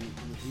Speed King,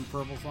 the Deep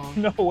Purple song.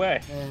 No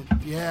way. And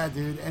yeah,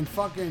 dude, and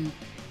fucking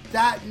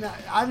that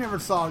I never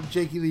saw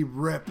Jakey Lee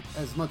rip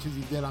as much as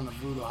he did on the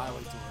Voodoo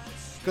Highway tour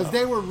because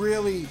they were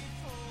really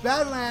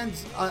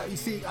Badlands. You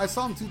see, I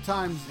saw him 2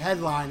 times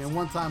headline and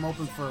 1 time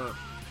open for.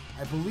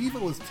 I believe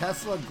it was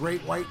Tesla,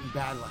 Great White, and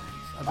Badlands.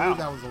 I believe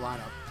that was the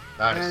lineup.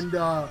 Nice. And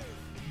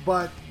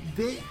but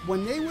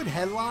when they would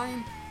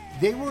headline,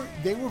 they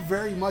were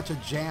very much a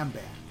jam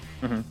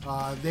band.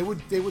 Mm-hmm.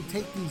 They would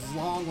take these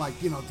long, like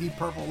Deep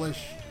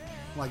Purple-ish,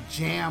 like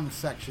jam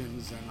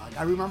sections, and like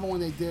I remember when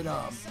they did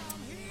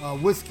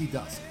Whiskey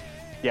Dust.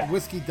 Yeah.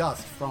 Whiskey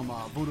Dust from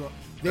Voodoo.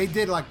 They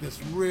did like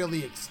this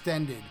really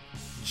extended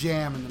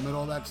jam in the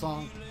middle of that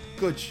song.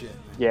 Good shit.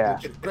 Yeah.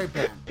 Good shit. Great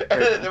band.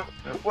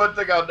 One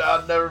thing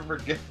I'll never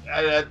forget,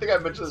 I think I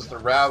mentioned this to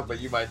Ralph,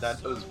 but you might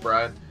not know this,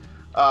 Brian.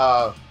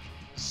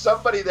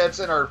 Somebody that's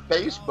in our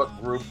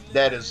Facebook group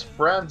that is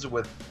friends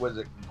with, was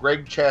it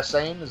Greg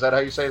Chastain? Is that how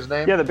you say his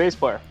name? Yeah, the bass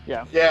player.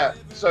 Yeah. Yeah.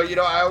 So,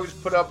 I always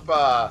put up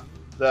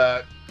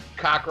the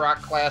cock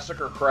rock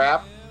classic or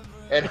crap,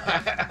 and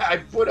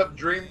I put up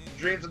Dreams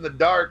in the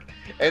Dark,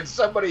 and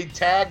somebody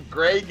tagged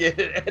Greg in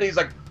it, and he's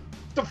like,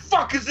 the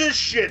fuck is this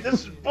shit?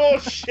 This is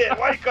bullshit.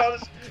 Why do you call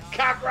this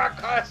cock rock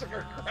classic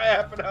or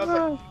crap? And I was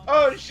like,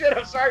 oh shit,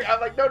 I'm sorry. I'm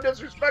like, no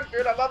disrespect,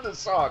 dude. I love this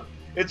song.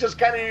 It's just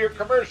kind of your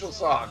commercial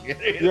song.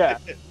 Yeah.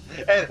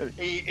 And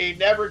he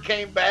never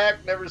came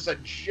back, never said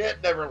shit,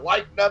 never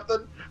liked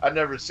nothing. I've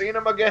never seen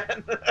him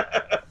again. And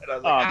I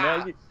was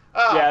like, man.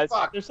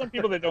 Fuck. There's some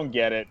people that don't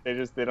get it.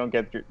 They don't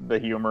get the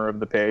humor of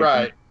the page.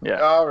 Right. Yeah.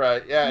 All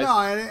right. Yeah. No,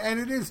 and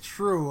it is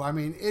true. I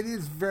mean, it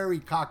is very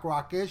cock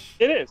rock-ish.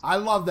 It is. I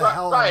love the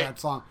hell out of that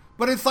song.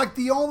 But it's like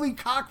the only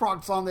cock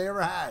rock song they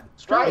ever had.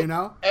 Right. You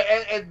know?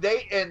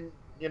 And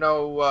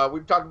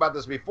we've talked about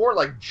this before.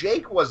 Like,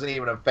 Jake wasn't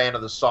even a fan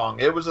of the song.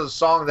 It was a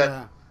song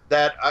that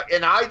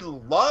and I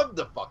love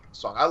the fucking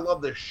song. I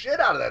love the shit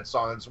out of that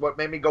song. It's what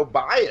made me go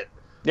buy it.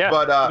 Yeah.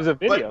 But it was a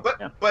video.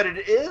 But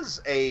it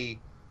is a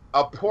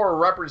poor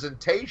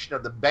representation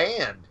of the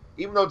band.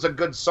 Even though it's a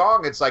good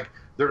song, it's like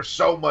there's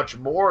so much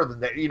more than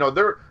that.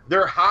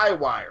 They're high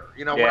wire.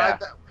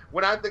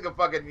 When I think of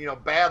fucking,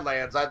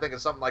 Badlands, I think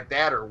of something like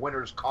that, or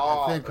Winter's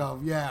Call. I think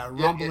of,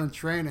 Rumbling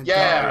Train and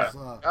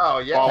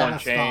Ball and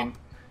Chain.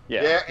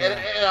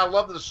 And I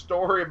love the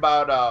story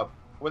about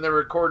when they were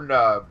recording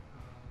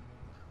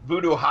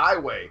Voodoo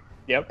Highway.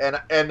 Yep.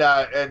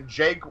 And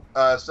Jake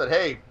said,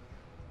 hey,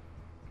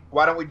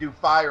 why don't we do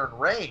Fire and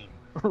Rain?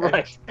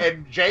 Right.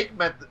 And Jake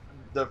meant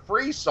the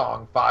Free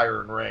song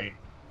Fire and Rain.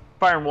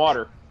 Fire and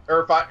Water.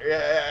 Or fucking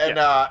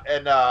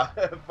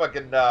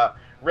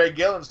Ray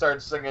Gillen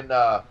started singing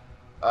the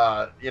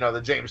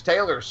James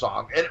Taylor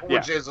song,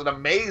 which is an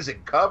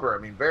amazing cover.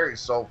 I mean, very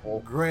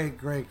soulful. Great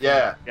cover.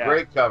 Yeah,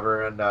 great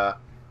cover. And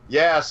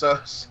so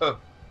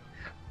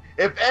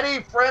if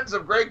any friends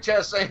of Greg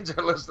Chastain's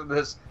are listening to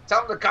this,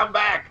 tell them to come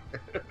back.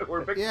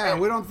 We're big fans.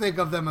 We don't think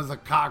of them as a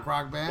cock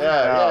rock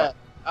band.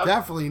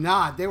 Definitely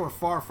not. They were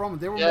far from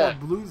it. They were more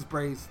blues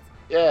based.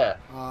 Yeah.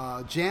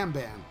 Jam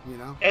band,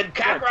 And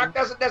cock rock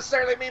doesn't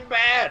necessarily mean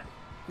bad.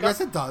 Yes,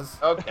 it does.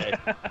 Okay.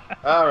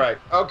 All right.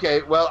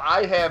 Okay. Well,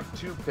 I have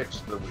 2 picks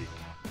of the week.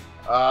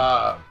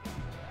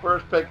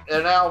 First pick,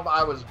 an album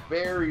I was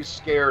very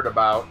scared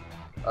about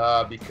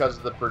because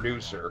of the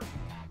producer,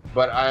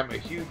 but I'm a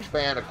huge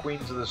fan of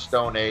Queens of the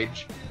Stone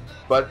Age.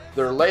 But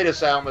their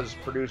latest album is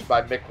produced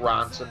by Mick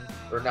Ronson,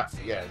 or not?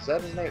 Yeah, is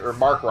that his name? Or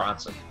Mark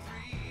Ronson?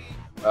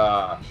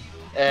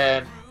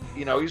 And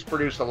he's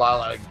produced a lot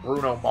like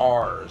Bruno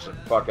Mars and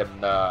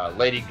fucking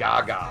Lady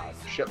Gaga and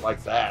shit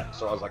like that.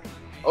 So I was like,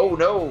 oh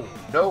no,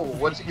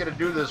 what's he gonna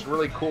do to this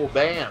really cool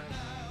band?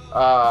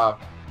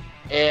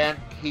 And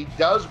he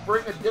does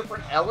bring a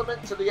different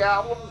element to the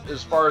album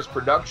as far as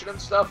production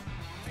and stuff,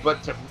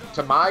 but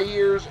to my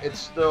ears, it's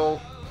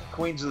still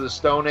Queens of the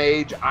Stone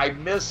Age. I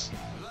miss,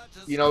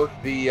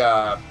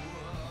 the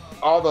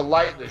all the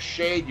light and the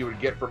shade you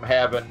would get from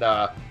having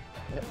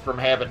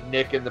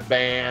Nick in the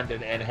band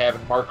and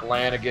having Mark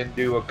Lanigan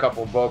do a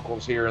couple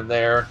vocals here and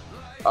there.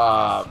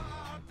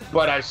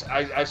 But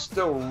I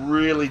still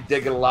really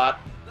dig it a lot.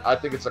 I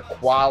think it's a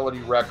quality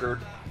record.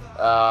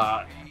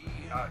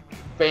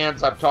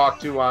 Fans I've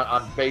talked to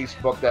on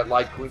Facebook that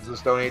like Queens of the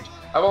Stone Age,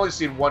 I've only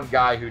seen one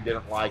guy who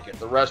didn't like it.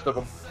 The rest of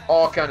them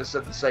all kind of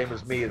said the same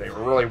as me. They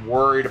were really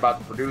worried about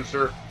the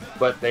producer,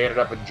 but they ended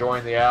up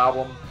enjoying the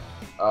album.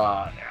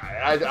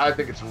 I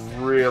think it's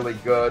really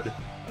good.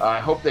 I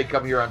hope they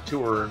come here on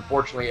tour.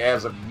 Unfortunately,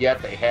 as of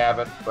yet, they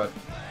haven't, but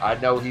I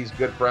know he's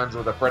good friends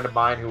with a friend of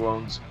mine who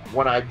owns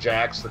One Eyed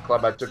Jacks, the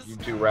club I took you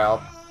to,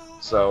 Ralph.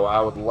 So I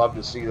would love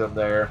to see them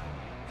there.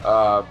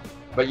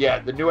 But yeah,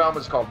 the new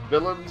album is called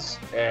Villains,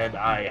 and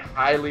I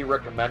highly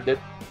recommend it.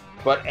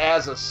 But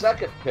as a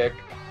second pick,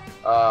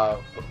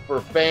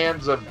 for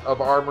fans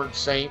of Armored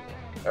Saint,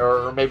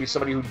 or maybe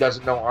somebody who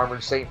doesn't know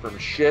Armored Saint from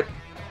shit,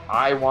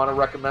 I want to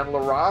recommend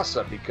La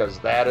Raza, because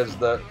that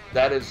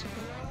is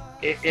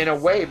in a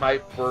way my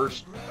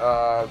first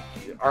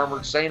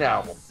Armored Saint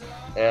album,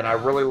 and I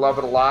really love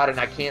it a lot. And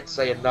I can't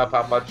say enough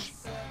how much,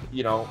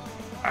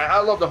 I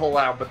love the whole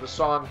album, but the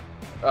song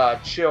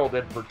Chilled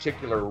in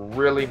particular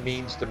really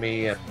means to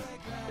me, and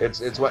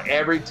it's what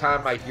every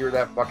time I hear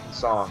that fucking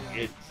song,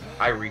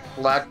 I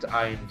reflect,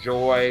 I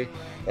enjoy,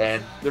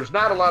 and there's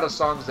not a lot of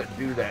songs that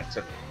do that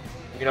to me,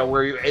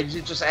 where it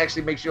just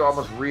actually makes you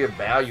almost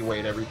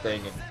reevaluate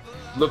everything and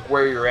look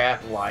where you're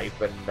at in life.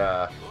 And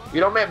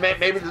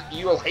maybe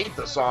you'll hate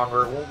the song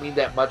or it won't mean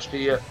that much to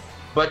you,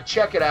 but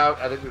check it out.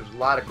 I think there's a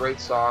lot of great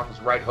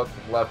songs. Right Hook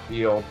from Left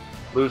Field,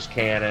 Loose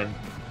Cannon,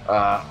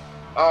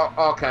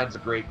 all kinds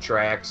of great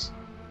tracks.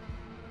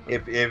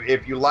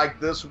 If you like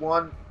this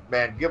one,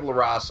 man, give La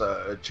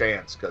Raza a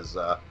chance, because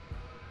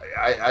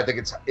I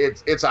think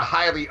it's a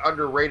highly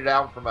underrated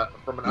album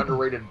from an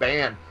underrated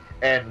band.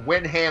 and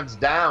win hands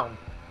down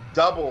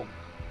doubled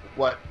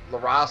what La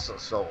Raza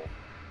sold.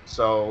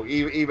 So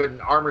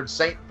even Armored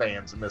Saint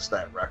fans missed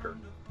that record.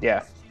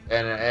 Yeah.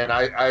 And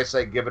I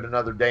say give it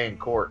another day in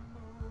court,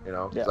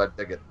 because I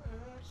dig it.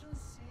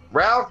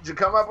 Ralph, did you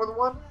come up with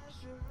one?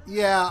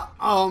 Yeah.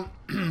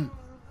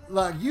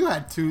 Look, you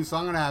had two, so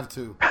I'm gonna have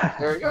two.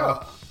 There you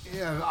go.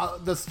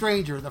 The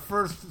Stranger, the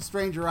first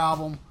Stranger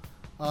album.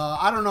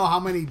 I don't know how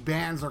many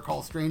bands are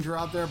called Stranger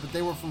out there, but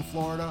they were from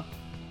Florida.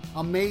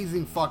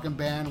 Amazing fucking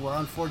band where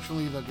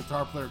unfortunately the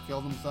guitar player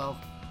killed himself.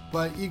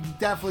 But you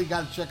definitely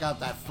got to check out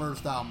that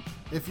first album.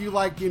 If you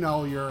like,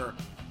 your,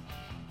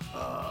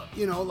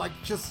 like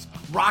just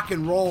rock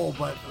and roll,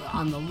 but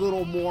on the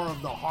little more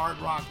of the hard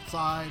rock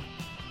side.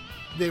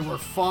 They were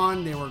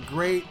fun. They were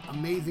great.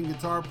 Amazing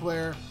guitar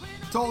player.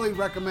 Totally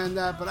recommend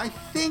that. But I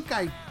think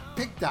I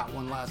picked that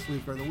one last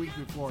week or the week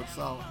before.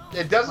 So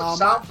it doesn't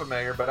sound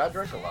familiar, but I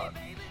drink a lot.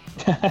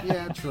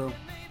 Yeah, true.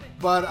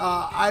 But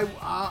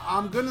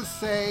I'm gonna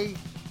say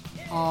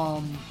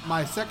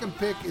my second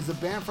pick is a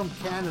band from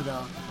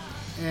Canada,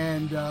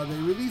 and they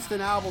released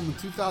an album in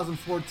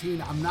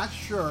 2014. I'm not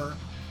sure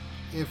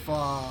if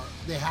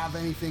they have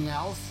anything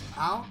else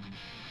out.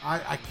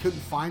 I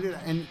couldn't find it,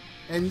 and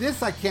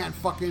this I can't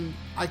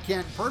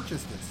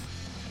purchase this.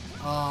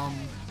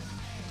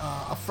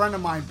 A friend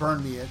of mine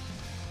burned me it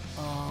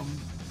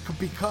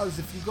because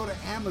if you go to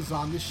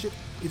Amazon, this shit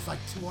is like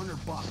 $200.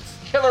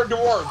 Killer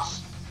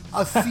Dwarfs.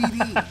 A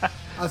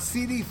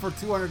CD for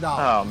 $200.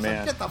 Oh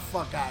man! So get the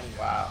fuck out of here!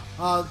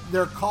 Wow.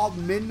 They're called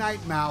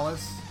Midnight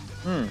Malice.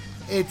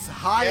 It's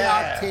high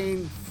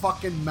octane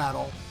fucking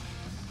metal.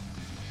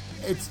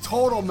 It's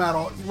total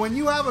metal. When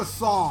you have a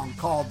song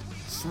called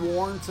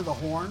 "Sworn to the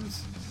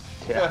Horns,"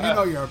 you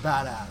know you're a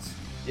badass.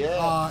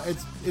 Yeah.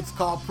 It's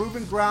called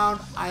Proven Ground.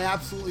 I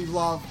absolutely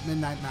love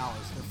Midnight Malice.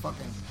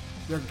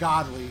 They're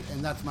godly,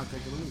 and that's my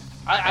pick of the week.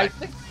 I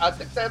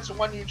think that's the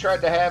one you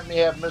tried to have me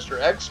have Mr.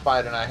 X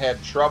fight, and I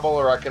had trouble,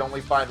 or I could only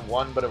find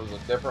one, but it was a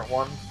different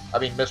one. I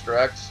mean, Mr.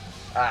 X.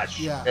 Ah,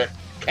 shit. Yeah.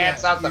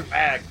 Cat's out the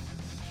bag.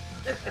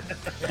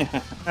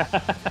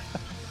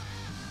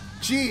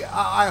 Gee,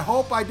 I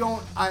hope I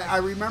don't. I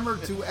remember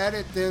to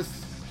edit this.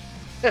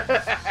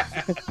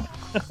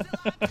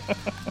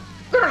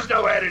 There's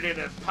no editing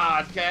in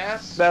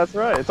podcasts. That's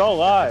right. It's all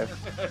live.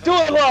 Do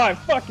it live.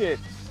 Fuck it.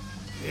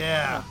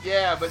 Yeah.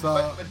 Yeah, but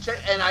So- check,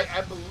 and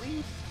I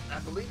believe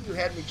you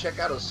had me check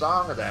out a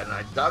song of that, and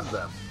I dug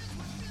them.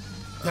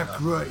 They're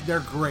great. They're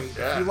great.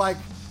 Yeah. If you like,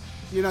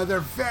 they're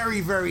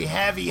very, very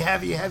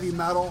heavy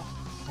metal,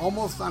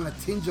 almost on a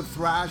tinge of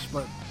thrash,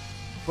 but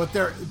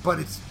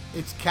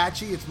it's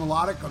catchy. It's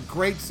melodic. A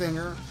great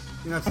singer.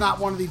 It's not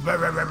one of these.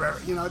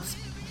 It's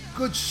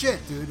good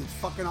shit, dude. It's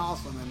fucking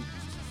awesome,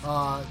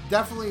 and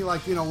definitely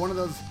one of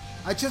those.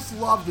 I just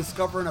love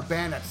discovering a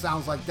band that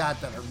sounds like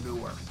that are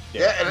newer.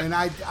 Yeah, And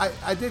I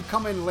did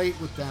come in late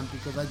with them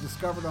because I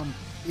discovered them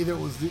either it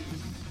was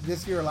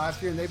this year or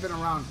last year, and they've been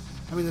around.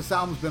 I mean, this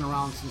album's been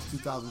around since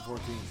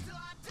 2014.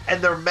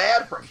 and they're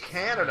mad from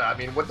Canada. I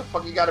mean, what the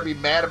fuck you got to be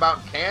mad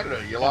about in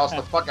Canada? You lost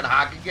the fucking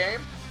hockey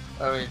game?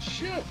 I mean,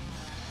 shit.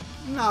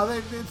 No,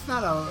 it's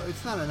not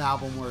an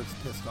album where it's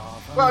pissed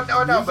off. Well,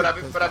 the no, music's but I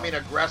pissed mean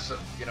off. aggressive.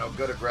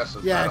 Good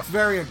aggressive. Yeah, metal. it's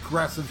very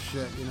aggressive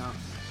shit,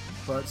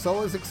 But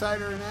so is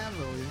Exciter and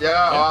Anvil.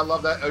 Yeah, oh, I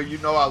love that.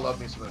 Oh, I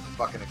love me some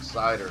fucking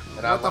Exciter.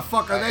 And What the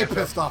fuck are they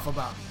pissed off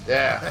about?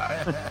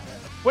 Yeah.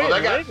 Wait, Well,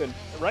 they got- Raven,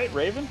 right?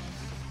 Raven?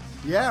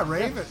 Yeah,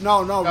 Raven.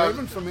 No,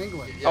 Raven's from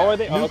England. Yeah. Oh, are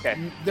they? Oh,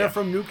 okay. They're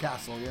from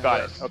Newcastle. Yeah. Got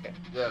Yes. it. Okay.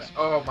 Yes.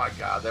 Oh my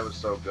God, that was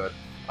so good.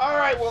 All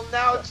right, well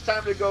now it's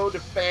time to go to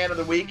Fan of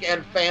the Week,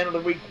 and Fan of the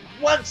Week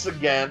once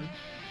again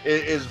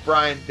is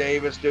Brian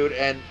Davis, dude.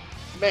 And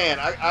man,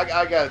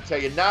 I gotta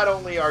tell you, not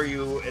only are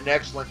you an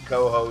excellent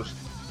co-host,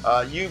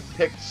 you've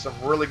picked some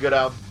really good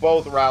albums.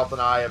 Both Ralph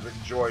and I have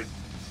enjoyed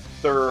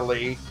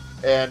thoroughly,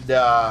 and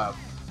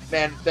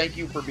man, thank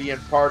you for being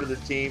part of the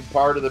team,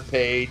 part of the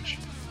page,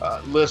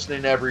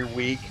 listening every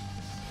week.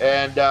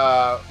 And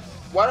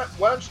why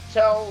don't you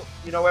tell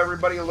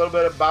everybody a little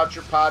bit about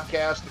your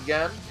podcast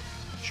again?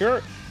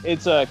 Sure.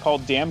 It's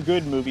called Damn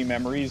Good Movie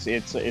Memories.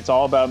 It's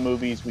all about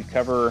movies.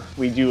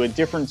 We do a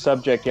different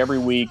subject every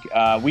week.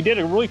 We did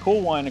a really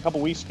cool one a couple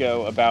weeks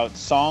ago about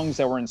songs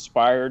that were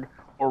inspired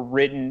or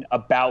written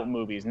about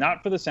movies,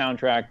 not for the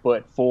soundtrack,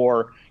 but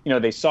for,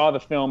 they saw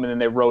the film and then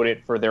they wrote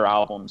it for their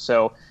album.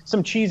 So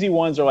some cheesy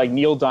ones are like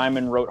Neil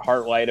Diamond wrote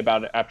Heartlight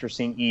about it after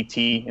seeing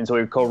E.T., and so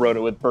we co-wrote it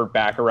with Burt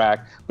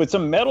Bacharach. But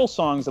some metal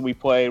songs that we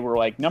played were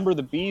like Number of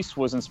the Beast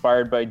was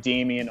inspired by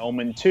Damien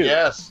Omen 2.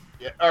 Yes.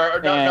 Yeah.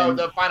 Or no, And-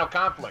 the Final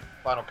Conflict.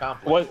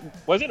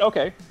 Was it?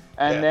 Okay.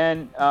 And Yeah.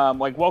 then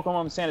like Welcome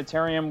Home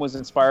Sanitarium was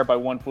inspired by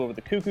One Flew Over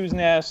the Cuckoo's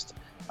Nest.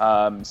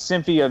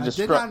 Symphony of I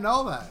did not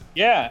know that.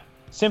 Yeah.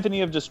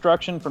 Symphony of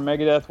Destruction from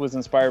Megadeth was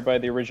inspired by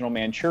the original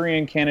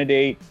Manchurian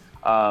Candidate.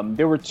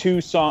 There were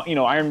two songs,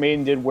 Iron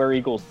Maiden did Where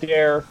Eagles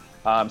Dare.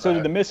 So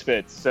did the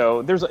Misfits.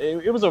 So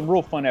it was a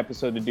real fun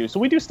episode to do. So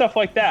we do stuff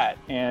like that.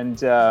 And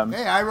Hey,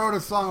 I wrote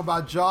a song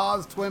about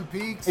Jaws, Twin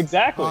Peaks.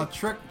 Exactly.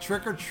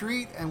 Trick or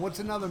Treat, and what's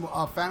another?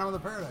 Phantom of the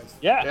Paradise.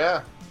 yeah.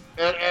 Yeah.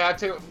 And I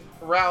tell you,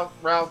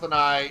 Ralph and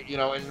I,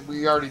 and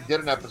we already did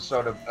an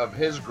episode of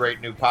his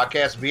great new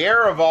podcast,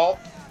 Vieira Vault,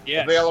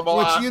 available.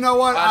 Which on, you know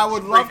what, I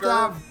would love to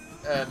Spreaker,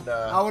 have. And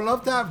I would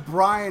love to have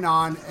Brian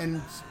on,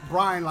 and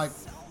Brian, like,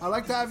 I'd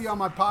like to have you on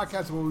my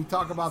podcast where we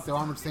talk about the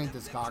Armored Saint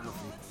discography.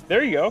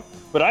 There you go.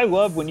 But I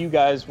love when you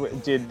guys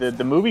did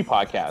the movie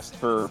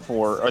podcast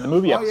or the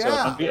movie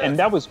episode, and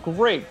that was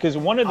great because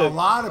one of the a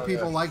lot of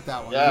people like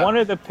that one. Yeah. One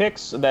of the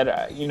picks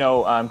that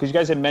because you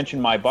guys had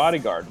mentioned My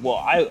Bodyguard.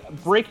 Well,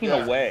 Breaking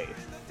Away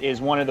is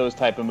one of those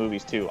type of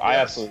movies too. I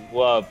absolutely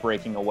love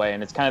Breaking Away,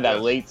 and it's kind of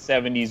that late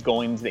 '70s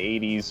going into the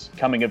 '80s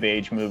coming of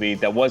age movie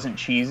that wasn't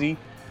cheesy.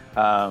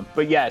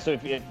 But yeah, so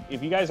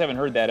if you guys haven't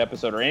heard that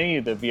episode or any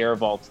of the Vieira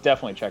Vaults,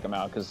 definitely check them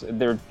out because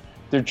they're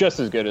just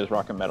as good as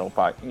Rock and Metal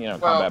combat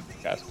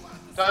podcast.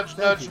 Nudge,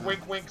 nudge,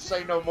 wink, wink,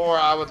 say no more.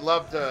 I would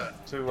love to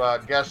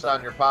guest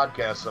on your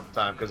podcast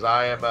sometime because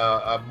I am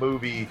a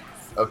movie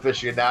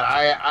aficionado.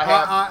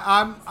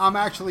 I'm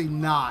actually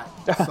not.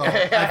 So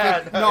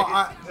and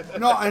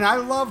I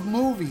love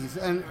movies,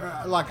 and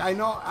I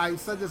know I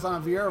said this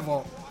on a Vieira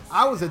Vault.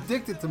 I was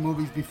addicted to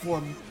movies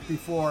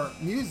before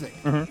music,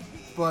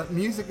 but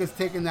music has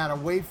taken that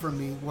away from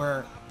me.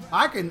 Where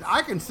I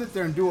can sit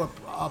there and do a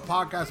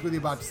podcast with you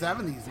about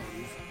 70s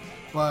movies,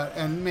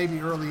 and maybe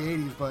early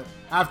 80s, but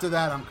after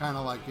that I'm kind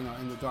of like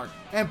in the dark.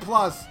 And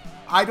plus,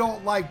 I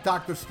don't like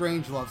Dr.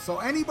 Strangelove. So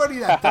anybody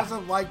that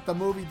doesn't like the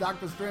movie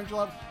Dr.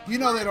 Strangelove, they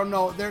don't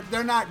know.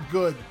 They're not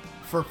good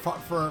for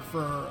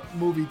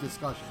movie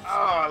discussions.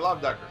 Oh, I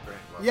love Dr.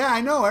 Strangelove. Yeah,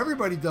 I know.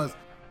 Everybody does.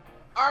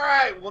 All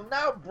right. Well,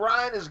 now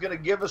Brian is going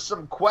to give us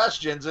some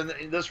questions, and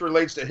this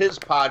relates to his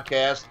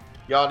podcast.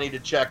 Y'all need to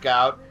check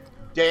out.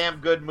 Damn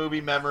Good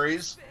Movie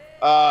Memories.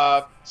 Shoot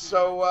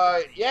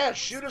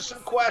us some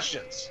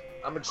questions.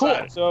 I'm excited.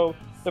 Cool. So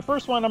the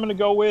first one I'm going to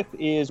go with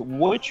is,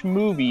 which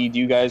movie do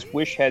you guys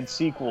wish had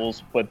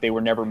sequels, but they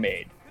were never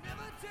made?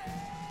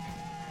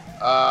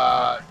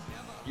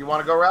 You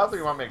want to go, Ralph, or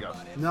you want me to go?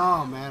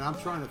 No, man, I'm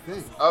trying to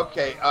think.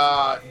 Okay,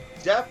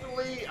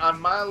 definitely on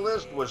my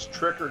list was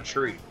Trick or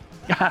Treat,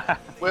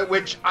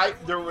 which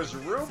there was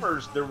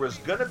rumors there was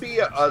going to be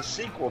a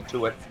sequel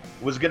to it.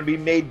 It was going to be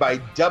made by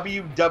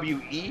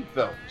WWE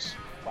Films,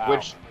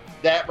 which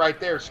that right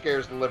there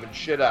scares the living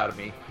shit out of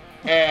me.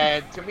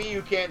 And to me,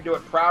 you can't do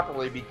it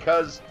properly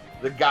because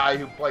the guy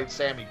who played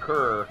Sammy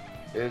Kerr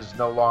is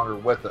no longer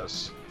with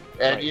us.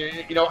 And,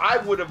 I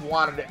would have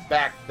wanted it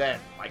back then,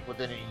 like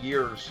within a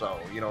year or so,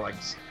 like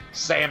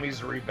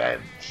Sammy's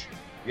Revenge,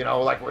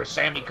 like where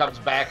Sammy comes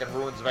back and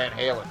ruins Van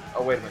Halen.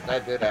 Oh, wait a minute,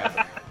 that did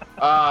happen.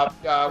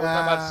 We're talking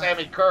about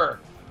Sammy Kerr.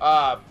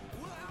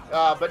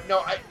 But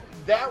no,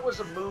 that was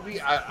a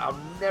movie I'll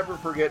never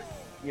forget.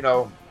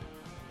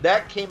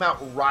 That came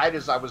out right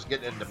as I was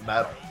getting into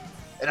metal.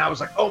 And I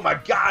was like, oh my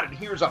God, and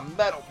here's a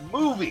metal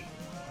movie.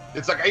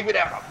 It's like I even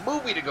have a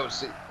movie to go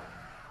see.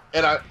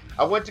 And I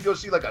went to go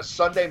see like a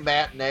Sunday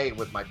matinee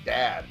with my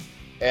dad.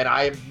 And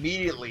I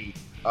immediately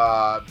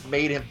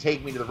made him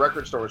take me to the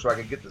record store so I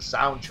could get the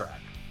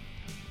soundtrack.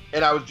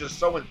 And I was just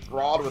so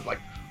enthralled with like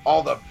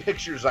all the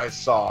pictures I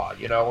saw,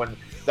 and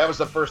that was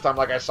the first time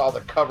like I saw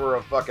the cover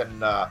of fucking,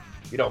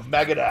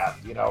 Megadeth,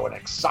 and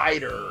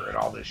Exciter and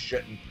all this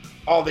shit. And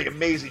all the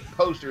amazing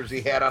posters he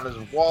had on his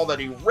wall that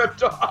he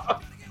ripped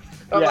off.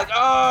 I'm like,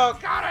 oh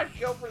God, I'd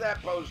kill for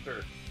that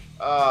poster.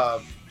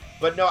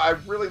 But no, I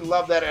really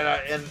love that,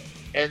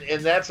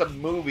 and that's a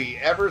movie.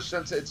 Ever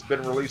since it's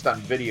been released on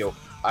video,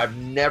 I've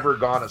never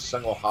gone a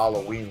single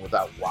Halloween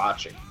without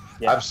watching.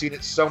 Yeah. I've seen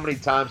it so many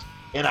times,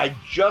 and I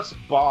just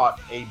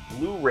bought a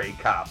Blu-ray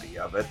copy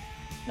of it.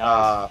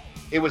 Nice.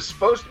 It was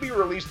supposed to be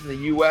released in the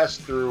U.S.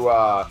 through,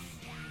 I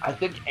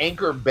think,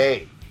 Anchor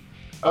Bay.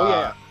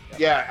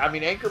 Yeah, I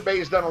mean, Anchor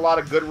Bay's done a lot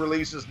of good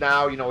releases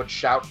now. It's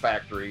Shout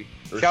Factory.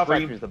 Shout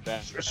Factory is the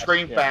best.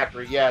 Scream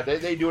Factory,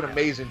 they do an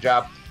amazing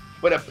job.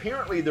 But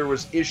apparently there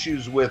was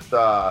issues with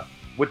the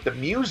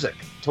music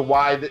to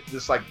why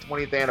this like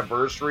 20th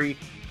anniversary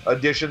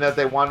edition that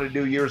they wanted to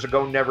do years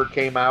ago never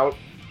came out.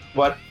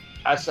 But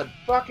I said,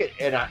 fuck it,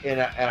 and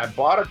I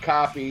bought a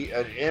copy,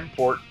 an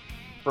import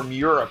from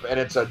Europe, and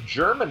it's a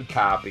German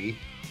copy,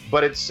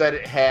 but it said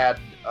it had,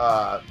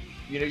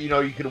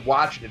 you could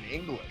watch it in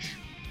English.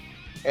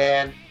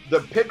 And the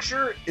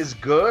picture is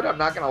good. I'm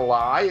not going to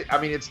lie. I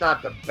mean, it's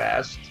not the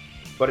best,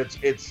 but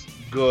it's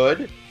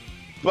good.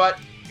 But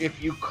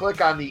if you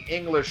click on the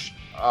English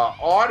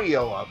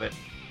audio of it,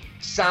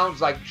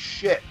 sounds like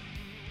shit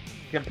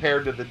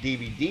compared to the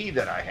DVD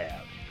that I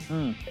have.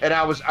 And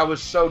I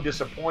was so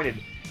disappointed.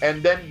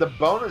 And then the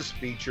bonus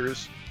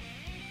features,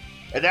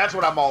 and that's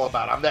what I'm all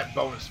about. I'm that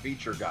bonus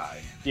feature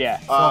guy. Yeah.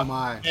 So am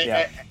I.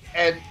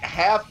 And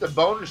half the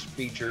bonus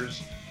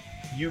features,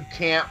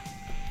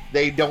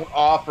 they don't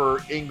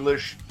offer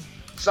English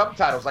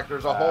subtitles. Like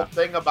there's a whole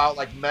thing about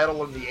like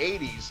metal in the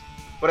 80s,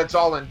 but it's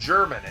all in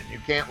German and you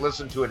can't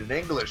listen to it in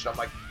English. I'm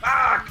like,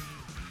 fuck.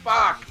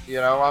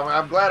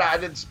 I'm glad I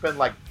didn't spend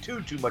like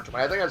too much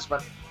money. I think I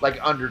spent like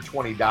under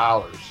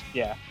 $20.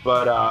 Yeah.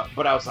 But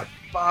I was like,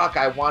 fuck,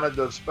 I wanted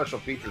those special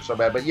features so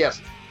bad. But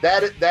yes,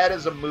 that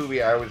is a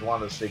movie I always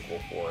wanted a sequel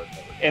for.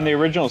 And the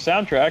original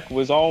soundtrack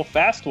was all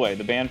Fastway,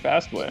 the band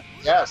Fastway.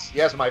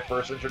 Yes, my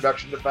first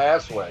introduction to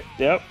Fastway.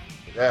 Yep.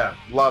 Yeah,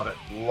 love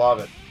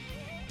it.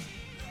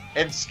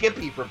 And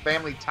Skippy from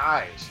Family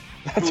Ties,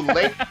 who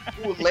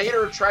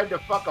later tried to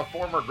fuck a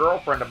former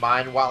girlfriend of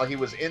mine while he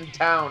was in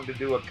town to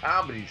do a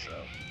comedy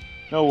show.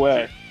 No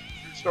way.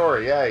 True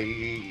story, yeah.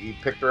 He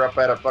picked her up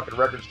at a fucking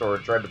record store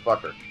and tried to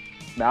fuck her.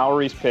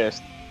 Mallory's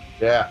pissed.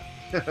 Yeah.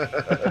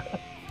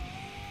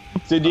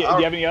 So do you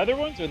have any other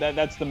ones, or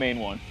that's the main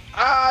one?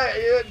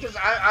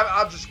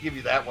 I'll just give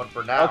you that one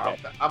for now.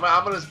 Okay. I'm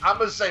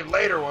gonna save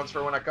later ones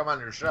for when I come on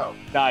your show.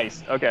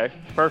 Nice. Okay.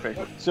 Perfect.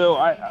 So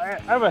I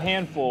have a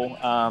handful.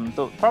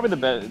 Probably the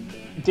best.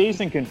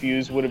 Dazed and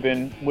Confused would have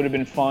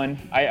been fun.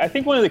 I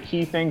think one of the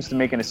key things to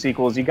making a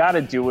sequel is you got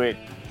to do it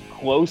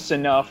close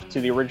enough to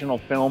the original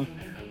film,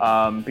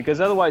 because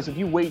otherwise, if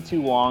you wait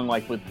too long,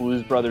 like with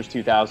Blues Brothers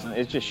 2000,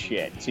 it's just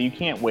shit. So you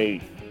can't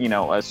wait,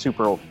 a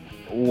super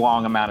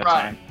long amount of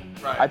time.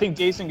 Right. I think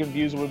Dazed and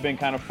Confused would have been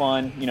kind of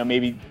fun.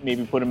 Maybe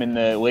put them in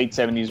the late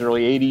 70s,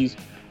 early 80s.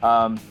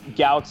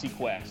 Galaxy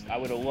Quest. I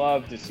would have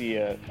loved to see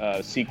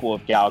a sequel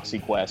of Galaxy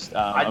Quest.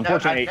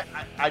 Unfortunately,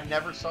 I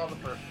never saw the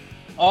first.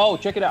 Oh,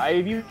 check it out.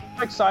 If you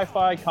like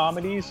sci-fi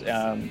comedies,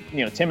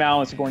 Tim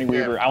Allen, Sigourney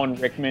Weaver, Alan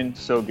Rickman,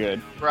 so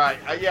good. Right.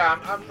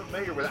 I'm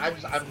familiar with it.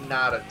 I'm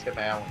not a Tim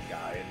Allen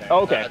guy.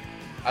 Okay.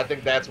 I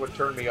think that's what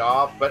turned me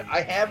off. But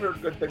I have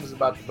heard good things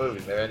about the movie.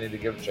 Maybe I need to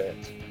give it a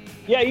chance.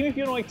 Yeah, even if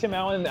you don't like Tim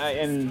Allen,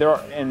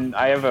 and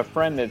I have a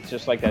friend that's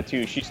just like that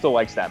too. She still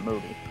likes that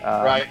movie.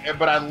 Right,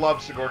 but I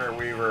love Sigourney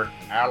Weaver,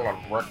 Alan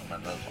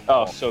Rickman.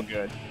 So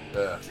good.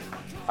 Yeah.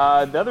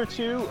 The other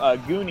two,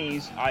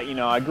 Goonies.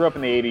 I grew up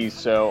in the '80s,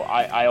 so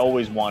I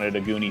always wanted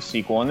a Goonies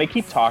sequel, and they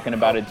keep talking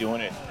about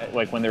doing it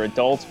like when they're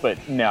adults, but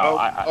no.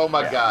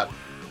 God,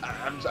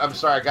 I'm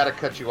sorry, I got to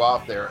cut you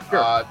off there.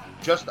 Sure.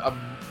 Just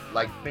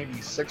like maybe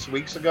 6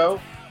 weeks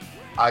ago,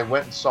 I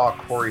went and saw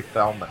Corey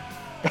Feldman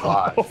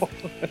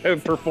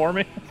live.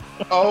 Performing.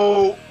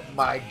 Oh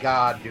my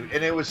God, dude!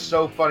 And it was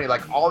so funny.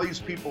 Like all these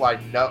people I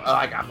know,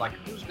 I'm like,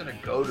 who's gonna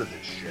go to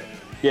this shit?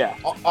 Yeah.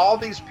 All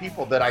these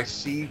people that I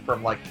see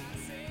from like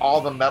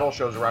all the metal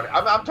shows around.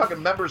 I'm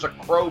talking members of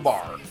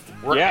Crowbar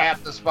were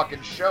at this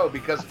fucking show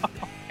because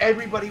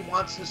everybody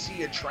wants to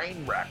see a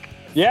train wreck.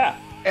 Yeah.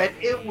 And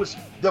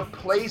the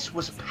place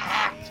was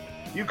packed.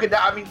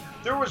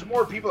 There was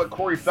more people at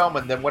Corey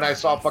Feldman than when I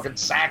saw fucking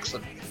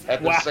Saxon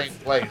at the same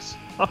place.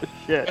 Oh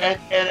shit!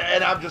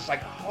 And I'm just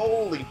like,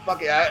 holy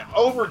fucking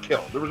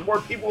overkill. There was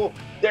more people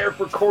there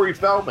for Corey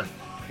Feldman.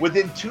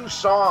 Within 2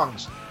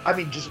 songs,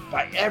 just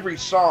by every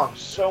song,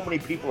 so many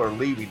people are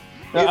leaving.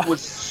 It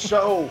was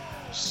so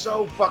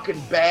fucking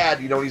bad.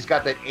 He's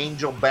got that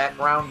Angel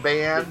background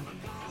band,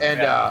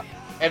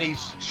 and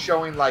he's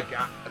showing like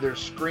there's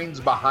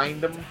screens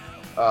behind him,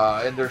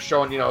 and they're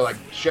showing like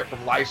shit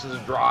from License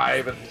to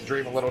Drive and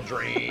Dream a Little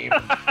Dream,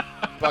 and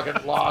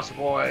fucking Lost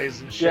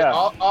Boys and shit,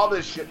 all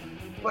this shit.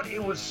 But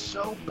it was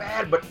so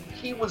bad. But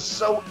he was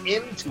so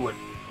into it.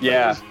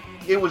 Yeah,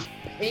 it was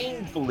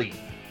painfully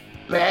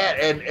bad.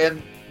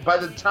 And by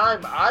the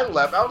time I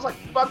left, I was like,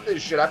 fuck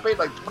this shit. I paid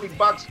like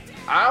 $20.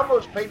 I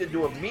almost paid to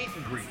do a meet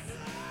and greet.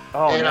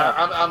 Oh, and no.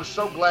 I'm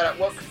so glad.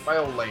 My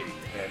old lady.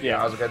 And,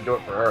 I was gonna do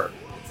it for her.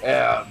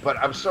 But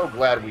I'm so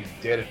glad we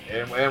did it,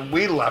 and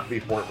we left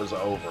before it was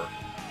over.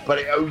 But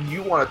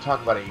you want to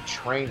talk about a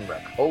train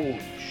wreck? Holy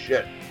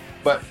shit!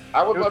 But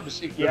I would love to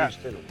see Goonies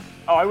too.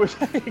 Oh, I wish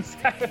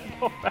exactly.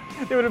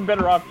 They would have been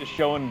better off just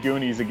showing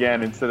Goonies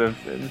again instead of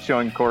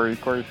showing Corey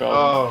Feldman.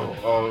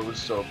 Oh, it was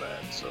so bad.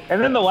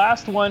 And then the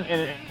last one,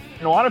 and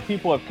a lot of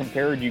people have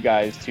compared you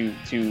guys to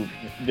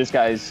this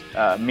guy's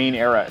main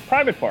era,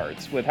 Private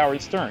Parts with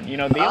Howard Stern.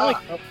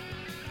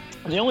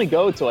 They only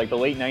go to like the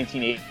late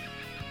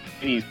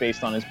 1980s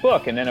based on his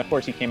book, and then of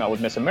course he came out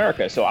with Miss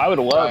America. So I would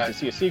have loved to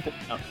see a sequel.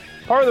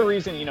 Part of the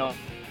reason,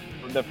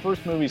 the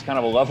first movie is kind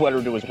of a love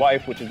letter to his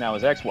wife, which is now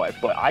his ex-wife.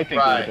 But I think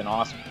it would have been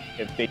awesome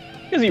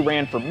because he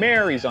ran for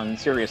mayor. He's on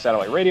Sirius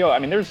Satellite Radio.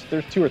 There's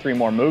 2 or 3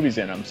 more movies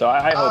in him. So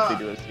I hope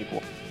they do a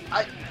sequel.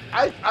 I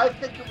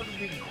think it would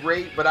be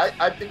great, but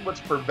I think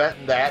what's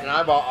preventing that, and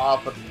I've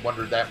often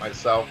wondered that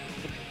myself,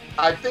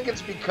 I think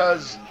it's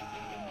because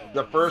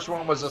the first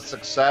one was a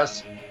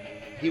success.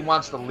 He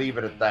wants to leave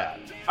it at that.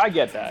 I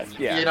get that,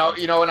 yeah.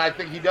 And I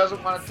think he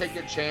doesn't want to take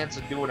a chance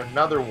of doing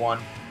another one.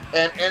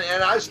 And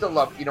I still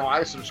love,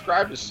 I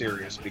subscribe to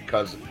Sirius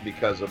because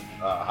of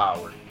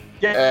Howard.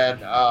 Yeah.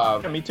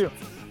 And me too.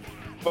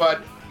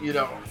 But and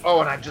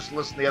I just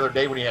listened the other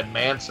day when he had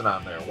Manson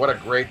on there. What a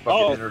great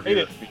fucking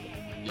interview.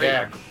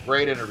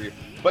 Great interview.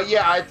 But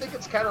yeah, I think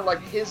it's kind of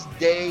like his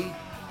day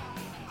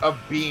of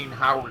being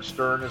Howard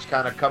Stern has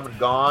kind of come and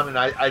gone, and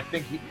I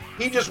think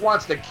he just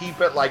wants to keep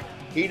it like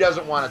he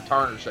doesn't want to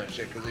tarnish that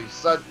shit because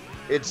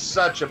it's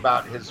such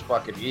about his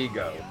fucking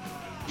ego,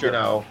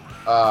 sure.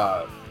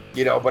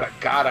 But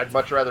God, I'd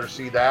much rather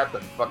see that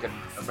than fucking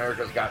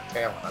America's Got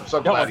Talent. I'm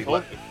so glad he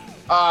left it.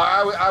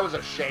 I was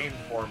ashamed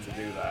for him to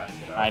do that.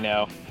 I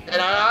know. And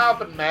I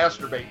often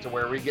masturbate to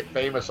where we get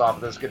famous off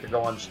of this, get to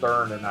go on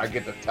Stern, and I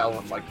get to tell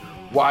him, like,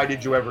 why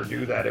did you ever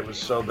do that? It was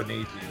so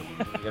beneath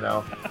you. You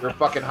know, you're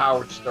fucking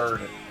Howard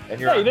Stern, and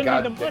you're you didn't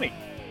need the money.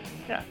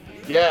 Yeah.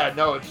 Yeah,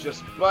 no, it's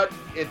just, but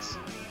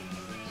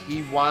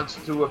he wants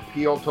to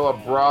appeal to a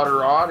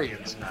broader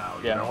audience now.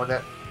 You know, and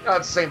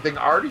that's the same thing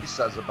Artie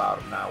says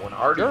about him now when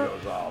Artie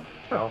goes off.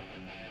 You know.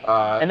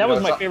 And that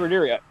was my favorite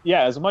area.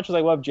 Yeah, as much as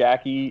I love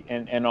Jackie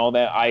and all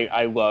that,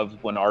 I loved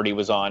when Artie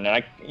was on.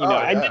 And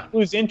I didn't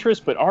lose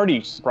interest, but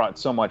Artie brought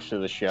so much to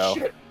the show.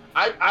 Shit.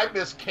 I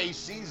miss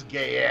KC's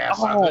gay ass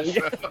on this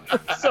show.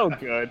 So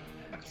good.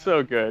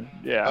 So good.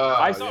 Yeah.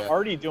 I saw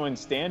Artie doing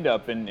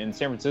stand-up in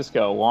San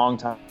Francisco a long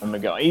time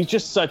ago. He's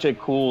just such a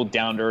cool,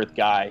 down-to-earth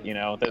guy, you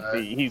know.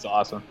 He's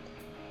awesome.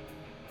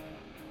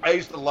 I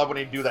used to love when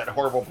he'd do that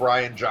horrible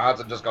Brian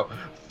Johnson, just go,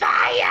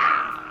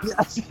 fire!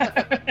 Yes.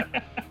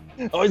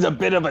 Always a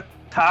bit of a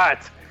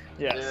tot.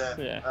 Yes.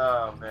 Yeah.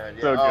 Oh man.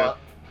 Yeah. So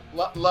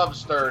good. Love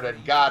Stern,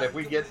 and God, if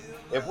we get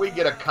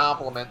a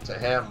compliment to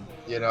him,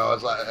 you know,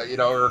 it's like, you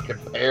know, or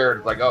compared,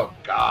 it's like, oh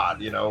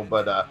God, you know,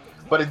 but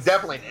it's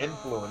definitely an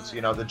influence.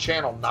 You know, the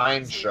Channel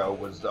 9 show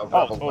was a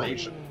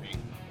revelation to me.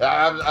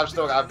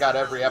 I've got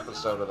every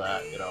episode of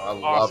that. You know, I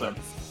love it.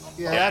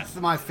 Yeah, that's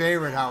my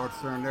favorite Howard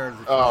Stern. There's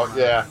Oh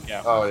yeah.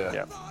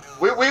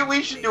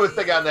 We should do a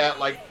thing on that,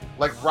 like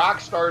rock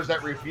stars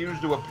that refuse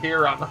to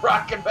appear on the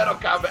Rock and Metal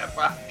Combat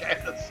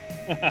Podcast.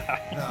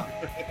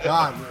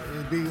 God,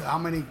 it'd be, how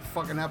many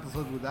fucking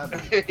episodes would that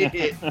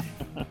be?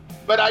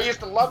 But I used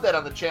to love that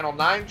on the Channel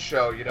 9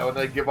 show, you know, and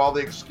they'd give all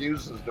the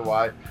excuses to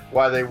why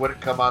they wouldn't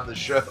come on the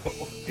show,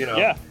 you know.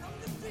 Yeah.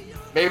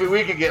 Maybe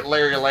we could get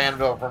Larry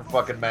Landville from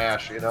fucking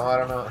MASH, you know, I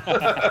don't know.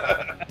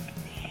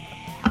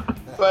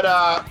 But,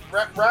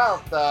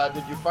 Ralph,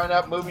 did you find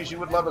out movies you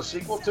would love a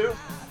sequel to?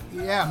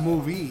 Yeah,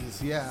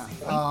 movies, yeah.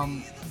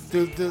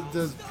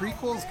 Does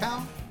prequels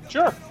count?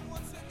 Sure.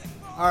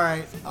 All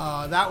right,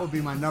 that would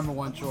be my number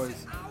one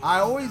choice. I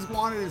always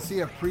wanted to see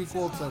a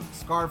prequel to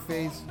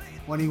Scarface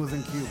when he was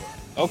in Cuba.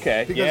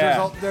 Okay,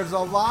 because there's a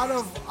lot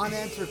of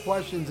unanswered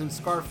questions in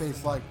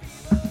Scarface, like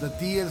the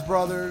Diaz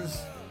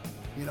brothers,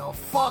 you know,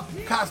 fuck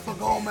Caspar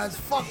Gomez,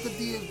 fuck the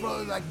Diaz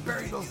brothers, like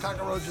bury those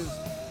cockroaches.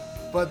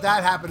 But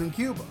that happened in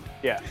Cuba.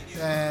 Yeah.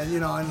 And, you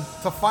know, and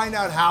to find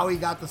out how he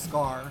got the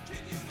scar.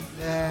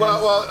 And,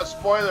 well, a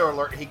spoiler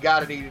alert, he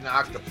got it eating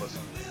octopus.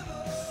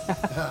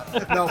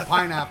 No,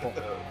 pineapple.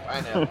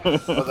 Pineapple.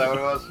 Was that what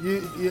it was?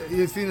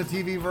 You seen the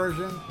TV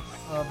version,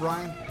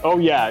 Brian? Oh,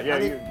 yeah.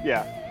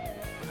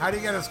 How do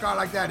you get a scar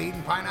like that,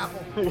 eating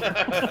pineapple?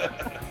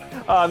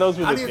 Those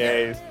were the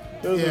days.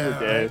 Those were the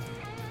days. Right.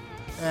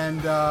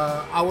 And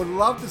I would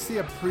love to see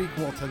a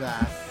prequel to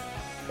that.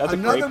 That's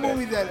another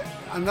movie that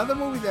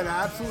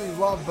I absolutely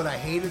loved, but I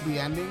hated the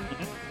ending.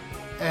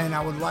 Mm-hmm. And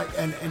I would like,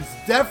 and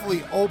it's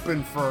definitely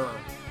open for,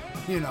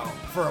 you know,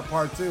 for a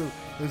part 2.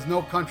 There's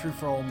No Country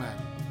for Old Men.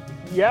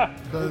 Yeah.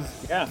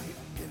 Because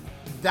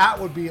that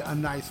would be a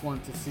nice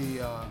one to see.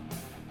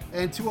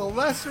 And to a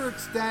lesser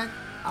extent,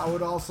 I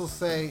would also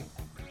say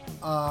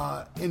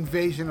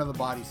Invasion of the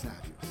Body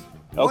Snatchers.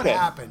 What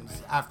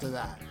happens after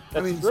that?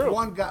 That's true.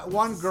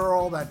 One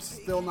girl that's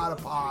still not a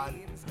pod,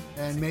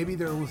 and maybe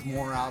there was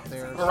more out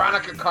there.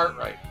 Veronica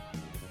Cartwright.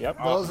 Yep.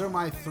 Those are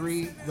my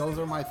three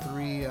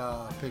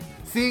picks.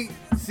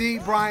 See,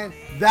 Brian,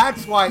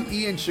 that's why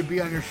Ian should be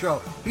on your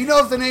show. He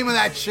knows the name of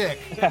that chick.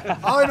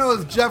 All I know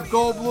is Jeff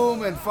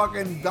Goldblum and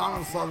fucking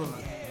Donald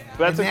Sutherland.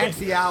 That's and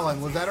Nancy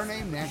Allen. Was that her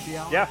name? Nancy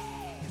Allen? Yeah.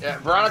 Yeah,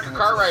 Veronica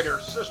Cartwright, her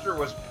sister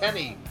was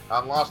Penny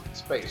on Lost in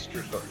Space.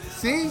 True story.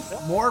 See?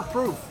 More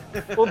proof.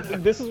 Well,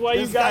 this is why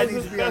you guys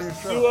are the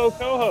best duo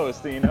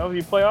co-hosts. You know,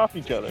 you play off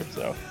each other.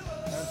 So.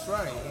 That's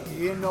right.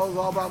 Ian knows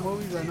all about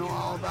movies. I know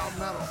all about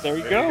metal. There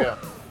you go.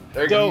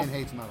 There you go. Ian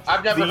hates metal.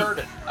 I've never heard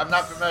it. I'm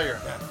not familiar.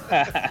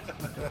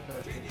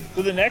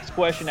 So the next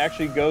question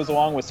actually goes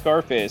along with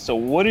Scarface. So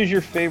what is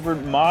your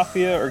favorite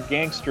mafia or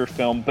gangster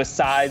film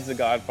besides The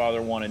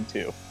Godfather 1 and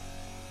 2?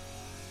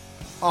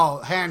 Oh,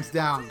 hands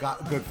down,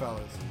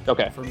 Goodfellas.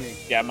 Okay. For me.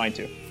 Yeah, mine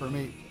too. For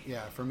me,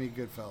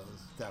 Goodfellas,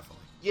 definitely.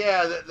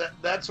 Yeah,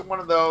 that's one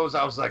of those.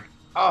 I was like,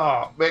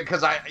 oh,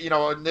 because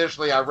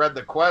initially I read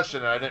the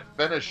question and I didn't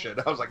finish it.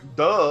 I was like,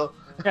 duh,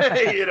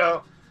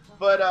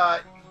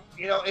 but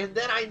and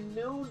then I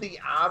knew the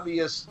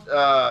obvious,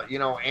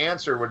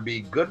 answer would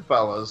be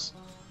Goodfellas,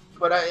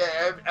 but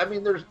I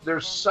mean,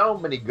 there's so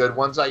many good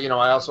ones. I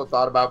also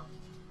thought about,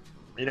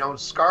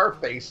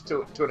 Scarface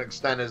to an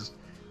extent is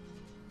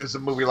a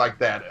movie like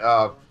that.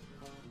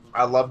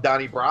 I love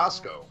Donnie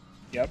Brasco.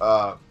 Yep.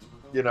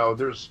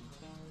 There's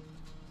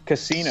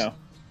Casino.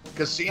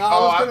 Casino. I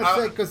was going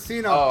to say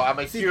Casino. Oh, I'm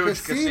a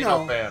huge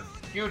Casino fan.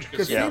 Huge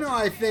Casino.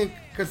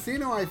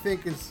 Casino, I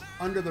think, is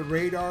under the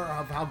radar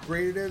of how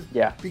great it is.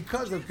 Yeah.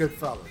 Because of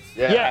Goodfellas.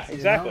 Yeah,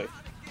 exactly.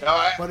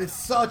 But it's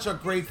such a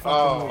great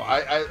fucking movie.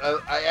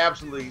 I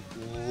absolutely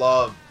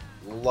love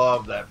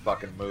that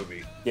fucking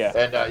movie. Yeah.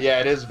 And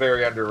it is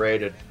very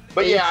underrated.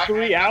 But it's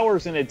 3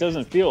 hours and it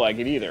doesn't feel like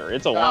it either.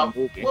 It's a long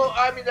movie. Well,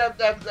 I mean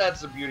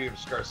that's the beauty of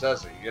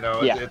Scorsese.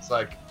 It's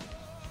like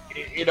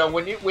you know,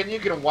 when you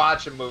can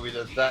watch a movie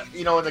that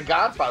you know, and The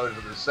Godfathers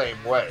are the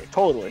same way.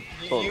 Totally.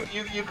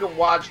 You can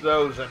watch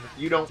those and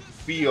you don't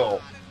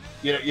feel,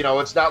 you know,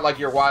 it's not like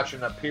you're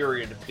watching a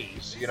period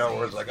piece, you know,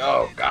 where it's like,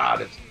 oh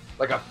God, it's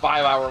like a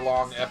 5-hour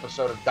long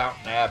episode of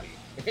Downton Abbey.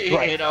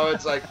 Right. You know,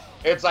 it's like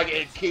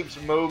it keeps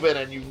moving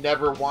and you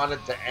never want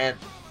it to end.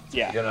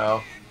 Yeah. You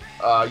know,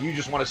 you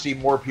just want to see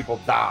more people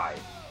die.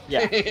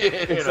 Yeah.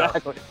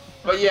 Exactly. Know?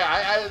 But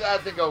yeah, I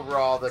think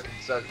overall the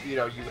consensus, you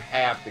know, you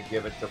have to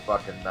give it to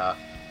fucking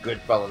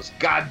Goodfellas.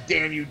 God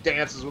damn you,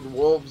 Dances with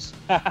Wolves.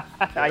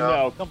 I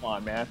know. Come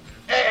on, man.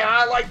 Hey,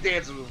 I like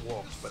Dances with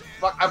Wolves, but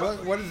fuck.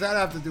 What does that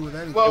have to do with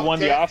anything? Well, It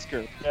won the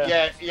Oscar.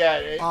 It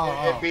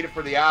beat it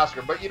for the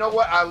Oscar. But you know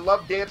what? I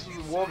love Dances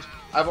with Wolves.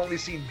 I've only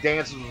seen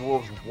Dances with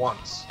Wolves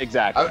once.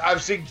 Exactly.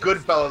 I've seen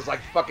Goodfellas like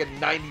fucking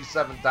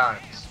 97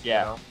 times. Yeah.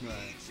 You know?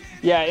 Right.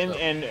 Yeah,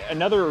 and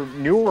another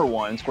newer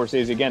one,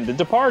 Scorsese again, The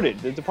Departed.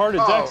 The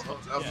Departed's excellent.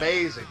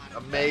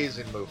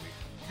 Amazing movie.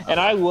 And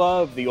I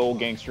love the old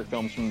gangster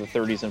films from the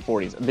 30s and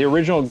 40s. The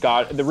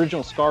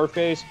original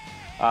Scarface.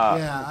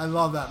 Yeah, I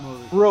love that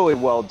movie. Really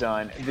well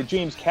done. The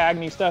James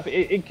Cagney stuff,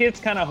 it gets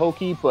kind of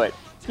hokey, but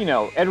you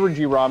know, Edward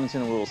G.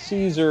 Robinson, Little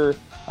Caesar,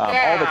 all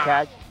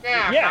the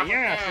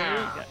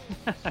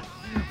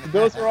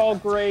those are all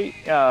great.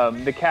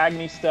 The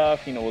Cagney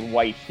stuff, you know, with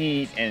White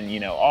Heat, and you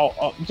know,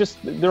 all just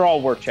they're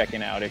all worth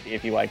checking out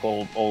if you like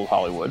old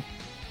Hollywood.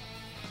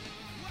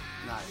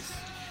 Nice.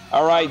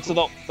 All right,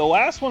 so the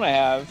last one I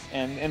have,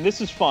 and this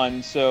is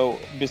fun. So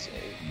this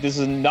is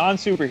a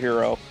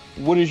non-superhero.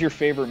 What is your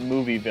favorite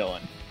movie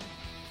villain?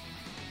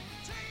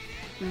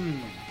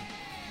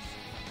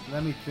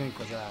 Let me think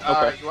of that.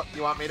 Okay.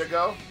 You want me to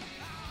go?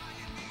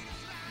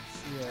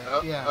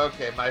 Yeah.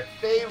 Okay, my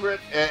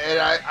favorite, and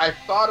I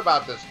thought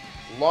about this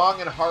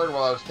long and hard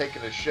while I was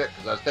taking a shit,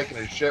 because I was taking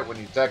a shit when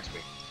you text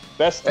me.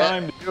 Best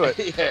time to do it.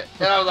 Yeah,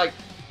 and I was like,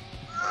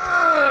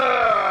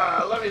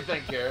 let me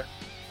think here.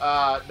 No,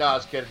 I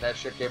was kidding. That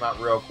shit came out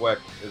real quick.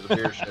 It was a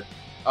beer shit.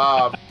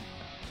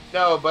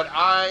 No, but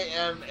I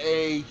am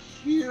a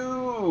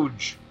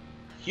huge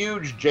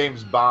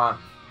James Bond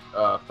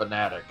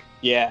fanatic.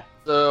 Yeah.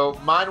 So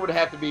mine would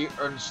have to be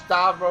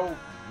Stavro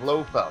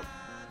Blofeld.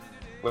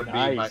 Would be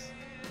my,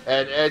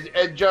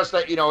 and just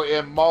that, you know,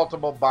 in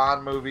multiple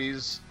Bond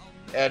movies,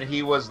 and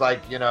he was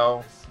like, he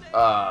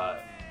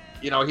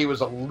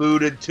was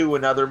alluded to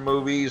in other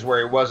movies where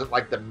he wasn't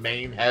like the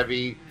main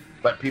heavy,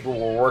 but people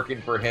were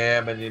working for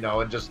him, and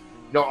and just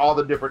all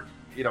the different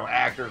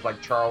actors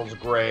like Charles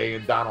Gray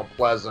and Donald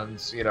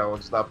Pleasance,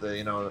 and stuff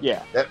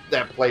that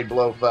that played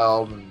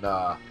Blofeld, and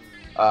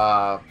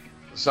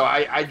so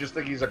I just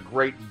think he's a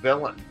great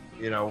villain,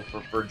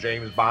 for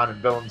James Bond and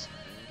villains.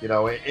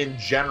 In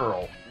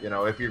general,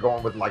 if you're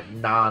going with like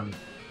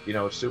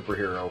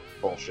superhero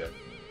bullshit,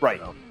 right?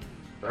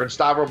 Or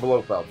Stavro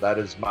Blofeld, that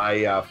is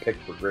my pick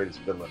for greatest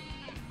villain.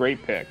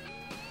 Great pick.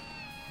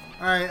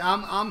 All right,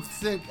 I'm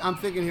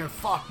thinking here.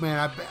 Fuck, man,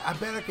 I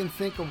bet I can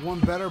think of one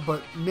better,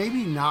 but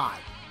maybe not,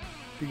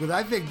 because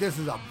I think this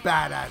is a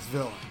badass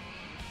villain.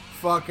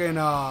 Fucking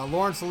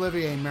Laurence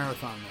Olivier in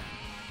Marathon Man.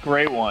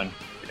 Great one.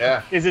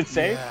 Yeah. Is it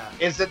safe? Yeah.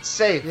 Is it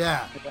safe?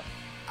 Yeah.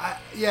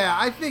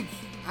 I think.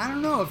 I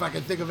don't know if I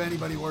can think of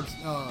anybody worse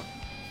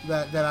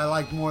that I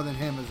like more than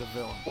him as a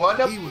villain.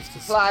 He was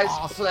just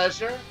awesome.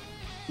 Pleasure.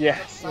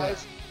 Yes.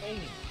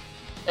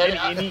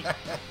 And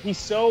he's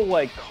so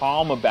like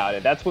calm about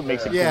it. That's what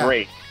makes it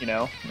great,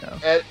 Yeah.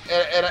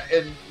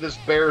 And this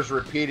bears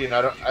repeating.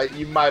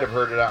 You might have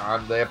heard it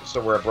on the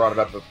episode where I brought it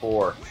up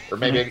before, or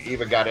maybe it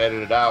even got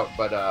edited out.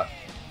 But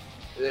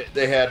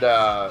they had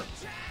I'm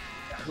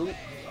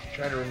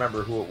trying to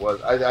remember who it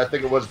was. I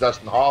think it was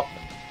Dustin Hoffman.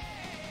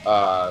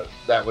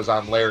 That was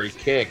on Larry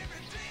King.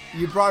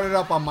 You brought it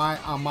up on my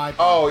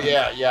Oh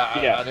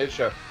yeah, on his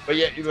show. But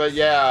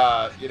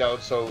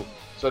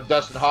so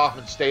Dustin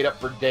Hoffman stayed up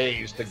for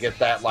days to get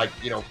that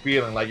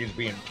feeling like he's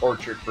being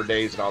tortured for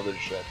days and all this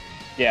shit.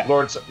 Yeah.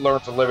 Laurence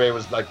Olivier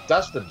was like,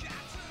 Dustin,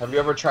 have you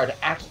ever tried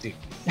acting?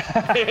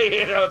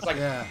 It's like,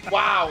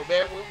 wow,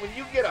 man, when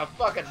you get a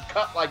fucking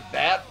cut like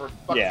that from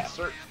fucking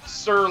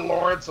Sir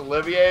Laurence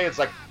Olivier, it's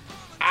like,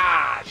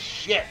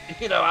 shit,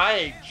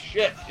 I ain't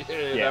shit,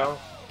 you know?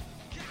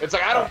 It's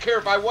like, I don't care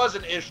if I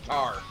wasn't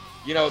Ishtar.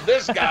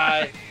 This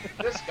guy,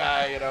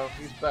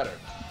 he's better.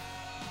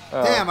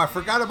 Damn, I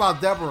forgot about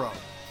Devereaux.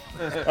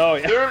 Oh,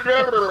 yeah.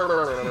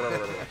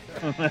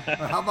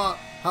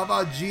 How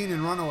about Gene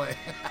in Runaway?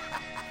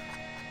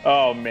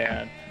 Oh,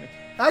 man.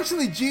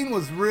 Actually, Gene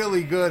was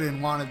really good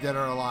in Wanted Dead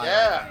or Alive.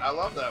 Yeah, I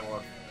love that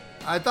one.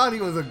 I thought he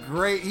was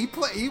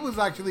he was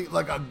actually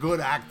like a good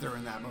actor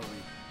in that movie.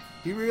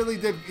 He really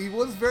did. He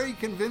was very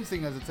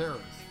convincing as a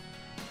terrorist.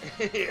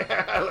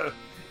 Yeah.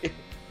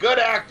 Good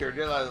actor.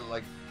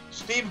 Like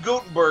Steve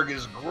Guttenberg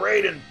is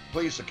great in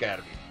Police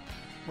Academy.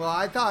 Well,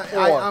 I thought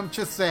I'm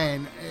just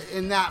saying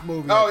in that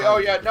movie. Oh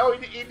yeah, no,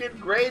 he did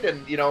great,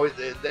 and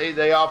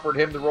they offered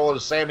him the role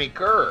of Sammy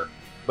Kerr,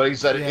 but he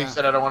said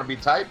I don't want to be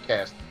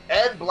typecast.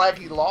 And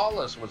Blackie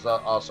Lawless was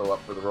also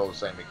up for the role of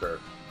Sammy Kerr.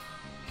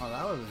 Oh,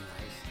 that would be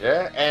nice.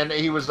 Yeah, and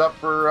he was up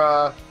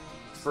for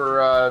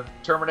for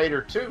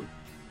Terminator 2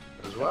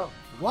 as well.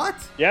 What?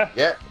 Yeah.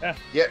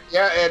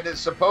 And it's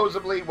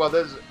supposedly, well,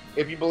 there's,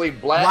 if you believe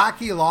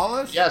Blackie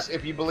Lawless? Yes,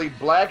 if you believe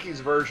Blackie's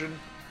version,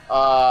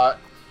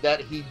 that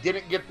he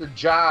didn't get the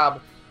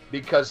job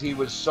because he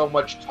was so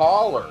much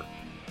taller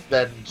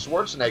than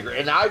Schwarzenegger.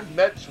 And I've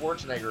met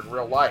Schwarzenegger in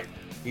real life.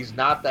 He's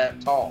not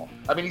that tall.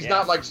 I mean, he's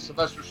not like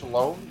Sylvester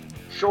Stallone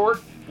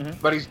short,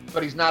 but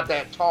he's not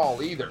that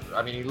tall either.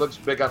 I mean, he looks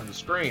big on the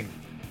screen.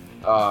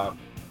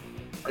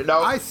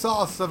 I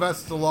saw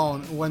Sylvester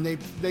Stallone when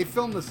they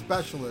filmed The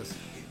Specialist,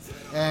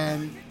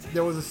 and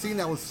there was a scene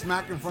that was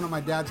smack in front of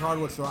my dad's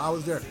hardware store. I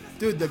was there.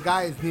 Dude, the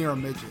guy is near a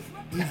midget.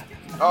 He's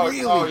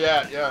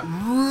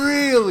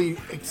really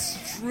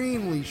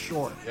extremely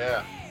short.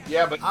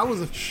 Yeah, but I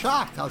was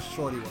shocked how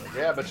short he was.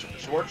 Yeah, but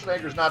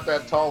Schwarzenegger's not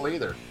that tall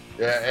either.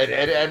 Yeah,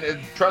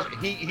 and trust me,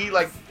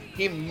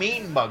 he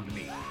mean mugged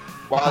me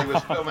while he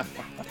was filming.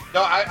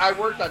 No, I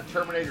worked on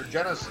Terminator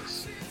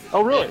Genesis.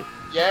 Oh, really?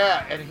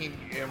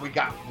 And we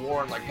got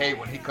warned, like, hey,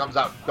 when he comes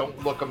out, don't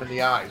look him in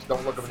the eyes.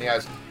 Don't look him in the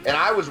eyes. And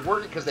I was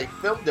working because they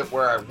filmed it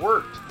where I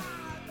worked.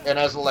 And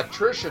as an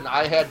electrician,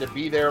 I had to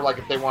be there, like,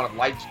 if they wanted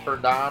lights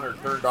turned on or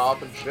turned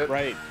off and shit.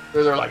 Right.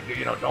 They're like,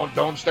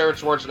 don't stare at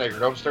Schwarzenegger.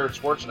 Don't stare at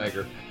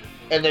Schwarzenegger.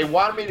 And they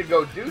wanted me to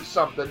go do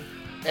something,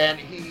 and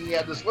he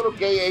had this little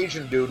gay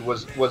Asian dude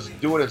was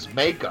doing his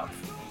makeup.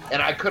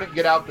 And I couldn't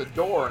get out the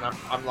door, and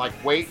I'm like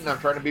waiting. I'm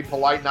trying to be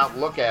polite, not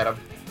look at him.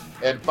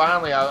 And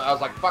finally, I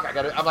was like, fuck,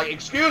 I'm like,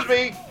 excuse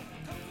me.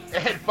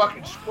 And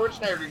fucking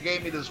Schwarzenegger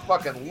gave me this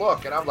fucking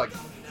look. And I'm like,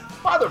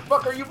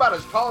 motherfucker, you about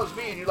as tall as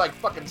me, and you're like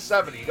fucking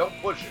 70. Don't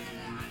push it.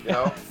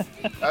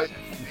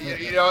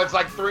 It's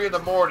like 3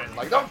 a.m.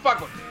 Like, don't fuck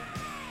with me.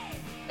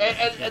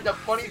 And the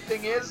funny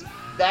thing is,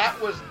 that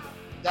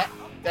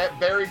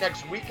very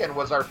next weekend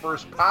was our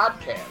first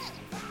podcast.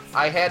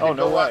 I had to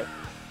go up.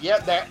 Yeah,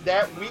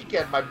 that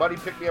weekend, my buddy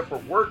picked me up for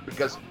work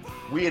because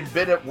we had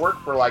been at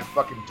work for like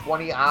fucking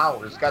 20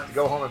 hours, got to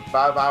go home in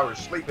 5 hours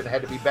sleep, and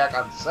had to be back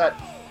on set.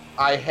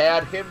 I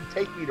had him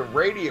take me to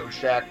Radio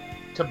Shack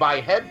to buy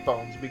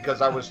headphones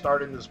because I was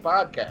starting this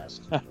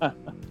podcast.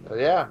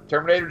 Yeah,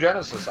 Terminator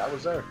Genesis, I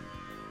was there.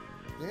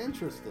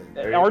 Interesting.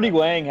 Artie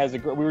Lang we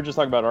were just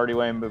talking about Artie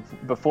Lang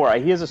before.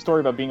 He has a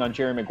story about being on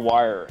Jerry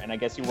Maguire, and I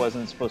guess he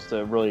wasn't supposed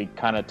to really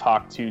kind of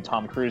talk to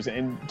Tom Cruise,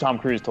 and Tom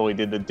Cruise totally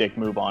did the dick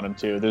move on him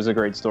too. There's a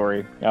great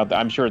story.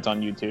 I'm sure it's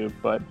on YouTube,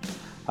 but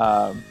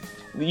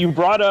you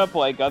brought up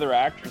like other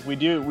actors. We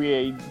do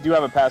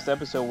have a past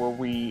episode where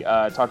we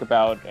talk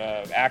about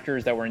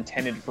actors that were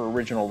intended for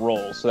original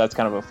roles, so that's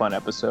kind of a fun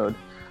episode.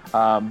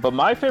 But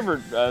my favorite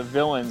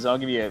villains, I'll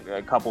give you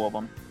a couple of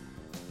them.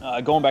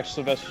 Going back to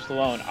Sylvester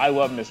Stallone, I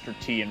love Mr.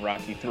 T in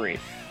Rocky III.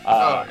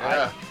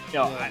 I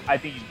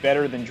think he's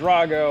better than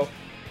Drago.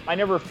 I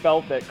never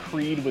felt that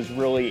Creed was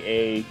really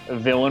a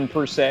villain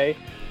per se,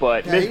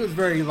 but he was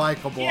very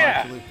likable.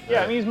 Actually.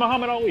 Yeah. I mean, he's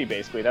Muhammad Ali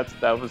basically. And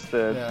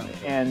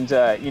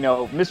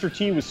Mr.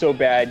 T was so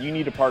bad, you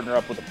need to partner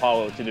up with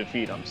Apollo to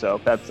defeat him. So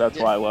that's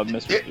why I love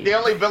Mr. T. The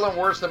only villain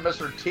worse than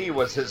Mr. T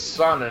was his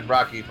son in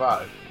Rocky V.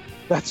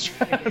 That's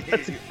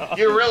right.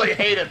 You really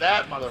hated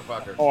that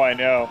motherfucker. Oh, I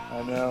know.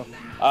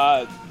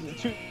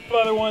 Two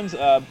other ones,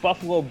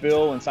 Buffalo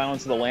Bill and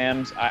Silence of the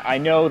Lambs. I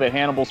know that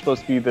Hannibal's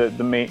supposed to be the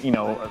main,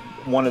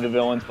 one of the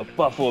villains, but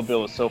Buffalo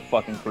Bill is so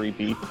fucking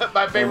creepy.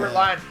 My favorite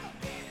line, is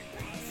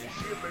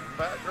she a big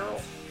fat girl?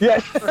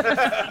 Yeah.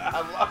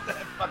 I love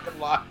that fucking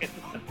line.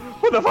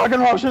 Put the fucking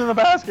Russian in the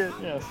basket.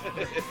 Yes.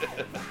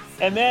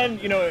 And then,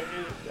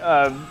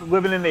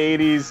 living in the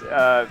 80s,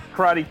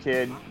 Karate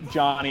Kid,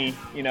 Johnny,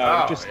 he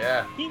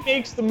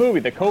makes the movie.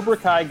 The Cobra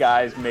Kai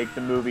guys make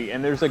the movie,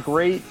 and there's a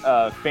great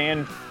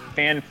fan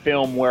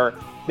film where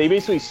they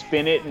basically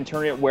spin it and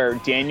turn it where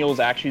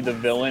Daniel's actually the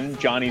villain,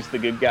 Johnny's the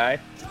good guy.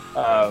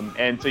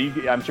 And so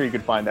I'm sure you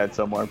could find that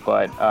somewhere.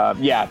 But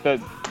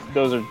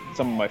those are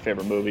some of my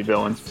favorite movie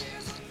villains.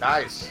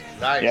 Nice.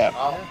 Yeah.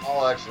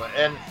 All excellent.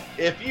 And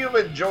if you've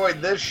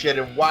enjoyed this shit,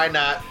 and why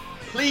not,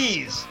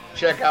 please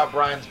check out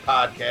Brian's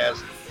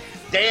podcast,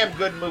 Damn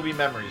Good Movie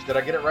Memories. Did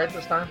I get it right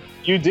this time?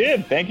 You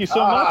did. Thank you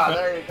so much.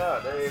 Man.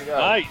 There you go.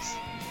 Nice.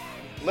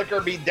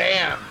 Liquor be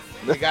damned.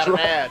 We got an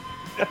ad.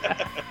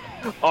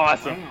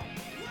 Awesome.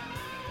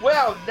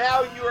 Well,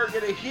 now you are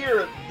going to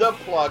hear the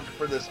plug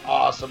for this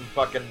awesome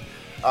fucking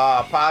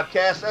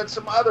podcast and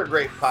some other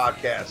great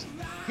podcasts.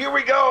 Here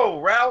we go,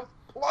 Ralph.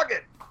 Plug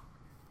it.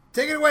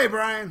 Take it away,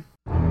 Brian.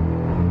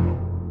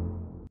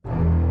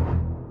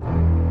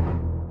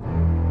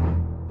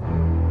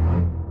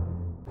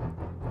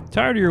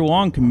 Tired of your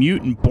long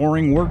commute and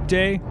boring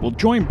workday? Well,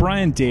 join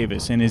Brian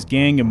Davis and his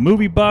gang of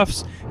movie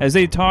buffs as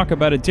they talk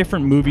about a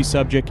different movie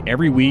subject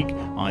every week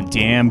on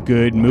Damn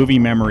Good Movie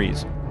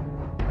Memories.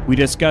 We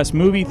discuss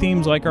movie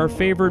themes like our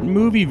favorite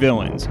movie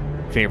villains,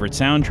 favorite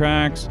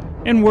soundtracks,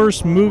 and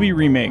worst movie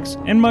remakes,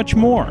 and much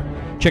more.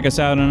 Check us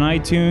out on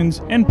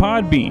iTunes and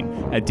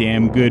Podbean at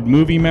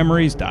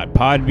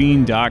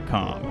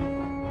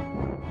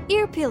damngoodmoviememories.podbean.com.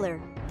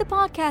 Earpillar, the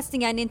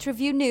podcasting and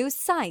interview news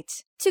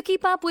site. To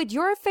keep up with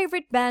your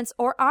favorite bands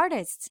or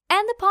artists,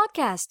 and the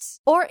podcasts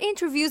or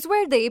interviews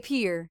where they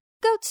appear.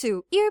 Go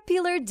to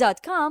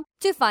earpeeler.com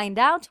to find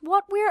out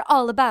what we're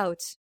all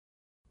about.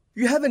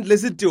 You haven't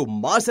listened to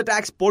Mars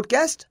Attacks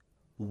podcast?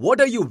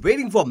 What are you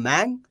waiting for,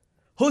 man?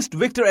 Host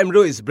Victor M.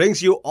 Ruiz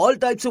brings you all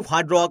types of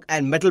hard rock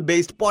and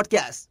metal-based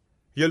podcasts.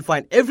 You'll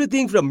find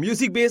everything from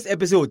music-based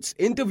episodes,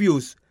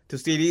 interviews, to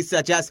series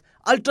such as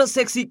Ultra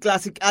Sexy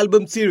Classic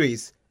Album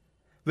Series,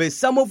 where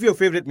some of your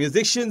favorite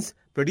musicians,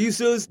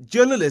 producers,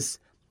 journalists,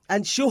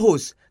 and show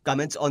hosts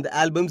comments on the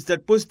albums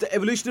that push the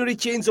evolutionary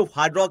chains of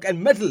hard rock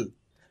and metal.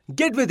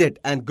 Get with it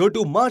and go to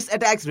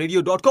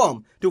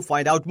MarsAttacksRadio.com to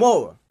find out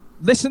more.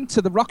 Listen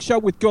to The Rock Show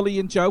with Gully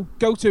and Joe.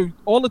 Go to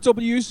all the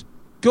W's,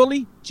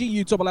 Gully,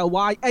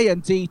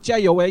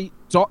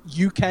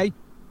 GULLYANDJOA.UK,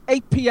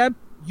 8 p.m.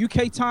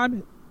 UK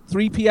time,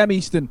 3 p.m.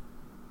 Eastern.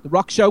 The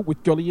Rock Show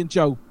with Gully and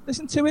Joe.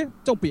 Listen to it.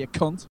 Don't be a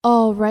cunt.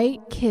 All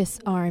right, Kiss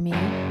Army.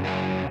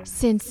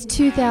 Since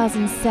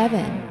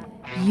 2007,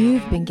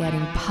 you've been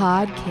getting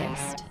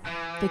Podkissed,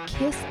 the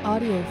Kiss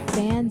audio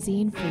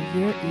fanzine for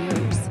your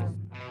ears.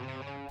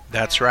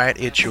 That's right,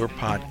 it's your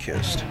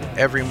Podkissed.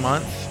 Every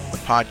month, the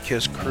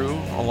Podkiss crew,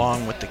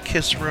 along with the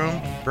Kiss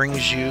Room,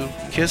 brings you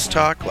Kiss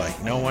talk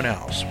like no one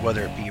else,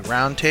 whether it be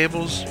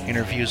roundtables,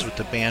 interviews with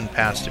the band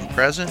past and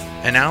present,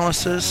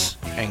 analysis,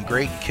 and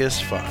great Kiss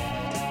fun.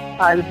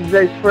 Hi, this is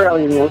Ace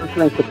Frehley, and you're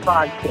listening to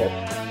Podkiss.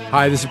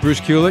 Hi, this is Bruce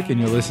Kulick, and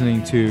you're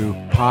listening to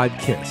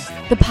Podkiss.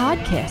 The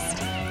Podkissed,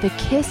 the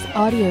Kiss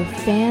audio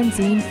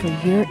fanzine for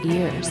your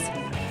ears.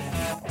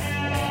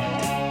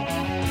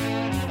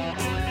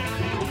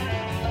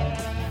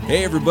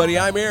 Hey everybody,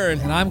 I'm Aaron.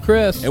 And I'm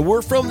Chris. And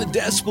we're from the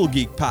Decibel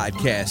Geek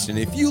Podcast. And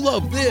if you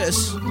love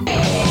this...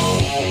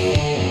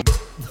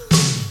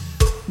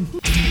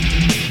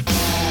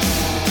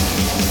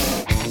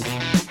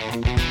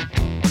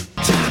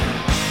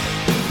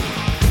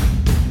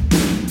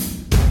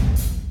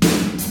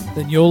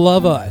 then you'll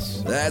love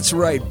us. That's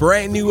right.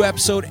 Brand new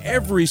episode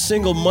every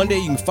single Monday.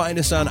 You can find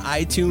us on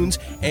iTunes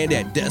and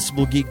at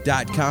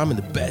decibelgeek.com. And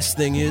the best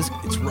thing is,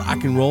 it's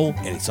rock and roll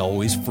and it's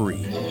always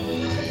free.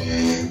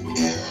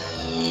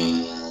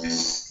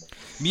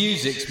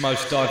 Music's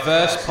most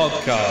diverse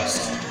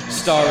podcast,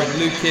 starring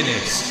Luke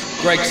Innes,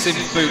 Greg Simp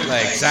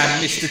Bootlegs,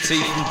 and Mr.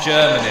 T from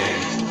Germany.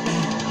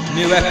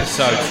 New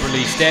episodes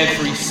released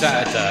every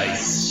Saturday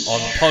on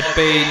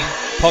Podbean,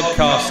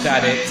 Podcast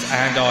Addict,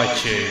 and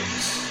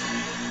iTunes.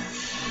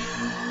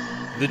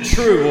 The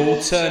true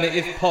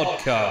alternative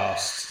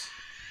podcast.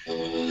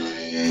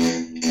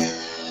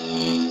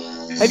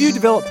 Have you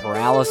developed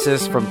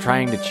paralysis from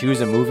trying to choose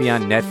a movie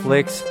on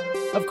Netflix?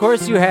 Of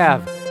course you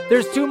have.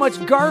 There's too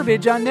much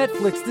garbage on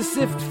Netflix to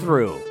sift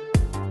through.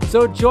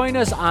 So join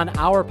us on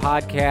our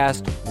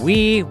podcast,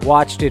 We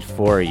Watched It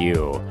For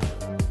You.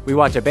 We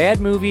watch a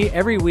bad movie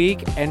every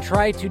week and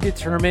try to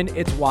determine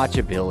its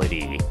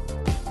watchability.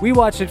 We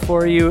Watched It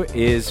For You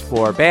is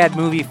for bad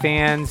movie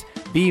fans,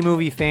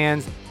 B-movie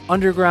fans,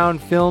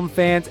 underground film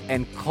fans,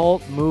 and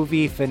cult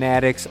movie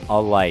fanatics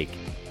alike.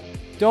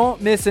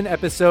 Don't miss an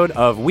episode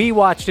of We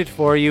Watched It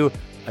For You,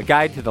 a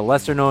guide to the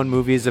lesser-known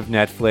movies of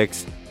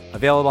Netflix,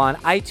 available on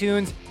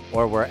iTunes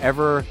or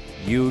wherever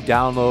you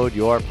download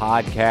your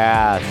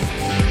podcasts.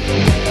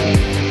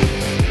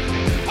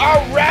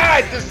 All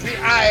right, this is the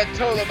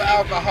Ayatollah of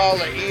Alcohol,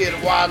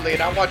 Ian Wadley,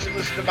 and I want you to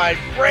listen to my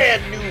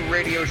brand new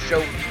radio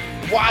show,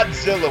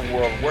 Wadzilla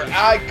World, where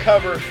I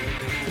cover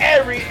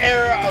every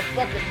era of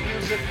fucking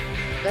music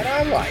that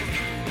I like,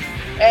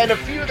 and a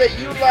few that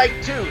you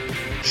like too.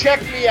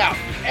 Check me out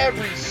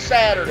every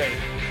Saturday,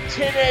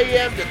 10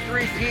 a.m. to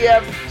 3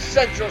 p.m.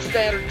 Central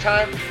Standard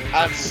Time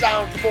on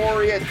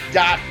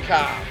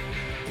Soundphoria.com.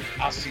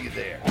 I'll see you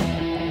there.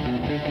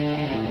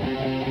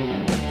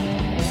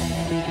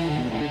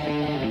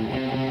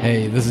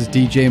 Hey, this is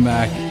DJ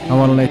Mac. I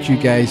want to let you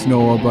guys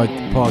know about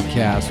the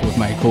podcast with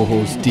my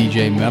co-host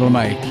DJ Metal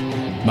Mike,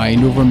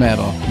 Mind Over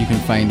Metal. You can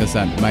find us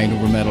at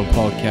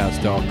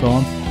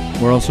mindovermetalpodcast.com.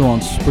 We're also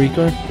on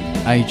Spreaker,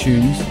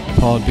 iTunes,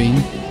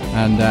 Podbean,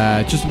 and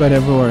just about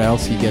everywhere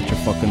else you get your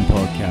fucking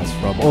podcast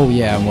from. Oh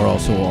yeah, and we're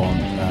also on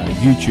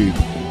YouTube.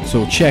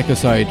 So check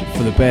us out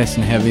for the best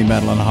in heavy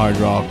metal and hard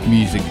rock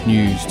music,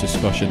 news,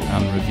 discussion,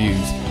 and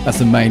reviews. That's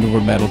the Mind Over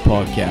Metal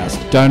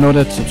podcast. Download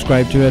it,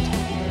 subscribe to it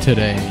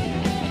today.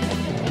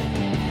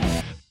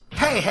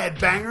 Hey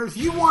headbangers,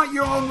 you want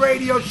your own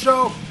radio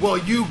show? Well,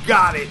 you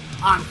got it.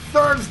 On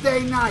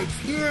Thursday nights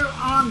here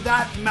on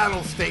that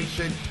metal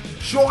station,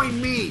 join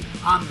me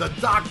on the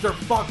Dr.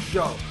 Fuck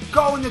Show.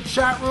 Go in the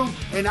chat room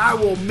and I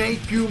will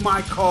make you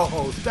my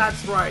co-host.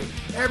 That's right.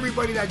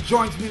 Everybody that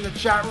joins me in the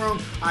chat room,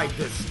 I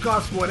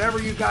discuss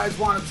whatever you guys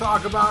want to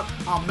talk about.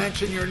 I'll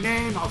mention your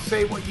name, I'll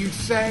say what you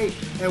say,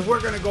 and we're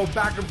going to go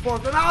back and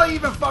forth. And I'll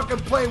even fucking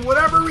play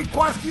whatever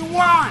request you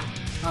want.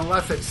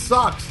 Unless it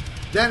sucks,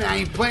 then I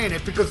ain't playing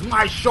it because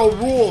my show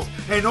rules.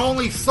 And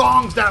only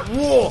songs that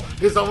rule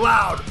is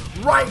allowed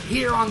right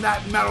here on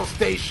that metal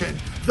station.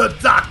 The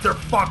Dr.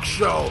 Fuck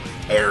Show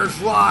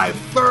airs live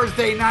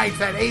Thursday nights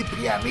at 8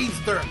 p.m.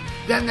 Eastern.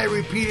 Then they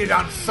repeat it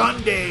on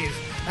Sundays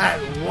at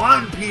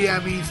 1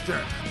 p.m. Eastern.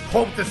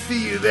 Hope to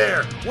see you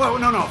there. Well,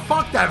 no,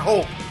 fuck that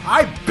hope.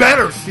 I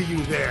better see you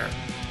there,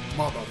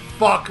 motherfucker.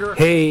 motherfucker.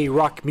 Hey,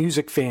 rock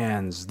music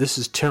fans. This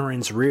is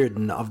Terrence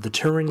Reardon of the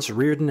Terrence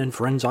Reardon and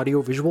Friends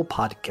Audiovisual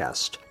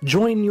Podcast.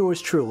 Join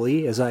yours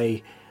truly as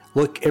I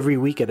look every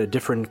week at a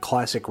different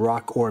classic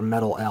rock or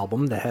metal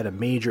album that had a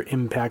major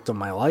impact on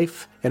my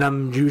life, and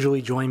I'm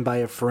usually joined by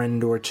a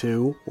friend or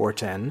two or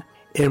 10,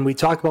 and we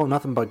talk about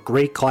nothing but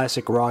great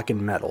classic rock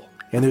and metal.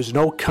 And there's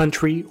no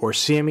country or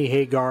Sammy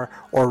Hagar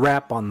or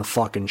rap on the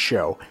fucking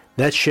show.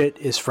 That shit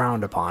is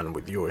frowned upon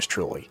with yours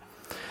truly.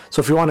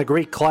 So if you want a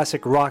great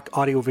classic rock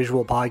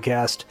audiovisual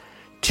podcast,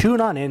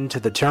 tune on in to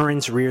the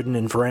Terrence Reardon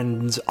and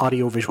Friends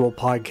Audiovisual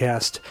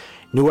Podcast.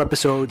 New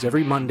episodes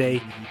every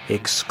Monday,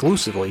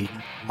 exclusively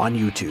on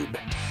YouTube.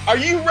 Are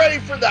you ready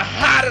for the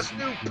hottest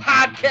new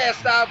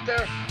podcast out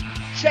there?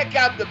 Check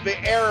out the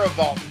Vieira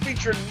Vault,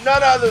 featuring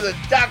none other than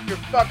Dr.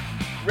 Fuck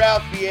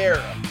Ralph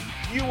Vieira.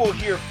 You will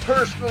hear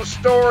personal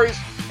stories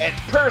and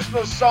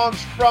personal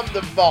songs from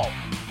the vault.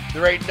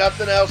 There ain't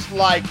nothing else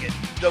like it.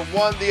 The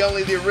one, the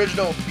only, the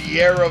original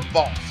Vieira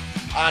Vault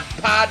on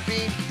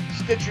Podbean,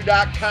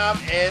 Stitcher.com,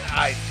 and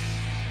iTunes.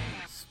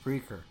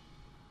 Spreaker.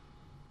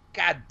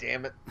 God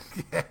damn it.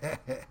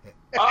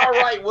 All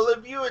right, well,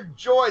 if you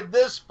enjoyed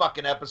this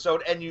fucking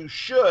episode, and you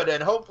should,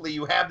 and hopefully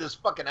you have this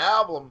fucking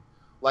album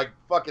like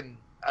fucking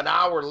an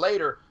hour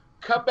later,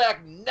 come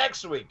back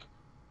next week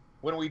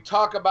when we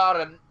talk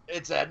about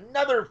it's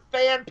another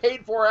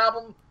fan-paid-for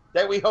album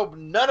that we hope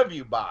none of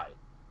you buy.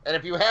 And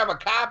if you have a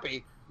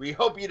copy, we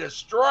hope you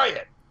destroy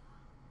it.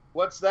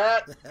 What's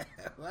that?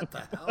 What the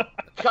hell?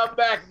 Come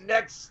back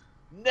next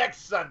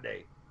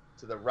Sunday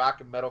to the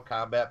Rock and Metal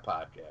Combat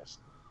Podcast.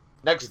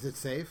 Is it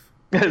safe?